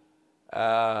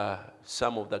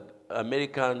 some of the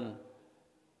American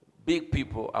big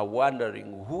people are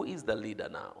wondering who is the leader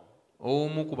now.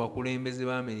 omu ku bakulembeze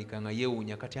b'Amerika nga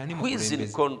yeewuunya kati ani Who is in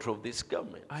mukulembeze, control of this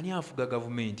government? ani afuga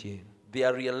gavumenti eno. They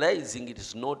are realizing it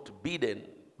is not Biden,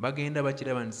 bagenda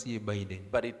bakiraba nti si ye Biden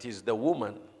but it is the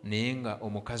woman. naye nga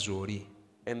omukazi oli.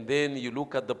 And then you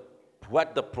look at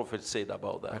what the prophet said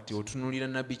about that, kati otunuulira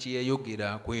nabbi kye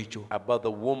yayogera ku ekyo about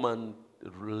the woman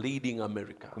leading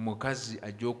America. ku mukazi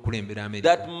ajja okukulembera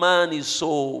Amerika. That man is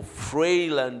so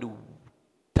frail and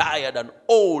tired and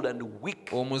old and weak.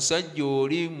 omusajja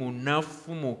oli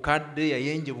munafu mukadde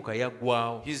yayenjebuka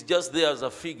yaggwaawo. He's just there as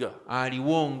a figure,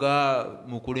 aliwo nga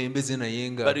mukulembeze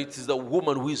naye nga but it is the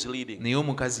woman who is leading. naye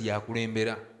omukazi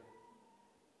yakulembera.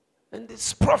 And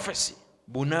it's prophecy.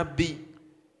 bunabbi.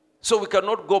 So we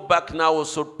cannot go back now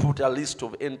also put a list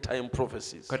of end time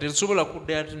prophecies. kati tetusobola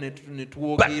kuddayo ate ne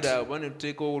tuwogera oba ne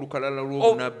tuteekawo olukalala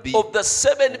lw'obunabbi. Of the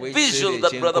 7 visions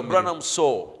that Brother Branham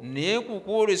saw, naye ku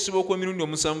kwolesebwa okw'emirundi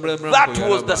omusanvu that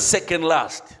was the second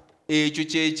last. ekyo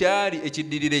kye kyali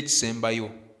ekiddirira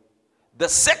ekisembayo. The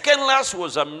second last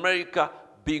was America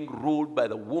being ruled by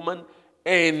the woman,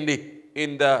 and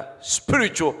in the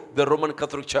spiritual, the Roman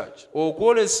Catholic Church.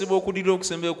 okwolesebwa okuddirira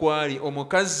okusembayo kwali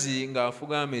omukazi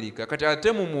ng'afuga Amerika, kati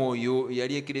ate mu mwoyo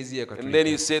yali ekereziya And then katolika.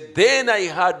 he said, then I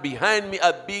heard behind me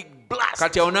a big blast.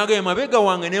 kati awo n'agamba emabega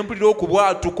wange ne mpulira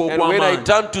okubwatuka And when I okw'amaanyi.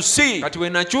 turned to see, kati we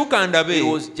nakyuka ndabe it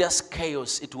was just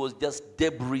chaos. It was just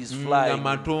debris nga flying.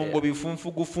 matongo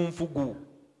bifunfugu.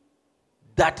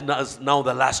 That is now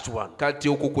the last one. kati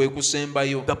okwo kwe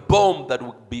kusembayo. The bomb that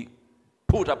would be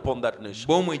put upon that nation.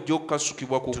 boomu ejja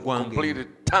okukasukibwa ku ggwanga Completely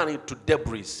turn it to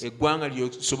debris. eggwanga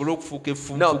lisobole okufuuka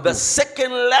Now, the effunfugu.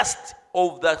 second last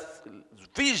of the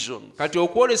visions kati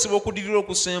okwolesebwa okuddirira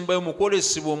okusembayo mu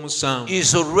kwolesebwa omusanvu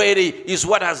is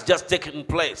what has just taken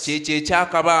place kyekyo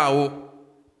ekyakabaawo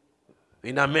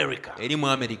in America. eri mu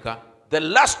Amerika. The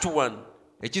last one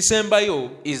ekisembayo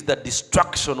is the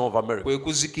destruction of America. kwe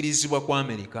kuzikirizibwa kwa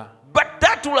Amerika. But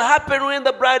that will happen when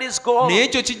the bride is gone. naye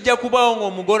ekyo kijja kubaawo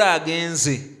ng'omugole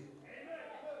agenze.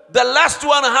 The last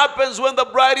one happens when the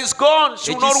bride is gone.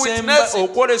 She will not witness it.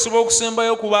 okwolesebwa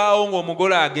okusembayo kubaawo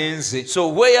ng'omugole agenze. So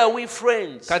where are we,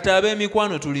 friends? kati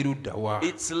ab'emikwano tuli ludda wa?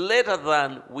 It's later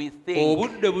than we think.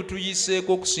 obudde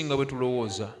butuyiseeko okusinga bwe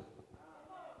tulowooza.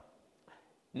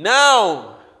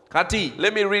 Now, kati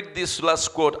let me read this last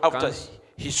quote after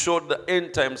he showed the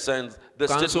end time signs, the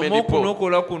statement kansoma he posed.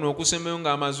 okunokola kuno okusembayo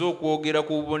ng'amaze okwogera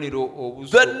ku bubonero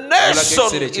The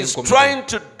nation is trying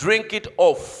to drink it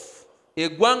off.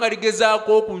 eggwanga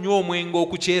ligezaako okunywa omwenge In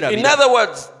okukyerabira. other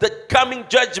words, the coming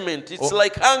judgment, it's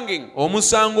like hanging.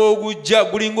 omusango ogujja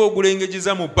gulinga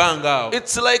ogulengejeza mu bbanga awo.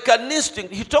 It's like an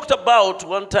instinct. He talked about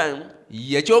one time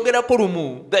yakyogerako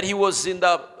lumu that he was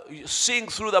seeing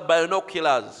through the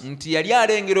binoculars, nti yali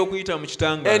alengera okuyita mu and he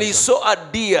kitangaaza saw a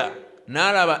deer,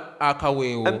 n'alaba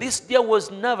akaweewo. and this deer was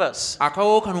nervous.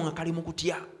 akaweewo kano nga kali mu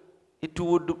kutya It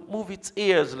would move its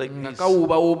ears like nga this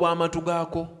kawuubawuuba amatu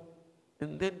gaako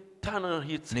and then turn on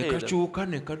its ne head. kakyuka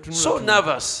ne So katunula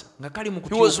nervous. nga kali mu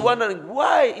He was kutya wondering,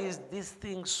 why is this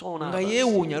thing so nga nervous?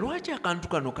 yeewuunya lwaki akantu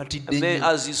kano katidde And then nnyo.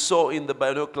 as he saw in the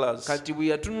binoculars, kati bwe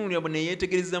yatunuulira ne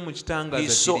yeetegereza mu he kitangaaza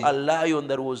saw kiri, a lion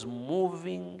that was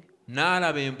moving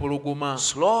n'alaba empologoma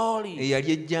slowly.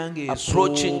 eyali ejjanga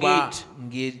Approaching esooba it.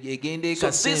 ng'egenda So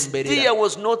this deer ekasemberera.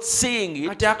 was not seeing it,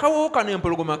 kati akaweewo kano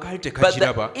empologoma kaali but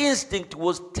tekakiraba, the instinct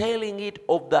was telling it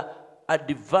of the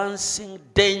advancing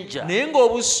danger. naye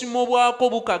ng'obusimo bwako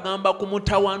bukagamba ku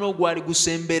mutawaana ogwali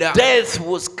gusembera. Death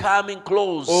was coming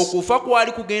close. okufa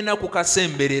kwali kugenda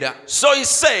kukasemberera. So he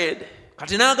said,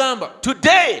 kati n'agamba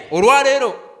today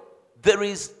olwaleero there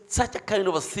is such a kind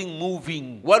of a thing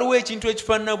moving. waliwo ekintu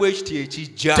ekifaanana bwe kiti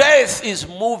ekijja. Death is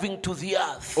moving to the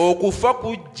earth. okufa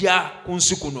kujja ku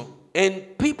nsi kuno.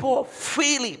 And people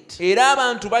feel it. era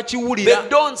abantu bakiwulira They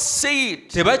don't see it.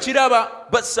 tebakiraba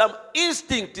But some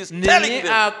instinct is telling naye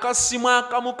them. akasimu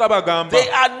akamu kabagamba They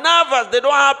are nervous. They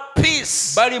don't have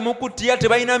peace. bali mu kutya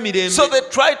tebalina mirembe So they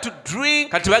try to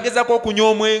drink. kati bagezaako okunywa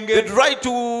They omwenge try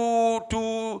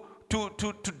to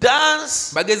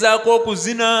dance. bagezaako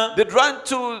okuzina They try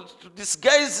to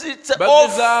disguise it off.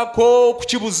 bagezaako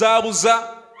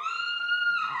okukibuzaabuza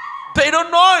They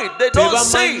don't know it. They don't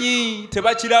see it. tebamanyi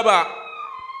tebakiraba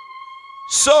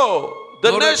So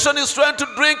the Lord- nation is trying to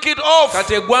drink it off.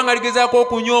 kati eggwanga ligezaako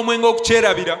okunywa omwenge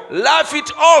okukyerabira Laugh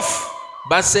it off.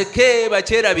 baseke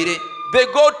bakyerabire They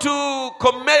go to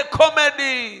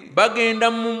comedy.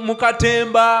 bagenda mu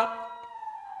katemba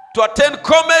To attend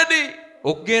comedy.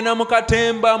 okugenda mu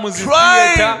katemba mu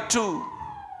Trying zithiyeta to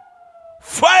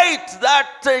fight that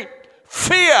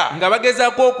fear. nga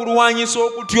bagezaako okulwanyisa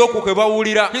okutya okwo kwe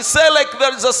bawulira He said like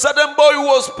there is a certain boy who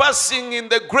was passing in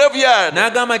the graveyard.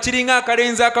 n'agamba kiringa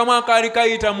akalenzi akamu akaali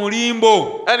kayita mu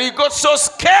limbo And he got so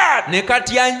scared. ne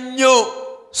katya nnyo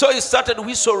So he started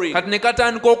whistling kati ne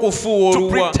katandika okufuuwa to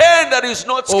oluwa pretend that he's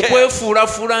not scared.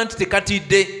 okwefuulafuula nti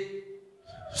tekatidde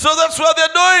So that's what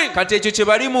they're doing. kati ekyo kye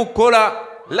bali mu kukola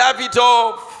Laugh it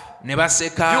off. ne You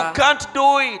baseka can't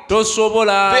do it.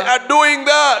 tosobola They are doing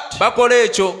that bakola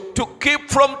ekyo to keep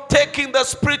from taking the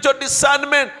spiritual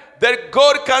discernment that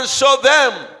God can show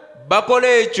them. bakola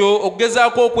ekyo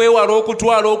okugezaako okwewala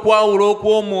okutwala okwawula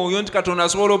okw'omwoyo nti katonda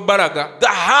asobola obbalaga The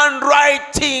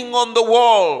handwriting on the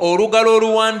wall. olugalo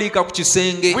oluwandiika ku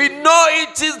kisenge We know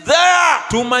it is there.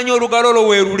 tumanyi olugalo olwo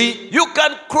we luli You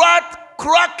can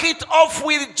crack it off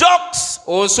with jokes.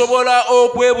 osobola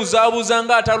okwebuzaabuza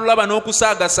ng'atalulaba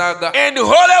n'okusaagasaaga In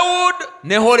Hollywood,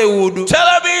 ne hollywood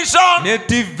television, ne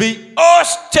tv or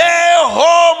stay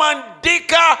home and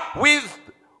dicker with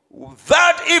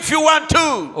that if you want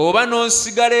to. oba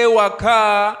n'osigala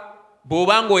ewaka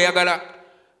bw'oba ng'oyagala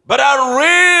But a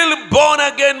real born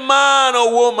again man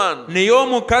or woman, naye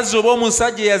omukazi oba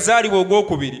omusajja eyazaalibwa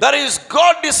ogwokubiri that is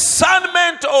God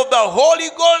discernment of the Holy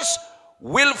Ghost,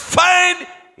 will find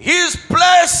his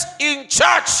place in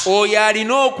church, oyo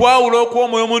alina okwawula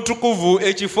okw'omwoyo omutukuvu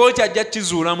ekifo ky'ajja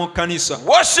kizuula mu kkanisa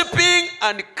worshiping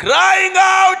and crying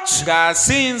out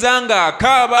ng'asinza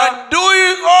ng'akaaba and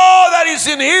doing all that is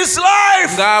in his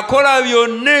life ng'akola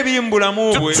byonna ebiri mu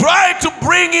bulamu to bwe try to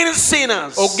bring in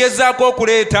sinners. okugezaako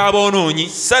okuleeta aboonoonyi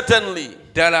Certainly,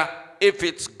 ddala if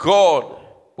it's God,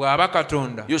 bw'aba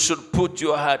katonda you should put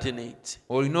your heart in it.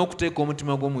 olina okuteeka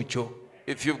omutima gwo mu kyo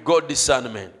If you've got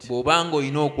discernment, bw'oba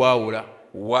ng'olina okwawula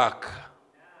work.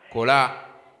 kola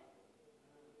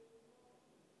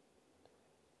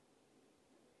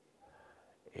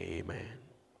Amen.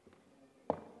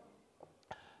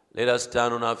 Let us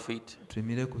stand on our feet.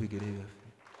 tumire ku bigere byaffe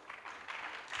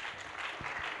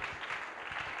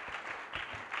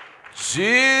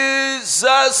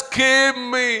Jesus, keep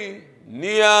me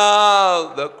near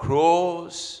the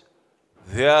cross.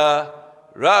 There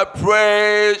a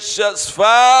precious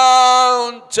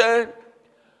fountain,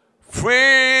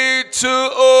 free to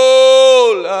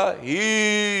all, a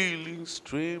healing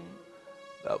stream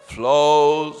that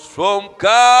flows from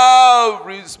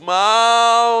Calvary's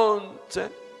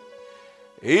mountain.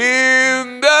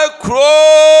 In the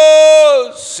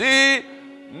cross,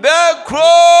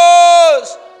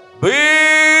 be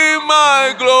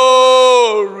my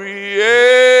glory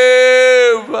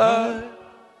ever,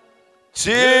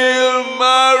 till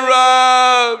my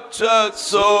raptured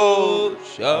soul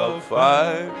shall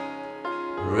find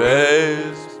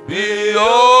rest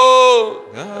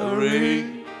beyond the river.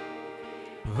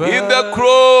 In the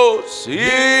cross,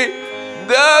 in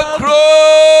the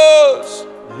cross,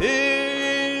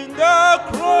 in the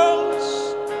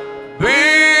cross be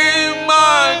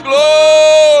my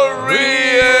glory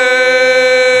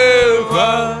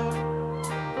ever,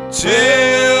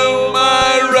 till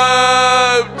my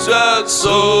raptured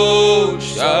soul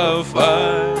shall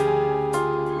find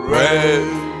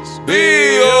rest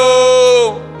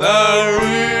beyond the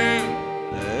river.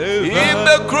 In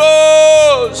the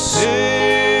cross,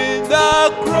 in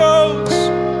the cross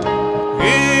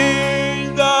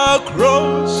in the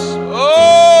cross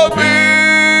oh, be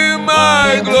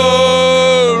my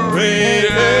glory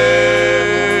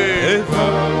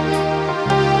ever,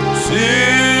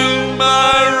 till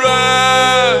my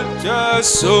raptured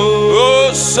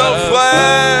soul shall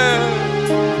find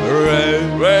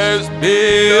rest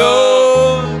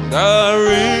beyond the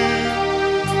river.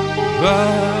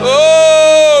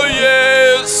 Oh,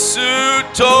 yes,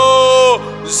 to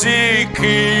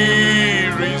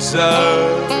zikiriza,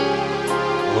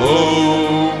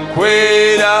 oh,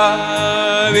 kwera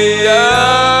bianga,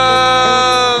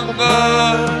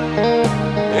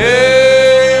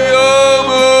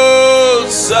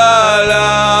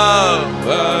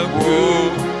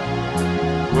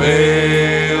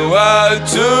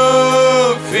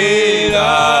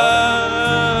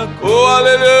 Oh,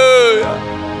 hallelujah.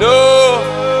 No,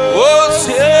 oh,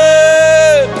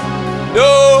 say,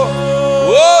 no,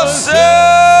 oh,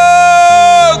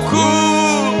 say,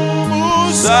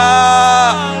 kusa,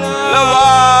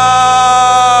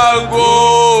 lavago,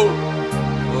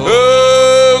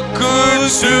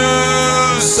 kusu,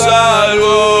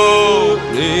 salo,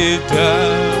 leta,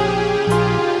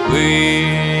 we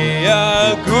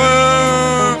are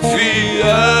good,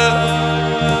 fiaco,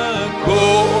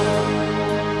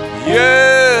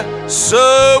 yeah,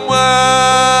 someone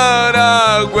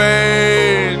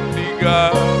agwendiga,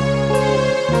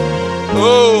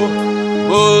 oh,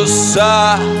 mosa,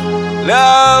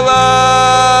 lavago,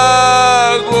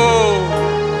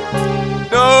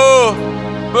 no,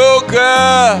 boca,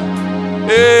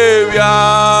 eviava,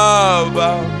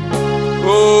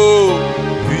 oh,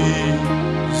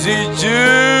 visite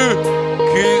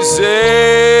que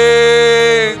senga,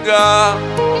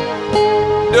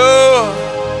 no,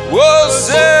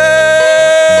 você,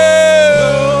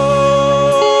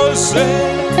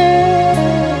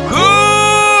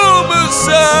 como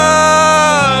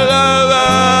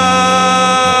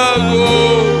salago,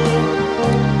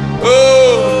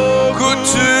 oh,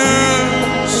 kutu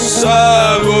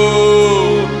sago,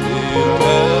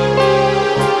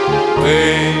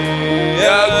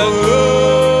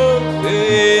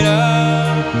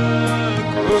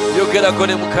 yogera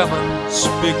kone mukama.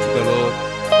 Speak to the Lord.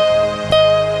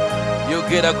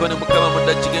 Yogera kone mukama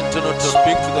mudakika entonotono.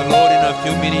 Speak to the Lord in a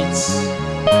few minutes.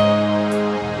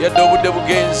 Yadde obudde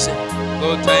bugenze.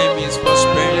 Though time is for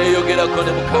spent, Yogera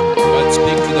kone mukama. but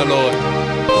speak to the Lord.